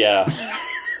 Yeah.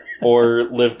 Or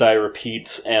Live, Die,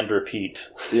 Repeat, and Repeat.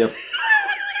 Yep.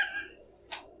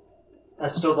 I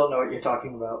still don't know what you're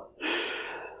talking about.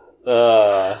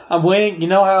 I'm waiting. You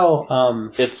know how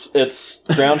it's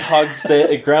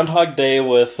Groundhog Day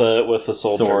with a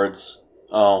soldier. Swords.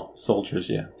 Oh, soldiers.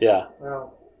 Yeah. Yeah.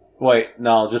 Well, Wait,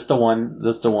 no, just the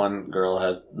one girl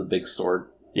has the big sword.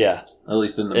 Yeah. At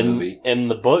least in the movie. In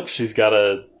the book, she's got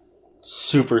a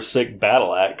super sick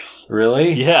battle axe.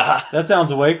 Really? Yeah. That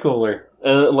sounds way cooler.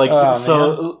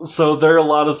 So there are a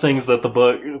lot of things that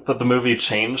the movie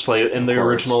changed. Like in the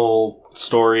original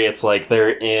story, it's like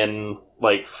they're in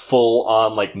like full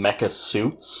on like mecha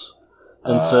suits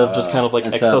instead of just kind of like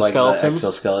exoskeletons. Like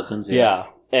exoskeletons, yeah.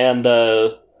 And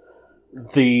the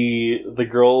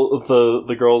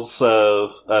girl's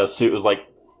suit was like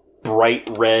bright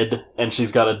red, and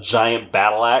she's got a giant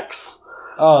battle axe.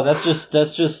 Oh, that's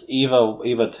just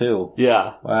Eva 2.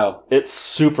 Yeah. Wow. It's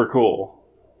super cool.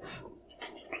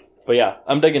 But yeah,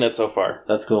 I'm digging it so far.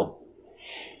 That's cool.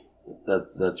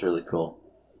 That's really cool.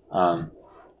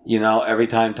 You know, every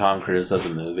time Tom Cruise does a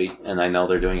movie, and I know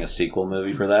they're doing a sequel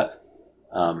movie for that,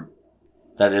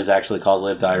 that is actually called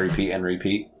Live, Die, Repeat, and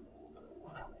Repeat.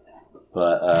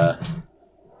 But,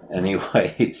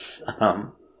 anyways,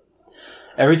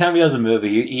 every time he does a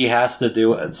movie, he has to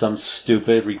do some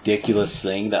stupid, ridiculous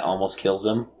thing that almost kills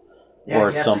him. yeah, or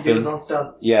he has something. to do his own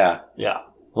stunts. Yeah. Yeah.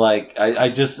 Like,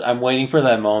 I'm waiting for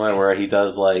that moment where he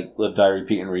does, like, Live, Die,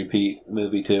 Repeat, and Repeat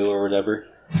movie 2 or whatever.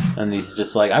 And he's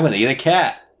just like, I'm gonna eat a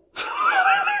cat.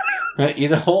 I'm gonna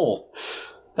eat a hole.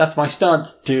 That's my stunt.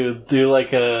 Dude, do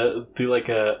like a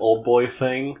old boy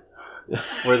thing.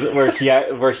 where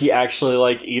he actually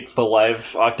like eats the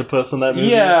live octopus in that movie.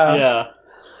 Yeah.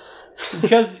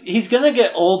 Because he's gonna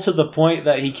get old to the point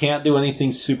that he can't do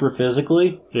anything super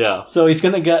physically. Yeah. So he's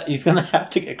gonna have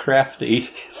to get crafty.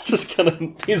 He's just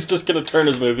gonna turn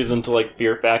his movies into like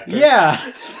Fear Factor. Yeah.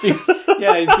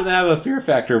 Yeah, he's gonna have a Fear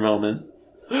Factor moment.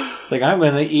 It's like, I'm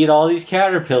gonna eat all these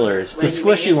caterpillars, the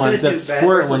squishy ones that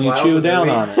squirt when you chew down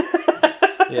on it.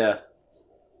 Yeah.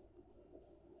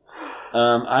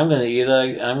 I'm gonna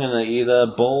eat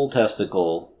a bull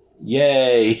testicle.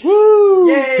 Yay! Woo!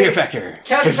 Yay! Fear Factor.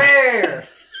 County Fair.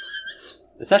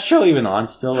 Is that show even on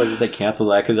still? Or did they cancel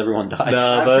that because everyone died?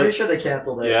 I'm pretty sure they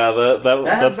canceled it. Yeah,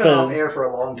 that's been off air for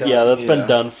a long time. Yeah, that's been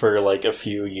done for like a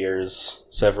few years,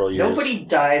 several years. Nobody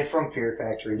died from Fear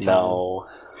Factory.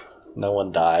 No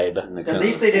one died. At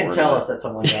least they didn't tell us that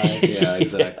someone died. Yeah,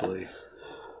 exactly.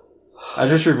 I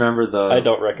just remember I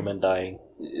don't recommend dying.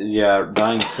 Yeah,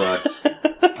 dying sucks.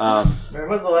 When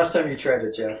was the last time you tried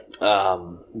it, Jeff?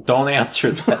 Don't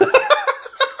answer that.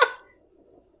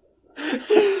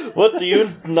 What do you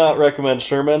not recommend,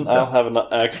 Sherman? I'll have an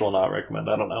actual not recommend.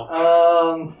 I don't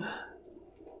know.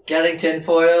 Getting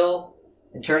tinfoil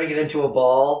and turning it into a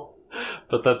ball.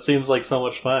 But that seems like so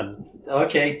much fun.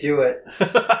 Okay, do it.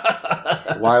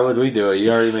 Why would we do it?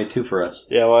 You already made 2 for us.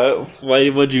 Yeah, why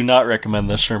would you not recommend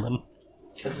this, Sherman?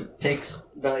 Because it takes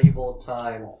valuable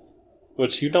time.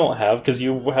 Which you don't have, because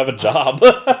you have a job.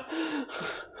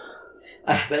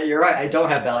 You're right, I don't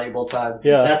have valuable time.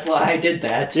 Yeah. That's why I did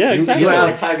that. Yeah, exactly.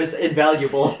 My time is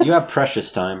invaluable. You have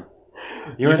precious time.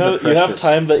 You have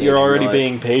time that you're already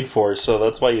being paid for, so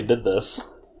that's why you did this.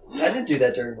 I didn't do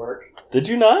that during work. Did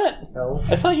you not? No.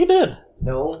 I thought you did.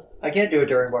 No. I can't do it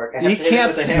during work. I have You to hit it can't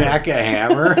with a hammer. smack a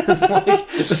hammer. Like,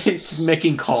 he's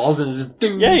making calls and it's just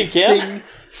ding, Yeah, you can. ding.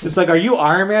 It's like, are you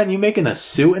Iron Man? You making a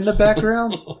suit in the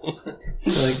background?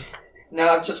 Like,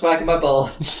 No, I'm just whacking my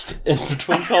balls. Just in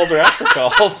between calls or after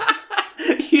calls.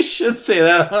 you should say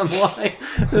that online.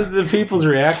 The people's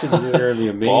reactions are going to be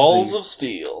amazing. Balls of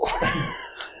steel.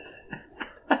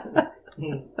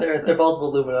 They're balls of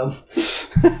aluminum.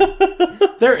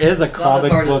 There is a Not as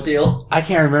comic hard as book. steel. I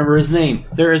can't remember his name.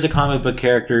 There is a comic book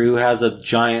character who has a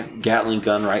giant Gatling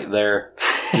gun right there.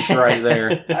 Just right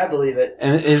there. I believe it.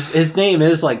 And his name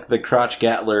is like the Crotch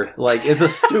Gatler. Like, it's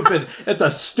a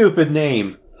stupid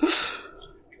name.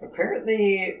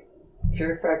 Apparently,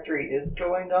 Fear Factory is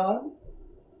going on.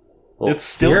 Well, It's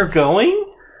still going?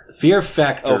 Fear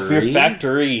Factory. Oh, Fear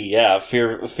Factory. Yeah,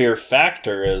 Fear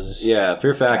Factor is... Yeah,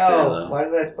 Fear Factor, Oh, though. why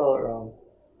did I spell it wrong?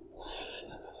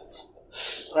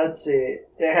 Let's see.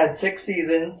 It had 6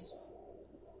 seasons.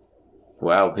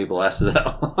 Wow, people lasted that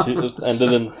long. It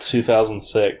ended in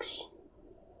 2006.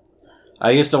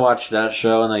 I used to watch that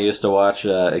show, and I used to watch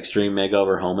Extreme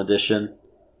Makeover Home Edition.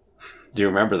 Do you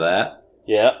remember that?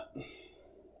 Yeah.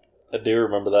 I do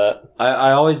remember that.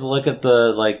 I always look at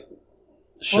the, like,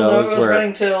 shows Well, no, it was where...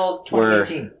 running till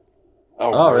 2018.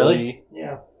 Oh, really?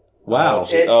 Yeah. Wow.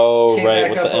 It Oh, came right, back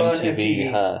with up the on MTV,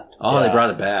 MTV. huh? Oh, Yeah. they brought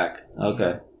it back.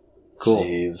 Okay. Cool.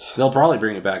 Jeez. They'll probably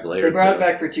bring it back later. They brought too. it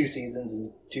back for 2 seasons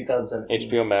in 2017.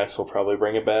 HBO Max will probably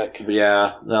bring it back.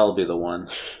 Yeah, that'll be the one.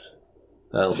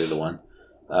 That'll be the one.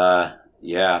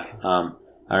 Yeah.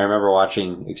 I remember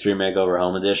watching Extreme Makeover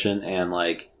Home Edition, and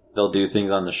like they'll do things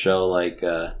on the show, like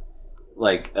a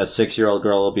 6-year-old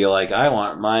girl will be like, "I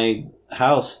want my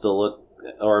house to look,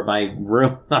 or my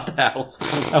room, not the house.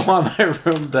 I want my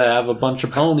room to have a bunch of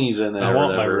ponies in it. I or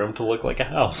want my whatever." room to look like a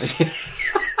house.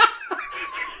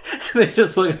 They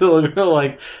just look at the little girl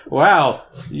like, "Wow,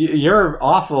 you're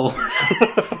awful.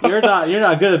 you're not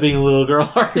good at being a little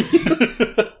girl, are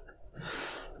you?"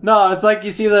 No, it's like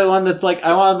you see the one that's like,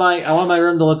 I want my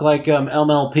room to look like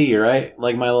MLP, right?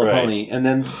 Like My Little Right. Pony, and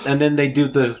then they do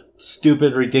the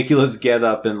stupid, ridiculous get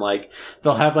up, and like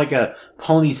they'll have like a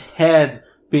pony's head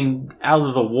being out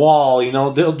of the wall. You know,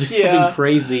 they'll do something Yeah.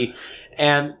 crazy,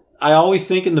 and I always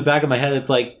think in the back of my head, it's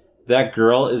like that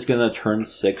girl is gonna turn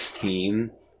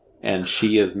 16. And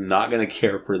she is not going to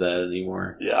care for that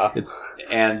anymore. Yeah.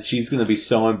 And she's going to be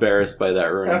so embarrassed by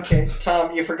that room. Okay,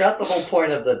 Tom, you forgot the whole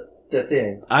point of the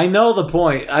thing. I know the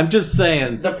point. I'm just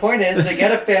saying. The point is, they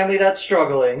get a family that's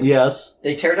struggling. Yes.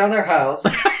 They tear down their house.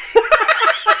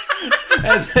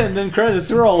 And then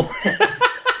credits roll.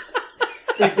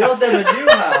 They build them a new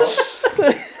house.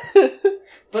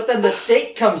 But then the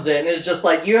state comes in and is just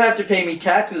like, you have to pay me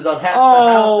taxes on half the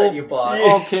house that you bought.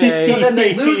 Okay. So then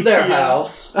they lose their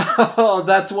house. Oh,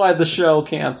 that's why the show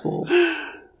canceled.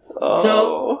 Oh.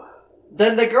 So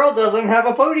then the girl doesn't have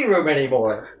a pony room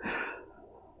anymore.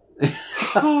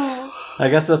 I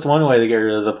guess that's one way to get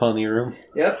rid of the pony room.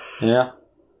 Yep. Yeah.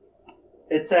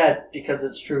 It's sad because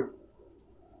it's true.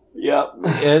 Yep.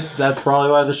 That's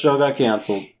probably why the show got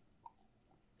canceled.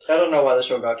 I don't know why the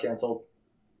show got canceled.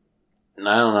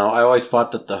 I don't know. I always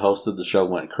thought that the host of the show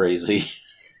went crazy.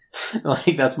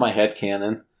 Like, that's my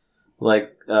headcanon.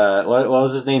 Like, what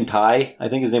was his name? Ty? I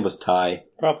think his name was Ty.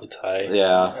 Probably Ty.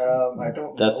 Yeah, I don't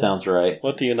know. that sounds right.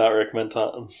 What do you not recommend,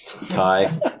 Tom? Ty.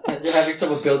 You're having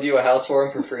someone build you a house for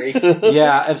him for free.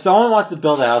 Yeah, if someone wants to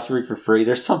build a house for you for free,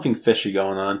 there's something fishy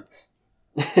going on.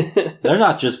 They're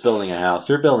not just building a house.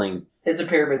 They're building... It's a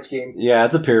pyramid scheme. Yeah,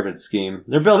 it's a pyramid scheme.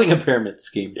 They're building a pyramid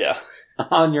scheme. Yeah.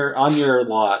 On your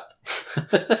lot.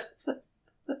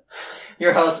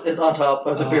 Your house is on top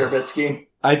of the pyramid scheme.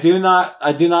 I do not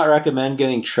recommend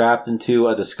getting trapped into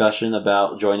a discussion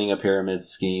about joining a pyramid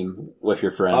scheme with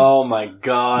your friend. Oh my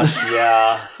gosh,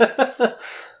 yeah.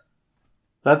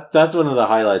 That's one of the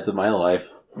highlights of my life.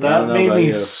 I That don't know made about me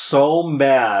you. so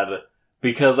mad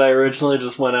because I originally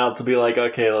just went out to be like,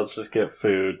 okay, let's just get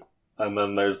food. And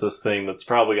then there's this thing that's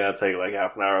probably going to take like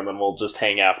half an hour and then we'll just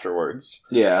hang afterwards.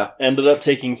 Yeah. Ended up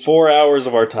taking 4 hours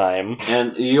of our time.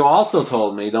 And you also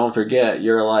told me, don't forget,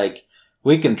 you're like,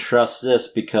 we can trust this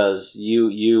because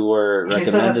you were He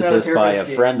said that's recommended not a this by pyramid a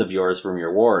scheme. friend of yours from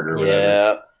your ward or whatever.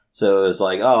 Yeah. So it was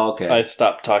like, oh, okay. I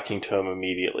stopped talking to him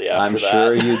immediately after I'm that.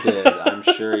 sure you did. I'm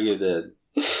sure you did.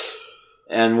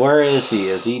 And where is he?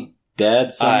 Is he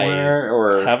dead somewhere?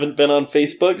 Or Haven't been on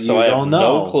Facebook, so you I don't have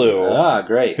know? no clue. Ah,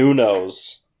 great. Who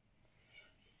knows?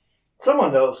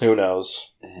 Someone knows. Who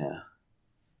knows? Yeah.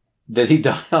 Did he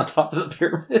die on top of the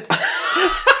pyramid?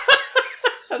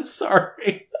 I'm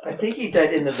sorry. I think he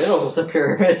died in the middle of the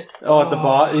pyramid. Oh, at the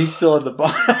bottom. He's still at the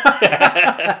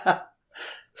bottom.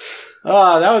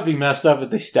 Oh, that would be messed up if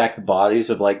they stacked the bodies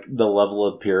of, like, the level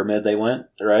of pyramid they went,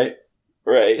 right?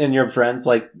 Right. And your friend's,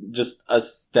 like, just a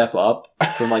step up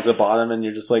from, like, the bottom, and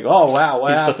you're just like, oh, wow,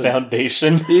 what happened? He's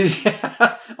the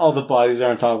foundation. All the bodies are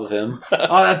on top of him.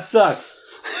 Oh, that sucks.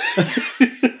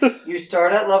 You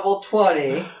start at level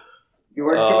 20. You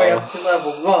work your way up to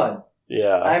level 1.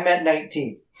 Yeah. I'm at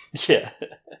 19. Yeah.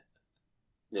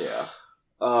 Yeah.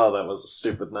 Oh, that was a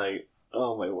stupid night.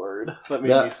 Oh, my word. That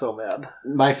made me so mad.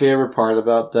 My favorite part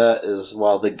about that is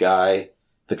while the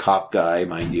cop guy,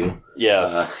 mind you,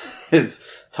 Yes. is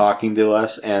talking to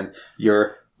us, and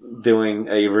you're doing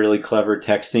a really clever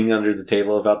texting under the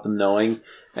table about them knowing,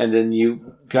 and then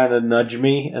you kind of nudge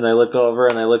me, and I look over,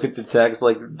 and I look at the text,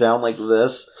 like, down like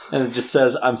this, and it just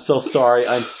says, I'm so sorry,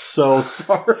 I'm so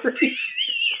sorry.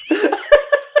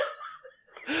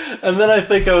 And then I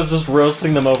think I was just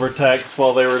roasting them over text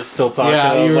while they were still talking.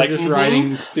 Yeah, I was you were like, just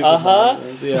writing stupid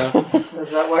nonsense, yeah.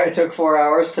 Is that why it took 4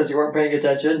 hours? Because you weren't paying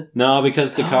attention? No,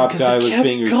 because the cop 'cause guy they was kept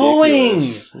being going.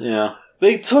 ridiculous. Yeah.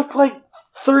 They took like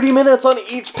 30 minutes on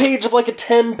each page of like a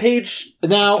 10-page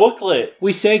Now, booklet.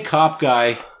 we say cop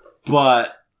guy,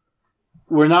 but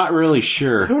we're not really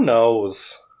sure. Who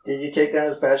knows? Did you take down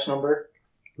his badge number?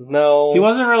 No. He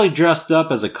wasn't really dressed up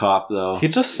as a cop, though. He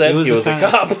just said he was just a kinda-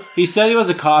 cop. He said he was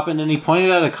a cop, and then he pointed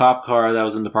at a cop car that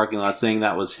was in the parking lot saying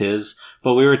that was his,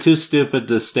 but we were too stupid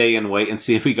to stay and wait and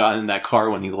see if he got in that car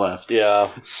when he left. Yeah.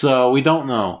 So we don't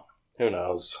know. Who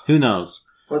knows? Who knows?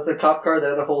 Was the cop car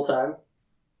there the whole time?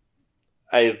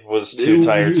 I was too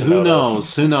tired to Who notice.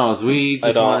 knows? Who knows? We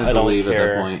just wanted to leave at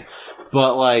that point.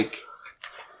 But,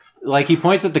 like he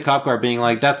points at the cop car being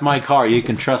like, that's my car, you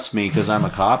can trust me because I'm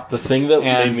a cop. The thing that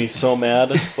made me so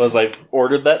mad was I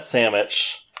ordered that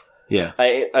sandwich. Yeah.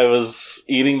 I was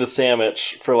eating the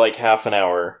sandwich for like half an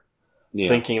hour,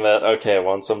 thinking that, okay,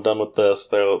 once I'm done with this,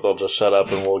 they'll just shut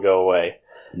up and we'll go away.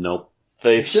 Nope.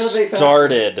 They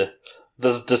started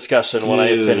this discussion when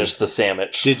I finished the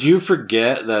sandwich. Did you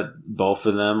forget that both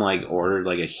of them, like, ordered,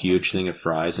 like, a huge thing of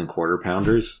fries and quarter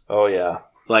pounders? Oh, yeah.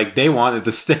 Like, they wanted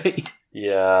to stay.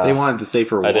 Yeah. They wanted to stay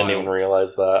for a while. I didn't even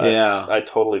realize that. Yeah. I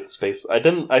totally spaced. I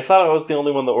thought I was the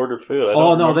only one that ordered food.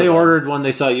 Oh, no, they ordered when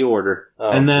they saw you order. Oh,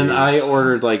 and then geez. I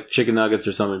ordered, like, chicken nuggets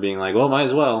or something, being like, well, might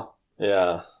as well.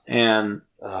 Yeah. And...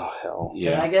 oh, hell.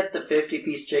 Can I get the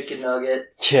 50-piece chicken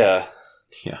nuggets? Yeah.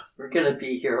 Yeah. We're gonna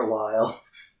be here a while.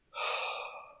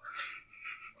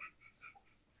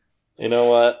 You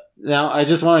know what? Now, I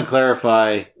just want to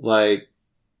clarify, like,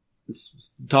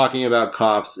 talking about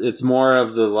cops, it's more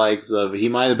of the likes of, he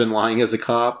might have been lying as a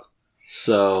cop,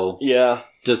 so... Yeah.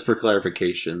 Just for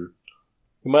clarification.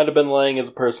 He might have been lying as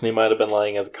a person, he might have been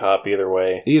lying as a cop, either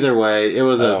way. Either way, it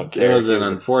was an an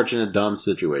unfortunate, dumb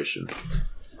situation.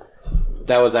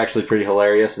 That was actually pretty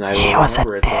hilarious, and I don't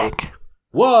remember it, though.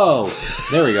 Whoa!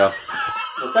 There we go.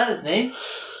 Was that his name?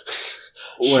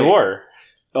 Sure.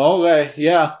 Okay,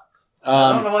 yeah.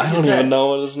 I don't know what I you don't said. even know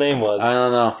what his name was. I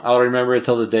don't know. I'll remember it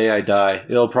till the day I die.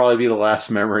 It'll probably be the last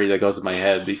memory that goes in my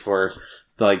head before,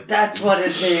 like... That's what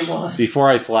his name was. Before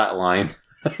I flatline.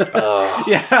 Oh.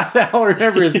 Yeah, I'll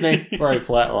remember his name before I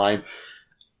flatline.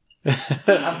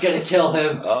 I'm gonna kill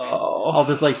him. Oh. I'll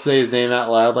just, like, say his name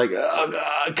out loud, like, oh,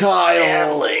 God, Kyle!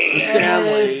 Stanley!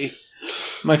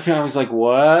 Yes. My family's like,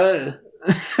 what?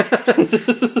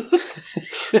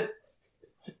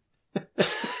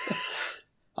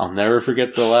 I'll never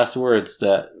forget the last words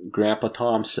that Grandpa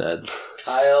Tom said.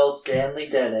 Kyle Stanley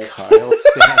Dennis.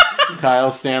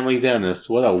 Kyle Stanley Dennis.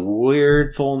 What a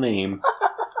weird full name.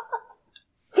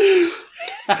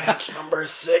 Batch number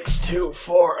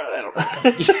 624. I don't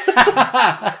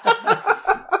know.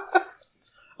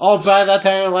 Oh, by that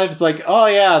time in life, it's like, oh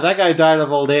yeah, that guy died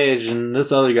of old age, and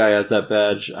this other guy has that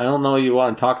badge. I don't know you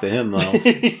want to talk to him, though.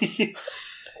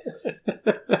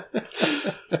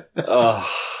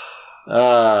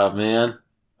 Oh, man.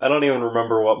 I don't even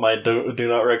remember what my do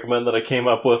not recommend that I came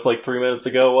up with like 3 minutes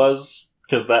ago was,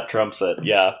 because that trumps it.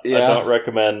 Yeah. I don't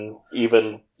recommend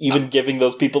even giving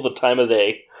those people the time of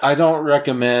day. I don't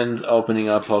recommend opening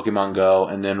up Pokemon Go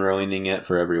and then ruining it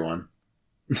for everyone.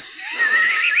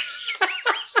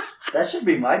 That should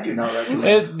be my do not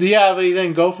recommend. Yeah, but you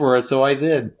didn't go for it, so I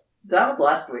did. That was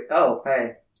last week. Oh,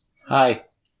 hey. Hi.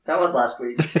 That was last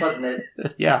week, wasn't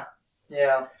it? Yeah.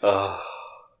 Yeah.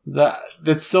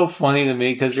 That's so funny to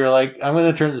me, because you're like, I'm going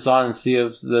to turn this on and see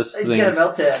if this thing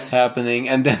is happening,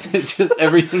 and then it's just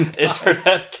everything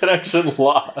Internet connection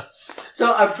lost.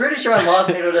 So I'm pretty sure I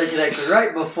lost internet connection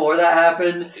right before that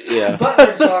happened. Yeah.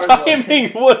 But The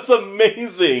timing was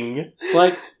amazing.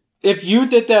 Like, if you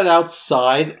did that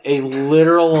outside, a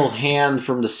literal hand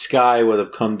from the sky would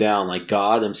have come down, like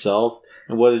God himself,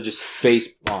 and would have just face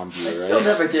bombed I you, still right?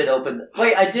 never did open.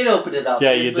 Wait, I did open it up.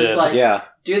 Yeah, It's you just did. Like, Yeah.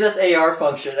 do this AR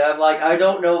function. And I'm like, I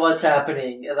don't know what's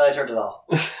happening, and then I turned it off.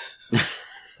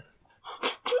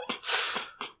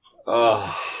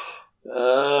 Oh,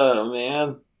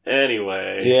 Man.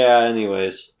 anyway. Yeah,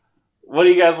 anyways. What do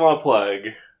you guys want to plug?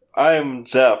 I'm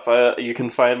Jeff. You can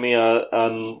find me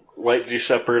on White G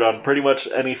Shepherd on pretty much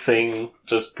anything.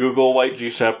 Just Google White G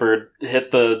Shepherd.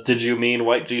 Hit the "Did you mean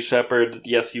White G Shepherd?"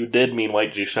 Yes, you did mean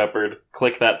White G Shepherd.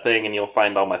 Click that thing and you'll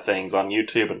find all my things on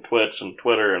YouTube and Twitch and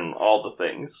Twitter and all the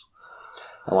things.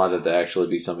 I wanted to actually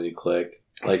be somebody to click,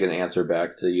 like an answer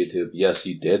back to YouTube. Yes,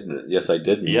 you did. Yes, I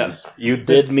did. Mean. Yes, you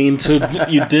did mean to.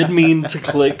 You did mean to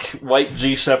click White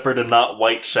G Shepherd and not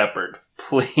White Shepherd.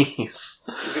 Please.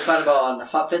 You can find them on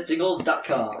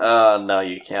hotfitsingles.com. No,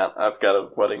 you can't. I've got a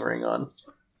wedding ring on.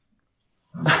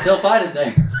 Still find it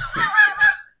there.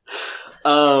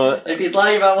 If he's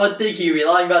lying about one thing, he'd be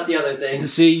lying about the other thing.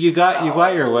 See, you got your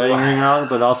wedding ring on,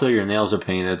 but also your nails are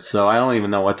painted, so I don't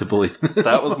even know what to believe.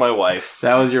 That was my wife.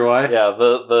 That was your wife? Yeah,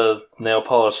 the nail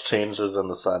polish changes in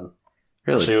the sun.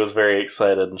 Really? She was very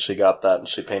excited, and she got that, and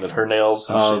she painted her nails.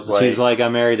 And she's like, I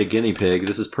married a guinea pig.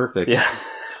 This is perfect. Yeah.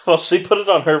 Well, she put it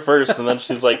on her first, and then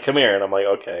she's like, come here. And I'm like,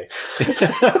 okay.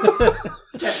 Yeah,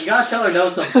 you gotta tell her no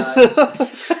sometimes.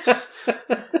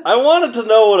 I wanted to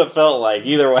know what it felt like,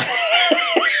 either way.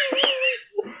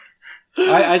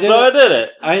 I did it.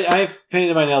 I've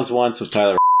painted my nails once with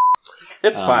Tyler.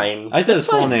 It's fine. I said it's his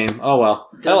full fine. name. Oh, well.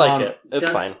 I like it. It's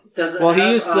does- fine. Does it Well, he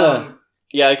have, used to-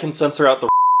 Yeah, I can censor out the...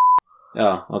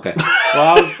 Oh, okay.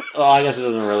 Well, I guess it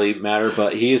doesn't really matter,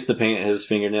 but he used to paint his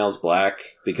fingernails black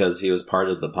because he was part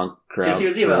of the punk crowd 'Cause he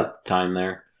was for emo. a time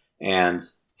there. And,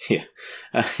 yeah.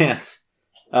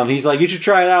 And, he's like, you should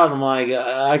try it out. I'm like,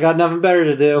 I got nothing better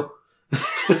to do.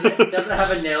 Does it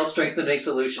have a nail strengthening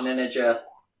solution in it, Jeff?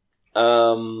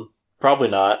 Probably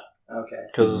not, Okay.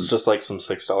 because it's just like some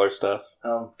 $6 stuff.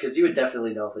 Because you would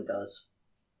definitely know if it does.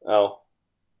 Oh.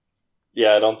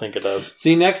 Yeah, I don't think it does.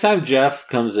 See, next time Jeff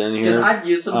comes in Because here, I've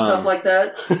used some stuff like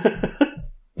that,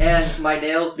 and my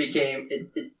nails became...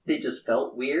 they just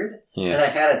felt weird, and yeah. I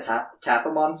had to tap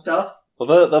them on stuff.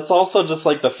 Well, that's also just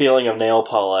like the feeling of nail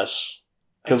polish.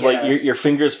 Because like Yes. your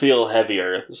fingers feel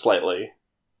heavier slightly.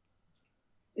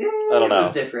 I don't It know.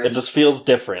 was different. It just feels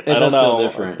different. It I don't does feel know.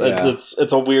 different, yeah.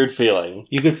 It's a weird feeling.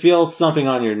 You can feel something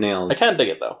on your nails. I kind of dig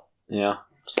it though, Yeah.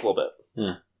 just a little bit.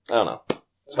 Yeah. I don't know.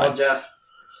 It's Well, fine. Jeff,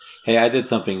 Hey, I did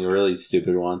something really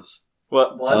stupid once.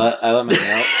 What? once... I let my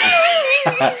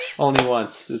nail only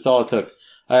once. It's all it took.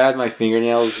 I had my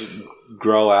fingernails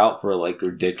grow out for like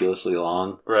ridiculously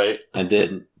long. Right. I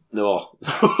didn't. No.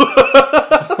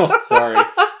 Oh, sorry.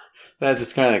 That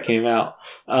just kind of came out.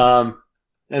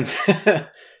 And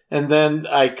then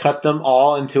I cut them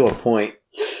all into a point.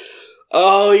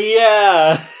 Oh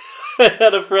yeah. I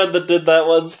had a friend that did that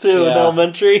once too in Yeah.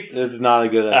 elementary. It's not a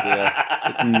good idea.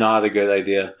 It's not a good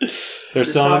idea.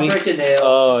 There's so many. Break a nail.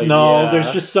 Oh No, yeah.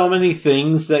 there's just so many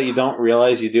things that you don't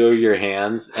realize you do with your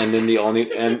hands, and then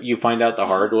and you find out the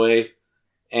hard way.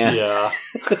 And Yeah.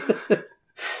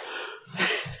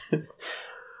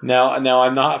 now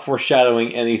I'm not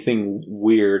foreshadowing anything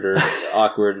weird or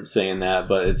awkward saying that,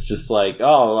 but it's just like,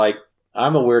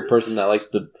 I'm a weird person that likes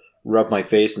to rub my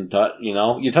face and touch.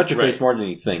 You touch your Right. face more than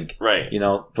you think. Right.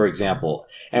 For example,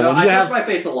 and No, when you I have touch my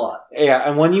face a lot.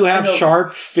 and when you have I know.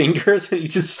 sharp fingers and you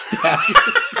just stab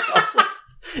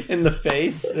yourself in the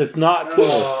face, it's not cool.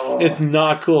 Oh. It's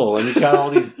not cool. And you got all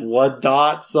these blood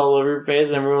dots all over your face,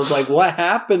 and everyone's like, "What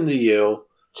happened to you?"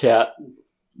 Cat.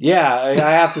 Yeah, I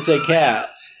have to say cat.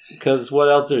 Because what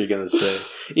else are you going to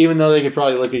say? Even though they could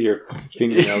probably look at your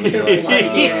fingernails and be like,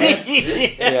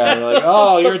 yeah, they're like,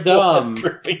 oh, you're dumb.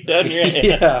 Dripping down your hand.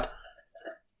 Yeah.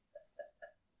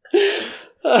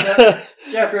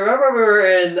 Jeff, remember we were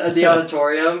in the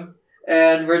auditorium,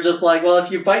 and we're just like, well,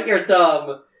 if you bite your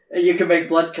thumb, you can make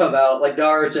blood come out, like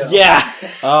Naruto. Yeah.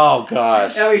 Oh,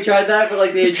 gosh. And we tried that for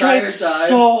like the You entire tried time.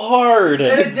 so hard.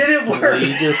 And it didn't work.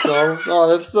 Bleed yourself? Oh,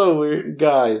 that's so weird.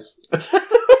 Guys.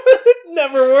 It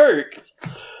never worked.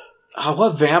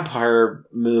 What vampire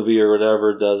movie or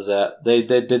whatever does that? They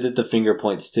did the finger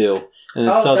points too. And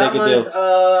it's so they that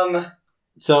could was,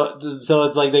 So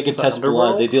it's like they could Is that test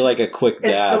Underworld? blood. They do like a quick it's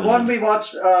dab. the one and- we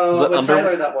watched with it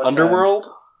Tyler that one Underworld?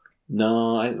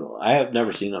 No, I have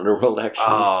never seen Underworld actually.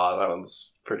 Oh, that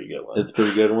one's a pretty good one. It's a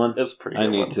pretty good one. It's a pretty I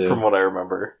good need one, to. from what I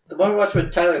remember. time. The one we watched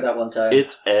with Tyler that one time.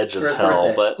 It's edge as For his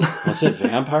hell, birthday. but Was it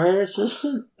Vampire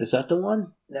Assistant? Is that the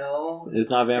one? No. It's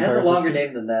not It Vampire has a longer Assistant?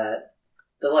 name than that.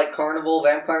 The like carnival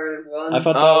vampire one. I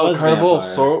thought that was Carnival of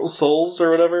Vampire. Souls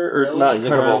or whatever, or No, not is it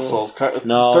Carnival of Carnival? Souls.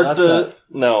 No, Cirque that's du the-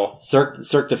 no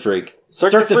Cirque du Freak.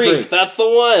 Cirque Cirque du du Freak. Freak. That's the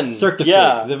one. Cirque du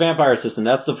yeah. Freak. The vampire system.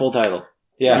 That's the full title.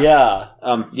 Yeah.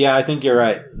 Yeah. Yeah, I think you're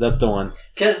right. That's the one.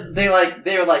 Because they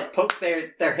would like poke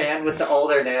their hand with all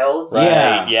their nails. Right,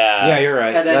 Yeah. yeah. Yeah, you're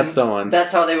right. And then That's the one.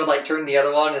 That's how they would like turn the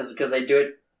other one is because they do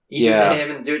it. You do it Yeah. to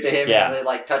him and do it to him, Yeah. and they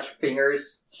like touch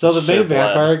fingers. So the main Shit blood.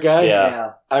 vampire guy,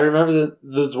 Yeah. I remember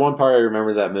there's one part I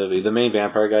remember that movie. The main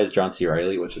vampire guy is John C.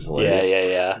 Reilly, which is hilarious.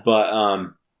 Yeah. But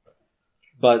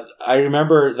I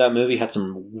remember that movie had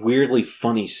some weirdly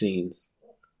funny scenes.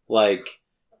 Like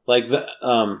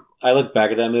I look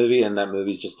back at that movie and that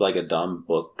movie's just like a dumb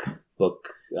book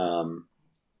I'm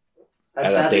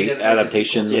sad they didn't make a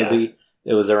adaptation sequel. Yeah. movie.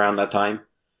 It was around that time.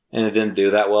 And it didn't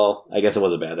do that well. I guess it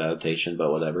was a bad adaptation, but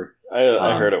whatever.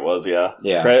 I heard it was, yeah.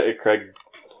 Yeah. Craig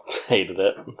hated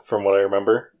it, from what I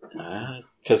remember.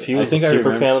 Because he I was a think I super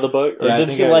remember- fan of the book. Or Yeah, I did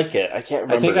think he I- like it? I can't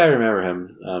remember. I think I remember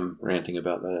him ranting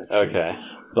about that. Actually. Okay.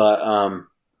 But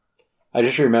I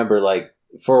just remember like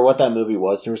for what that movie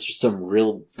was, there was just some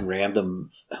real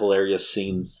random hilarious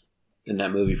scenes in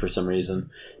that movie for some reason.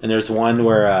 And there's one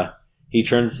where he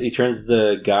turns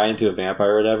the guy into a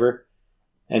vampire or whatever.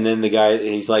 And then the guy,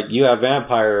 he's like, "You have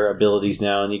vampire abilities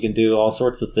now, and you can do all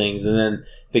sorts of things." And then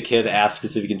the kid asks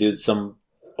if he can do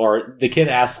or the kid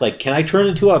asks like, "Can I turn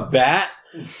into a bat?"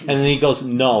 And then he goes,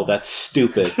 "No, that's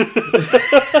stupid."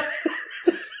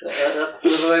 That's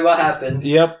literally what happens.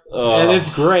 Yep. Oh. And it's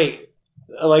great.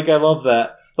 Like, I love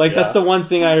that. Like, Yeah. that's the one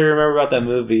thing I remember about that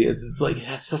movie. It's like, it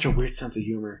has such a weird sense of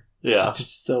humor. Yeah. It's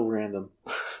just so random.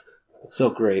 It's so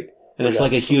great. And We there's got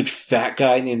like a some- huge fat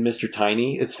guy named Mr.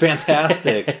 Tiny. It's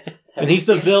fantastic. And he's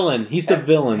the villain. He's the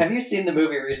villain. Have you seen the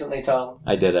movie recently, Tom?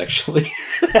 I did, actually.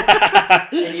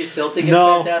 And you still think it's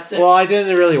No. fantastic? Well, I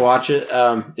didn't really watch it.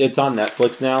 It's on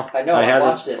Netflix now. I know, I had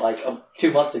watched it like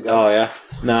 2 months ago. Oh, yeah?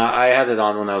 Nah, I had it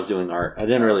on when I was doing art. I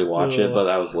didn't really watch it, but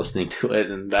I was listening to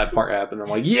it, and that part happened. I'm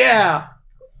like, yeah!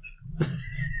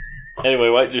 Anyway,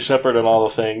 White G Shepherd and all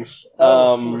the things. We're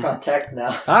on tech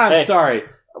now. I'm Hey. sorry.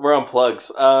 We're on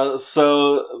plugs.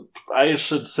 So I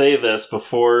should say this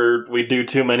before we do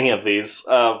too many of these.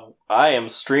 I am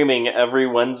streaming every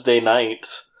Wednesday night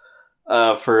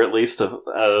for at least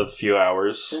a few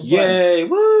hours. Since Yay!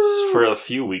 Woo! For a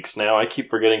few weeks now. I keep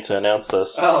forgetting to announce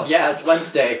this. Oh, yeah, it's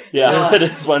Wednesday. Yeah, it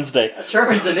is Wednesday.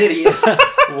 Sherman's an idiot.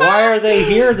 Why are they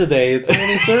here today? It's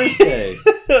only Thursday.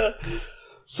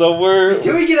 So we're...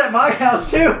 Doing it at my house,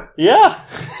 too. Yeah.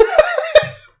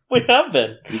 We have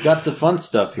been. You got the fun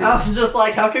stuff here. I was just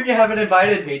like, how come you haven't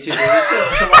invited me to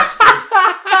watch this?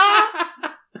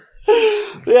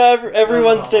 Yeah, every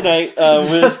Wednesday night.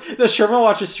 The Sherman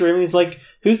watches stream and he's like,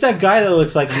 "Who's that guy that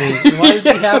looks like me? Why does he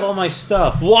have all my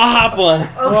stuff?" Wahapon.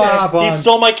 Okay. He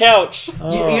stole my couch.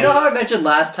 You know how I mentioned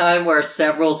last time where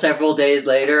several days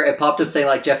later it popped up saying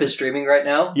like Jeff is streaming right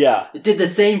now? Yeah, It did the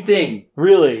same thing.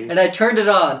 really. And I turned it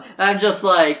on. And I'm just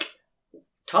like,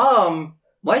 Tom,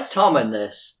 why is Tom in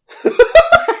this? Wait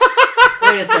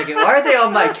a second, why are they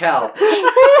on my couch?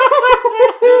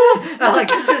 I'm like,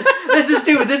 this is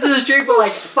stupid. This is a stream from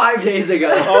like 5 days ago.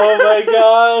 Oh my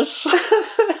gosh.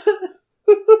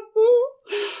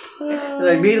 And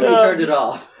I immediately turned it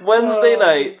off. Wednesday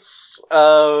nights.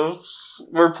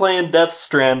 We're playing Death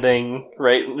Stranding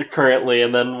currently,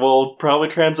 and then we'll probably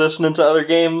transition into other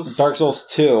games. Dark Souls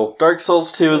 2. Dark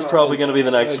Souls 2 is probably going to be the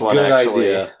next one, Good actually.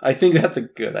 idea. I think that's a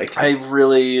good idea. I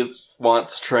really want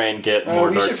to try and get more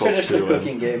We Dark should Souls finish 2 the in.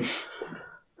 cooking game.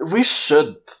 We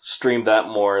should stream that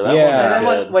more. That Yeah. one And is then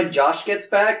good. when Josh gets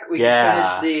back, we Yeah.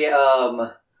 can finish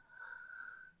the,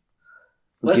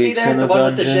 was he Geeks there? in The the one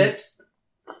with the Dungeon. ships?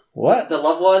 What? The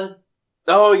love one?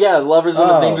 Oh yeah, Lovers in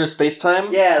the Oh. Dangerous Space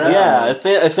Time. Yeah, that yeah. one.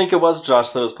 I think it was Josh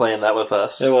that was playing that with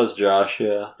us. It was Josh,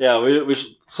 yeah. Yeah, we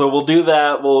should, so we'll do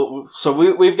that.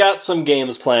 We've got some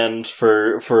games planned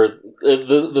for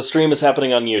the stream is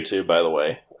happening on YouTube, by the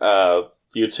way.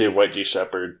 YouTube White G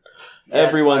Shepherd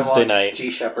every Yes, I Wednesday want night. G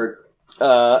Shepherd.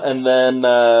 And then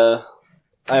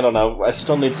I don't know.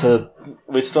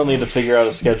 We still need to figure out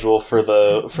a schedule for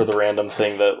the random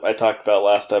thing that I talked about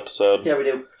last episode. Yeah, we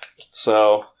do.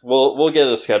 So we'll get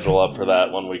a schedule up for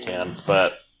that when we can.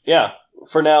 But yeah,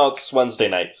 for now it's Wednesday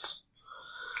nights.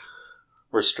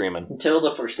 We're streaming Until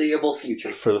the foreseeable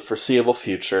future. for the foreseeable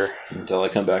future. Until I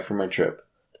come back from my trip.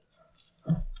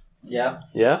 Yeah.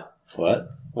 Yeah. What?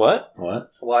 What?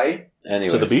 What? Why?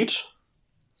 Anyways. To the beach?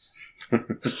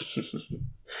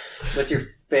 With your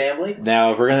family?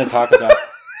 Now, if we're going to talk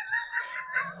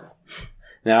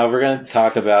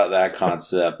about that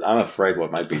concept, I'm afraid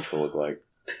what my beach will look like.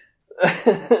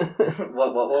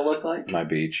 What will it look like? My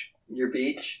beach. Your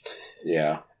beach?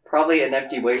 Yeah. Probably an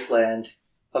empty wasteland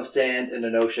of sand and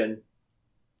an ocean.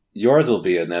 Yours will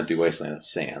be an empty wasteland of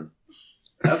sand.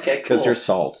 Okay, Because cool. you're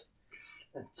salt.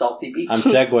 Salty beach. I'm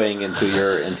segueing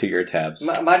into your tabs.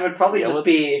 Mine would probably just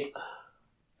be...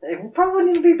 It would probably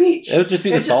need to be beach. It would just be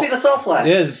It'd the salt. just be the salt flats.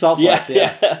 Yeah, it's the salt flats.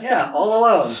 Yeah. Yeah, all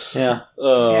alone. Yeah.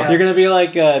 Yeah. You're gonna be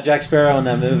like Jack Sparrow in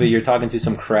that movie. You're talking to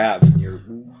some crab and you're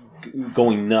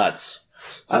going nuts.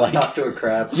 I would Like, talk to a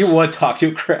crab. you would talk to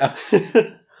a crab.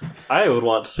 I would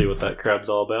want to see what that crab's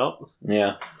all about.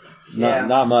 Yeah. Yeah.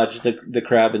 Not much. The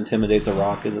crab intimidates a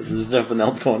rock. There's nothing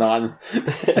else going on.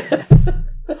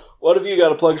 What have you got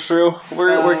to plug, Shrew?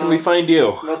 Where can we find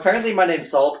you? Well, apparently my name's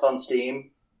Salt on Steam.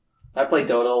 I play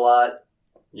Dota a lot.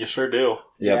 You sure do.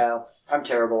 Yep. Yeah, I'm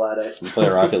terrible at it. You play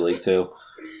Rocket League too.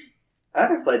 I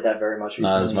haven't played that very much recently.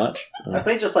 Not as much. I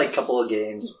played just like a couple of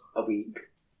games a week.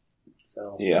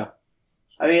 So Yeah.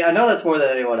 I mean, I know that's more than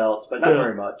anyone else, but not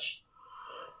very much.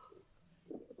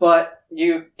 But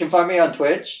you can find me on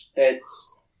Twitch.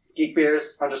 It's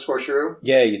geekbeers_shrew.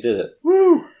 Yeah, you did it.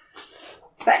 Woo!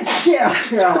 Yeah.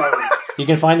 You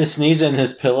can find the sneeze in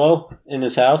his pillow in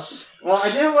his house. Well,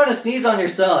 I didn't want to sneeze on your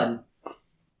son.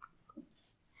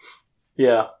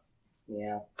 Yeah.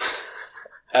 Yeah.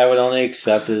 I would only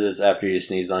accept it as after you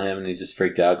sneezed on him and he just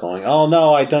freaked out going, "Oh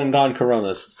no, I done gone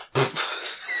Coronas."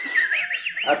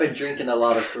 I've been drinking a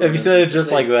lot of If you said it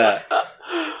just like that,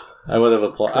 I would have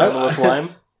applauded. Corona with lime?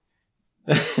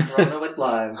 Corona with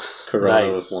lime. Corona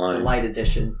Nice. with The lime. light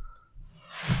edition.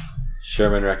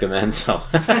 Sherman recommends so.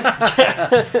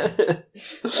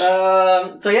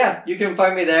 So yeah, you can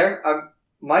find me there. I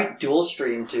might dual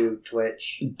stream to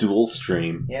Twitch. Dual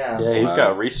stream. Yeah, Yeah, he's Wow.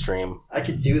 got a restream. I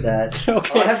could do that.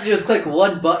 Okay. All I have to do is click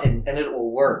one button and it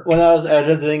will work. When I was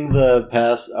editing the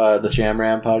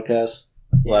Shamram podcast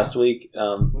last week,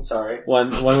 I'm sorry.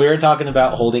 when we were talking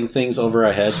about holding things over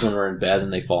our heads when we're in bed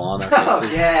and they fall on our faces.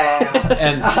 Oh yeah.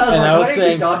 And I was I was like, what are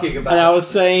saying, you talking about? and I was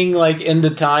saying, like in the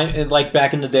time, like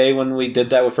back in the day when we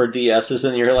did that with our DSs,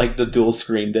 and you're like the dual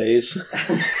screen days.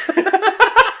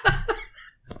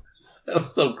 That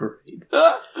was so great.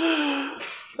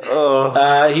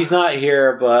 Oh. He's not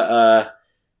here, but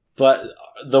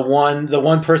the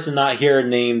one person not here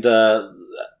named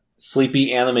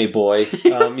Sleepy Anime Boy.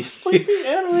 Sleepy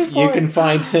anime boy. You can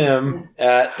find him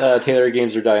at Taylor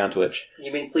Games or Die on Twitch.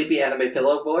 You mean Sleepy Anime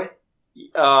Pillow Boy?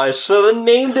 Oh, I should have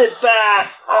named it that.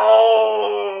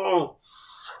 Oh.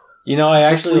 You know, I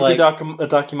actually Sleepy like.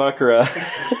 Dakimakura.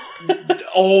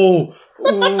 Ooh,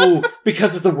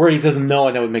 because it's a word he doesn't know,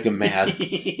 and that would make him mad.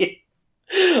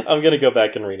 I'm gonna go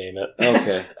back and rename it.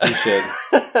 Okay, you should.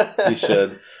 You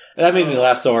should. That made me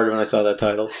laugh so hard when I saw that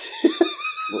title.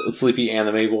 Sleepy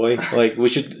Anime Boy. Like, we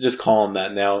should just call him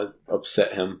that now and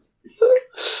upset him.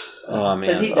 Oh, Then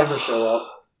man. he'd never show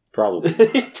up. Probably.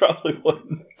 He probably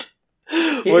wouldn't.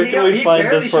 Where can we he find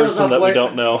barely this shows person up that we when-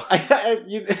 don't know?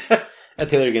 At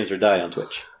Taylor Games or Die on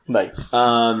Twitch. Nice.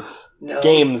 No.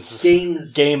 Games.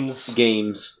 Games. Games.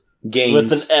 Games.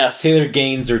 With an S. Taylor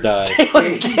Gaines or Die.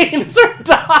 Taylor Gaines or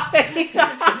Die.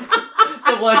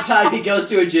 The one time he goes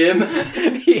to a gym.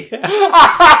 And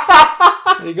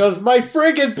he goes, "My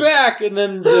friggin' back!" And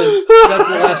then that's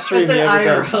the last stream It's he an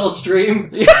ever does. IRL stream.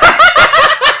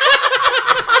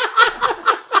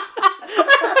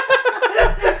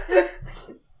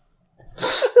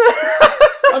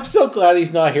 I'm so glad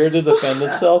he's not here to defend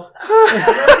himself.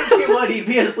 I don't think he would. He'd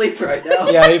be asleep right now.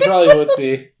 Yeah, he probably would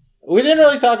be. We didn't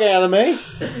really talk anime.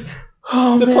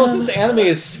 Oh, The man. closest to anime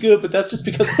is Scoop, but that's just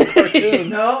because of the cartoon.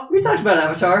 No, we talked about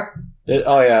Avatar.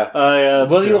 Oh, yeah. Oh, yeah.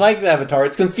 that's Well, he true. likes Avatar.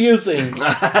 It's confusing.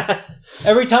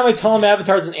 Every time I tell him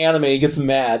Avatar's an anime, he gets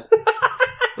mad.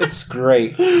 It's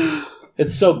great.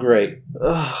 It's so great.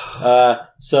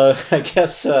 So I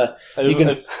guess you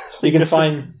can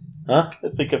find... Huh? I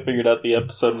think I figured out the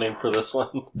episode name for this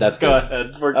one. That's Go good.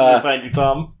 ahead. Where can we find you,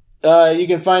 Tom? You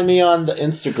can find me on the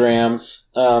Instagrams,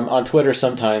 on Twitter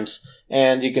sometimes,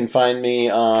 and you can find me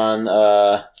on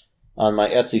my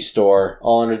Etsy store,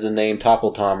 all under the name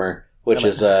Toppletommer, which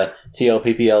is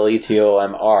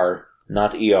TOPPLETOMR,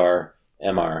 not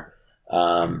ERMR.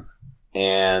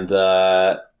 And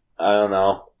I don't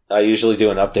know. I usually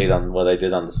do an update on what I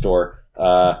did on the store.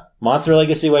 Monster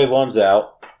Legacy Wave 1's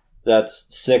out. That's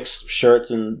 6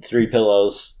 shirts and 3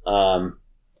 pillows. And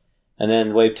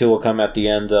then Wave 2 will come at the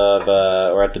end of,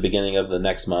 or at the beginning of the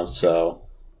next month, so,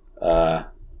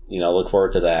 look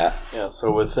forward to that. Yeah,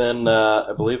 so within,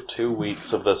 I believe, 2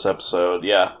 weeks of this episode,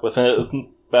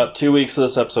 within about 2 weeks of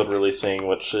this episode releasing,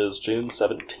 which is June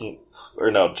 17th,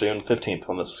 or no, June 15th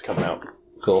when this is coming out.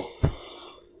 Cool.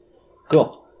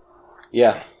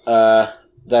 Yeah,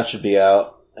 that should be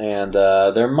out. and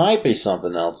there might be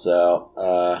something else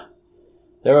out.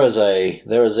 There was a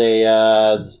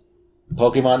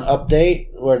Pokemon update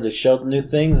where they showed new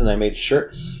things, and I made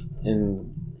shirts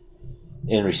in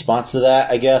response to that,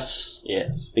 I guess.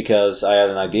 Yes. Because I had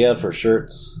an idea for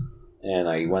shirts, and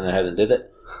I went ahead and did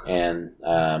it, and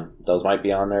those might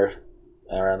be on there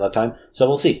around that time. So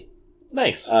we'll see.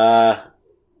 Nice.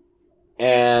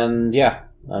 And yeah,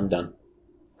 I'm done.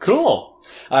 Cool.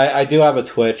 I do have a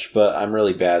Twitch, but I'm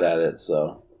really bad at it,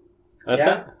 so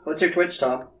What's your Twitch,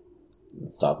 Tom?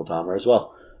 it's Doppeltomer as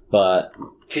well. But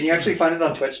Can you actually find it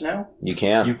on Twitch now? you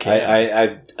can. You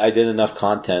can. I did enough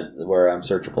content where I'm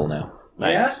searchable now.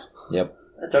 Nice. Yep.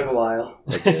 That took a while.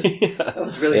 It did. Yeah. It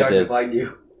was really It hard did. to find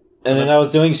you. And then I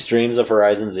was doing streams of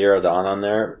Horizon Zero Dawn on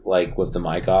there, like with the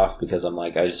mic off, because I'm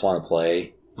like, I just want to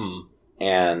play,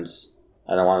 and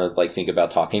I don't want to like think about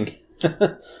talking,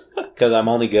 because I'm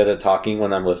only good at talking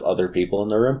when I'm with other people in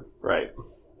the room. Right.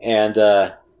 And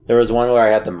there was one where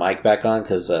I had the mic back on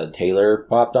because Taylor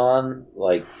popped on,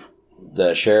 like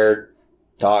the shared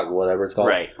talk, whatever it's called,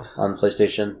 Right. on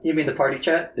PlayStation. You mean the party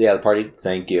chat? Yeah, the party.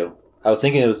 Thank you. I was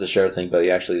thinking it was the share thing, but he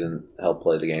actually didn't help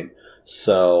play the game.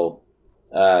 So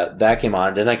that came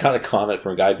on. Then I got a comment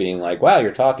from a guy being like, "Wow,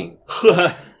 you're talking.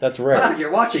 That's rare." Wow,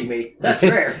 you're watching me. That's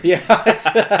rare.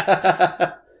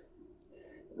 Yeah.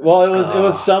 Well, it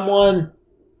was someone.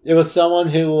 It was someone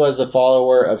who was a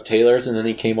follower of Taylor's, and then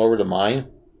he came over to mine.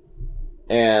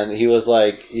 And he was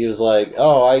like,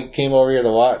 "Oh, I came over here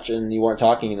to watch, and you weren't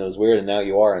talking, and it was weird, and now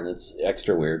you are, and it's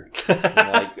extra weird."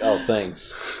 I'm like, "Oh,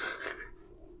 thanks."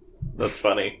 That's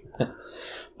funny.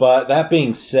 But that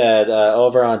being said,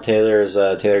 over on Taylor's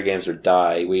Taylor Games or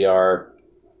Die, we are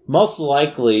most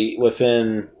likely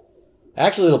within.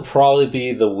 Actually, it'll probably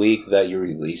be the week that you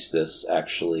release this.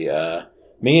 Actually,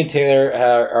 me and Taylor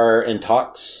are in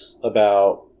talks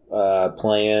about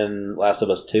playing Last of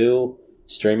Us 2,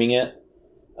 streaming it.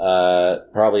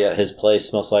 Probably at his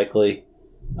place, most likely.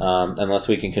 Unless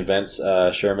we can convince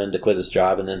Sherman to quit his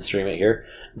job and then stream it here.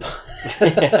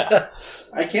 Yeah.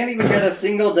 I can't even get a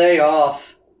single day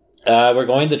off. We're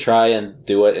going to try and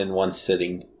do it in one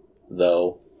sitting,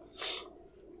 though,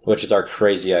 which is our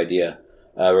crazy idea.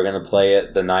 We're going to play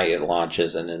it the night it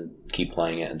launches and then keep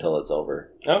playing it until it's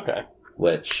over, Okay.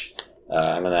 which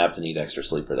I'm going to have to need extra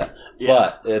sleep for that. Yeah.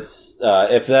 But it's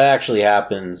if that actually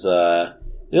happens,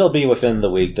 it'll be within the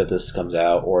week that this comes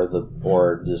out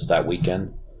or just that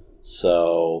weekend.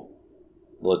 So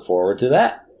look forward to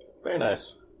that. Very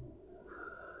nice.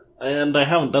 And I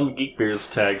haven't done Geek Beers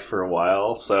tags for a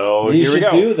while, so You here we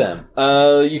should go. do them.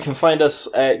 You can find us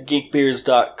at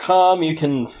geekbeers.com. You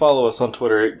can follow us on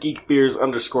Twitter at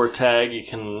geekbeers_tag. You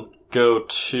can go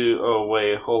to... Oh,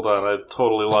 wait, hold on. I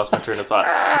totally lost my train of thought.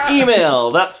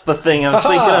 Email! That's the thing I was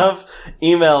thinking of.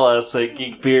 Email us at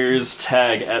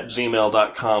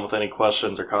geekbeerstag@gmail.com with any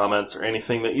questions or comments or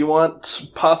anything that you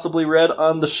want possibly read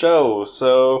on the show.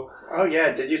 So... Oh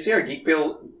yeah, did you see our Geek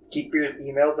Beers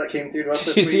emails that came through to us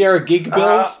Did this you week? see our geek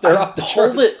bills? They're I off the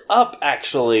pulled charts. it up,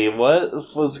 actually. What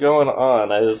was going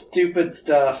on? Stupid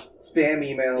stuff. Spam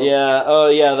emails. Yeah, oh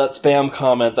yeah, that spam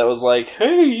comment that was like,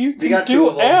 hey, you We can got two do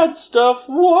of them. ad stuff.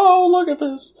 Whoa, look at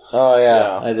this. Oh, yeah.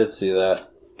 Yeah. I did see that.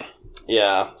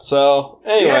 Yeah, so,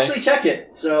 We anyway. actually check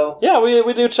it, so... Yeah,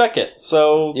 we do check it.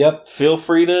 So, Yep. feel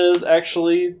free to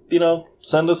actually,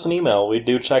 send us an email. We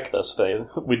do check this thing.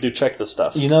 We do check this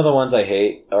stuff. You know the ones I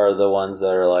hate are the ones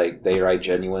that are like, they write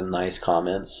genuine nice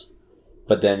comments,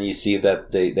 but then you see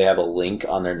that they have a link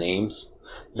on their names.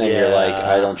 And you're like,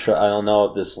 I don't know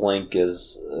if this link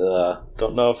is,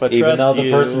 Don't know if I trust even though the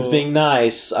you. person's being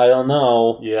nice, I don't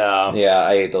know. Yeah. Yeah,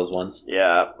 I hate those ones.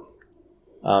 Yeah.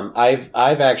 I've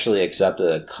actually accepted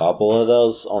a couple of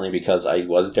those only because I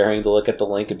was daring to look at the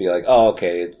link and be like, oh,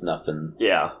 okay, it's nothing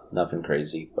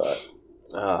crazy, but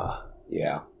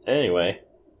yeah. Anyway.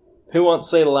 Who wants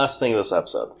to say the last thing of this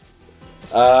episode?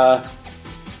 The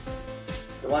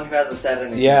one who hasn't said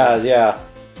anything. Yeah.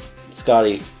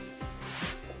 Scotty.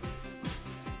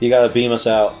 You gotta beam us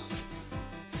out.